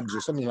crabs or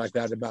something like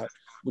that,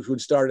 which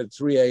would start at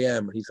 3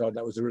 a.m. And he thought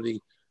that was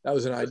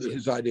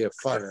his idea of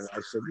fun. And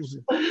I said,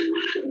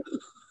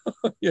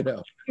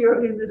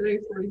 Purely in the day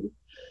for you.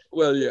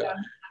 Well, yeah.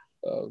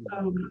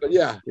 But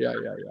yeah.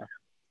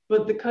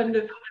 But the kind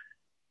of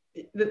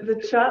the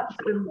chat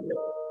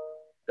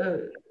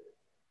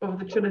of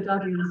the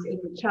Trinidadians in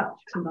the chat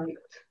tonight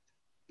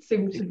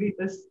seemed to be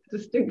this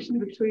distinction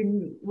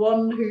between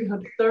one who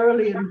had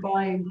thoroughly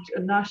imbibed a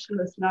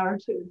nationalist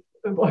narrative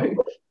about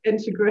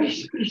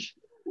integration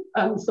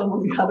and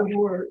someone who had a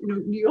more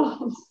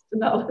nuanced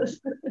analysis.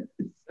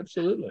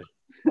 Absolutely.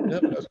 Yeah,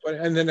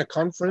 and then a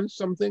conference,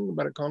 something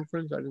about a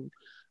conference. That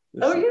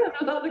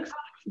looks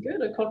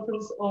good. A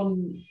conference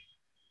on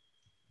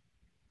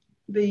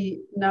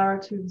the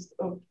narratives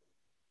of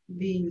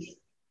these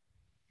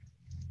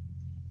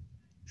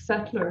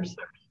settlers.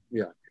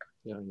 Yeah.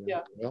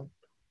 Well,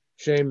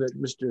 shame that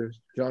Mr.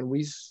 John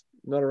Weiss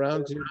not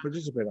around to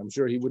participate. I'm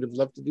sure he would have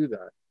loved to do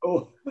that.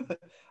 Oh,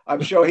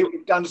 I'm sure he would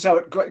have done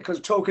so.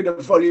 Because talking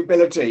of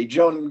volubility,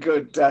 John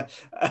could talk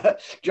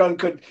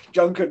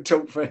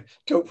for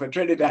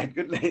Trinidad,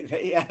 couldn't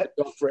he? Yeah.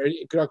 Talk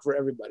for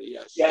everybody.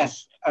 Yes.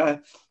 Yes. I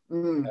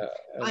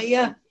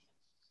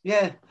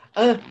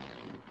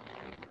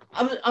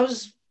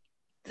was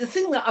the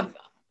thing that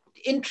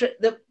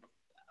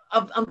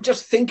I'm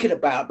just thinking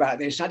about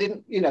this. I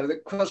didn't,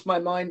 that crossed my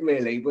mind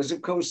really was,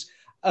 of course,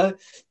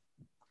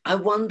 I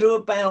wonder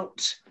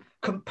about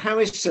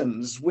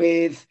comparisons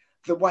with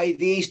the way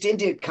the East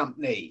India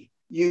Company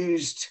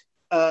used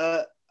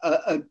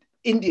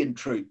Indian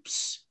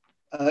troops,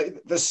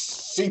 the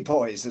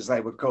sepoys as they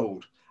were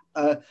called,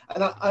 and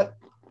I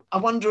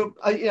wonder.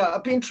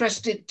 I'd be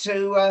interested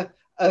to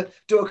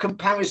do a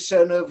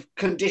comparison of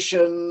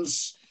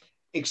conditions,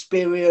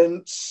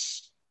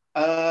 experience,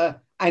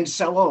 and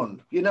so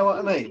on. You know what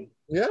I mean?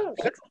 Yeah.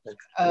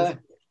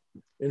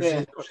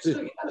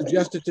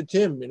 Suggest it to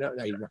Tim. No,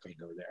 you're not going to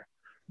go there.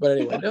 But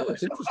anyway, no,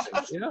 it's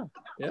interesting.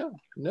 Yeah.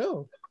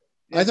 No,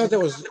 I thought that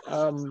was.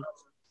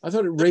 I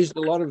thought it raised a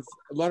lot of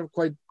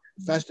quite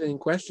fascinating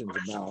questions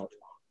about,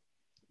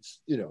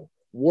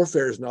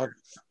 warfare is not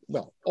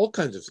all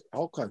kinds of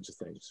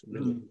things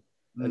really,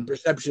 and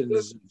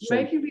perceptions.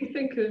 Making me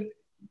think of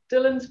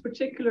Dylan's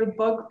particular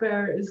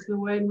bugbear is the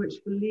way in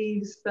which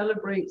Belize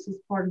celebrates as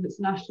part of its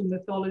national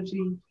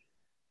mythology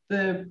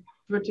the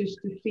British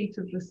defeat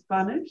of the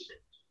Spanish,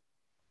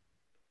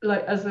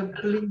 like as a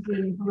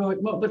Belizean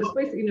heroic moment. But it's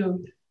basically,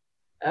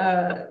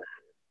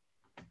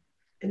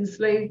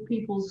 enslaved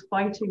peoples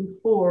fighting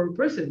for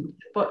Britain,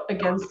 but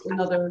against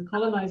another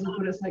colonizer.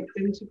 But it's like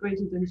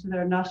integrated into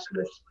their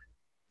nationalist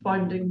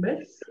founding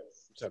myths.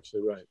 That's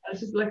absolutely right.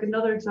 It's just like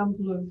another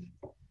example of,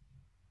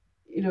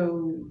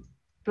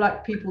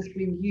 Black peoples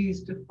being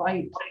used to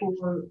fight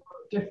for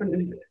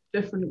different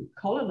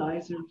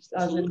colonizers,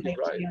 as in Haiti,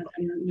 right.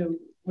 and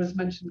was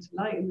mentioned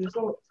tonight in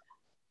resort.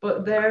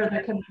 But there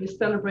they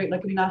celebrate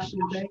like a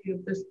national day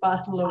of this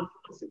battle of,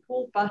 what's it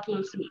called? Battle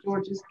of St.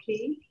 George's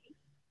Quay.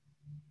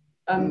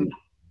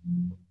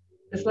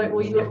 It's like,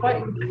 well, you were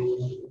fighting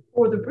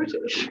for the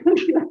British.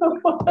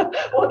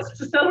 What's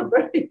to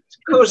celebrate?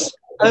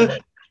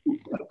 Of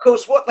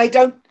course, what they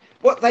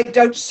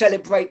don't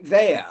celebrate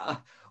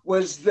there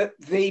was that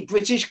the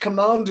British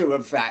commander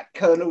of that,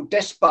 Colonel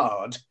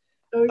Despard,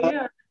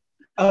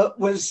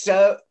 was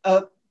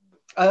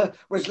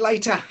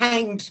later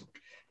hanged,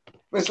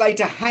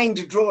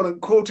 drawn,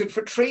 and quartered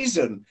for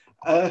treason.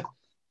 So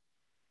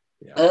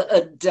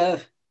I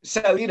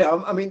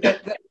mean,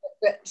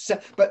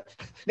 but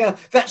now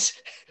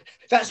that's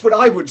what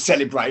I would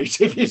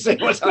celebrate, if you see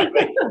what I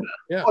mean.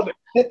 Yeah.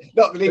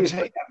 Not that he was,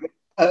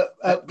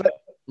 but.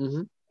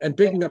 Mm-hmm. And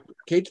picking up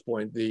Kate's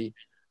point,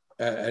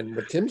 and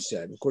what Tim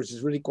said, of course,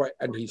 is really quite,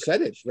 and he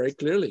said it very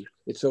clearly.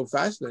 It's so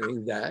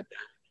fascinating that,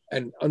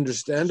 and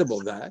understandable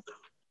that,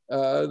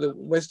 the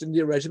West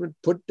India Regiment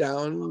put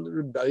down the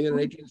rebellion in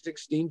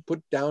 1816,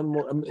 put down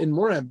in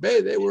Morant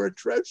Bay. They were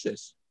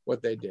atrocious,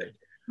 what they did,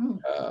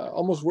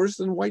 almost worse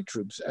than white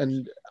troops.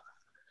 And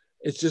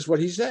it's just what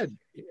he said.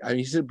 I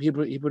mean, he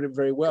put it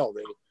very well.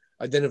 They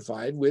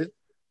identified with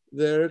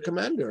their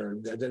commander,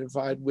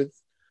 identified with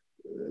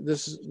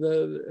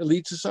the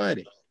elite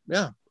society.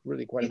 Yeah,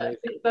 really quite amazing.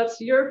 I think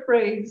that's your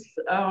phrase,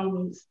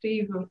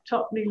 Steve, of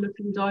Tupney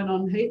looking down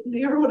on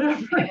Halfpenny or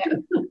whatever.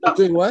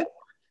 Doing what?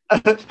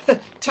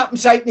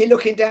 Tuppence Halfpenny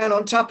looking down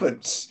on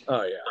Tuppence.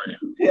 Oh yeah.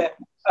 Yeah.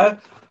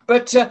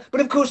 But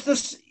of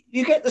course,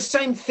 you get the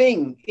same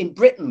thing in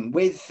Britain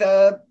with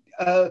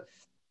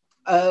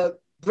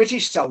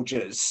British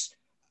soldiers.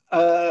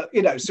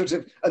 Sort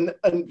of,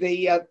 and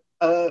the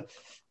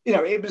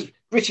it was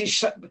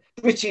British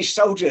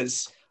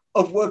soldiers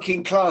of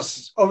working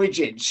class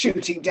origin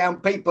shooting down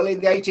people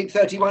in the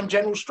 1831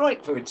 general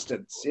strike, for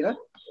instance.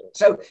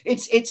 So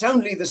it's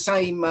only the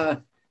same.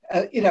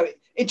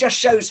 It just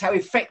shows how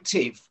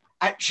effective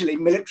actually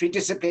military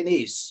discipline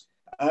is.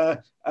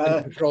 And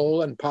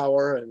control and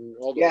power and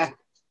all that.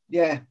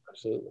 Yeah,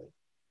 absolutely.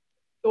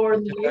 Or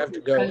I have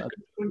to go. I have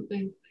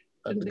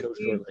to go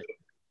shortly.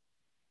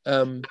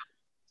 I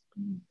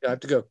have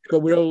to go,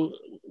 but we'll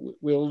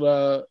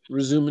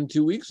resume in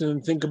 2 weeks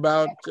and think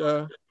about.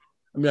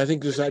 I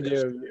think this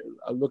idea.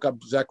 I'll look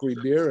up Zachary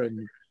Beer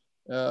and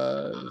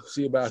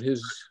see about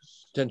his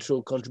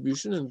potential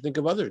contribution and think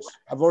of others.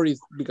 I've already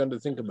begun to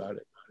think about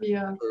it.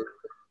 Yeah.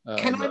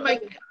 Can I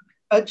make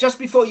just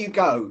before you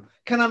go?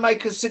 Can I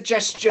make a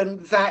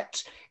suggestion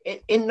that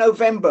in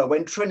November,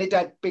 when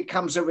Trinidad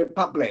becomes a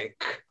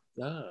republic,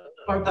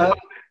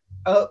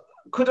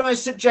 could I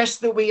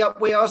suggest that we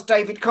ask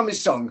David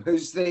Commisong,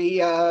 who's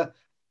the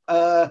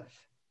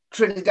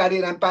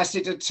Trinidadian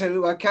ambassador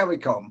to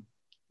CARICOM?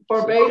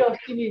 Barbados,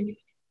 you mean?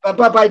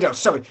 Barbados,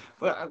 sorry.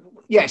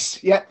 Yes,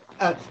 yeah.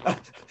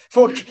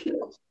 For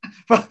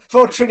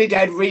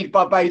Trinidad, read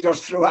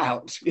Barbados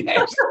throughout.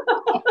 Yes.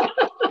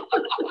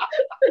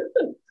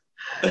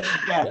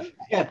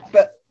 yeah.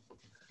 But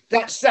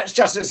that's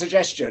just a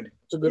suggestion.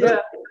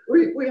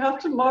 We have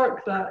to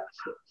mark that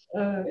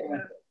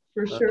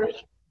for sure.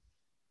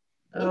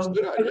 That's a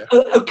good idea.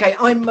 Okay,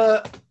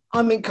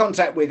 I'm in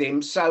contact with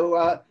him,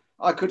 so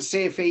I could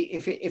see if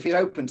he's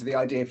open to the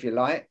idea, if you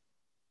like.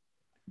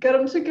 Get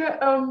him to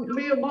get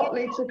Leah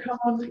Motley to come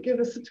on and give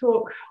us a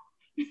talk.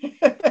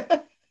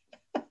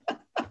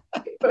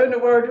 Put in a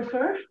word with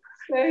her.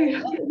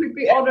 Say we'd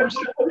be honoured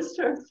to host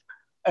her.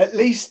 At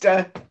least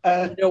you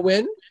know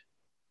when?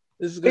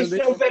 This is going to be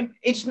November.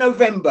 It's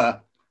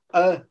November.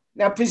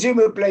 Now,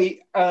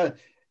 presumably,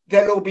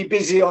 they'll all be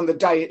busy on the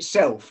day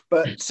itself,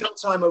 but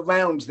sometime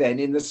around then,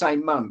 in the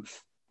same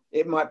month,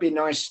 it might be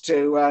nice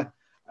to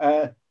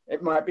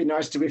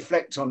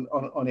reflect on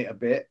it a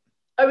bit.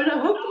 I mean, I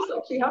hope this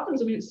actually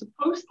happens. I mean, it's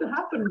supposed to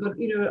happen, but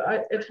you know,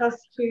 it has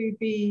to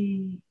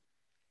be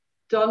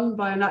done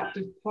by an act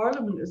of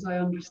Parliament, as I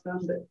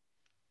understand it.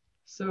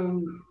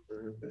 So,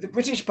 the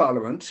British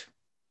Parliament?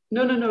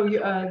 No,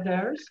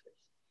 theirs.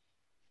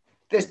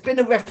 There's been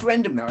a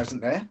referendum now,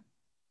 hasn't there?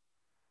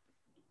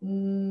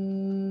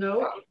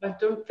 No, I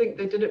don't think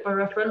they did it by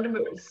referendum.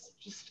 It was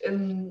just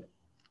in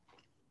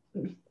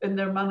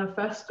their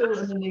manifesto,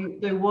 and then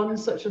they won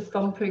such a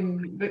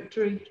thumping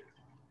victory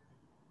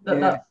that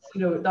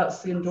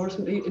that's the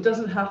endorsement. It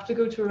doesn't have to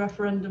go to a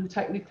referendum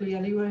technically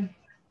anyway.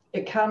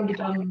 It can be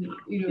done,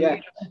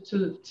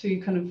 to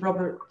kind of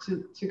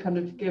to kind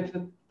of give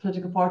the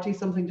political party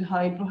something to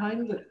hide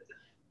behind, that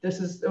this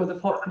is, or the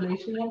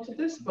population wanted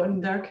this. But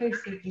in their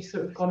case, they've just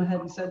sort of gone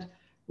ahead and said,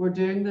 we're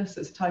doing this,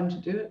 it's time to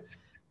do it.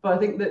 But I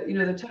think that,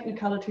 the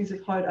technicalities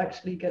of how it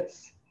actually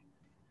gets,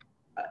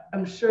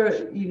 I'm sure,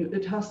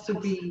 it has to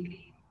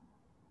be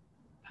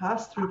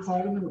passed through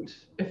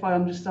Parliament, if I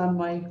understand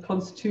my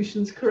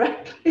constitutions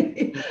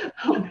correctly.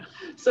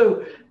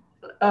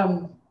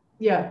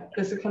 Yeah,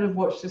 there's a kind of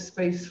watch this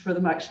space for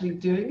them actually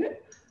doing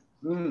it.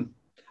 Mm.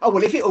 Oh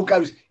well, if it all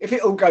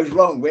goes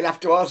wrong, we'll have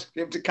to ask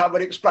him to come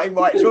and explain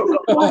why it's wrong.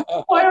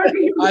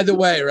 Either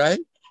way, right?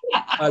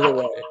 Either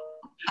way.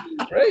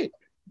 Great.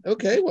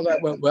 Okay. Well,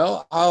 that went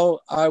well.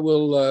 I'll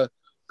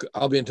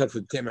be in touch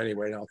with Tim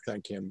anyway, and I'll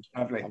thank him.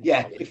 Lovely.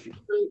 Yeah.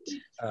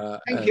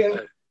 Thank you.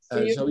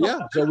 So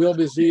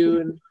we'll see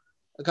you in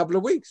a couple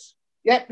of weeks. Yep.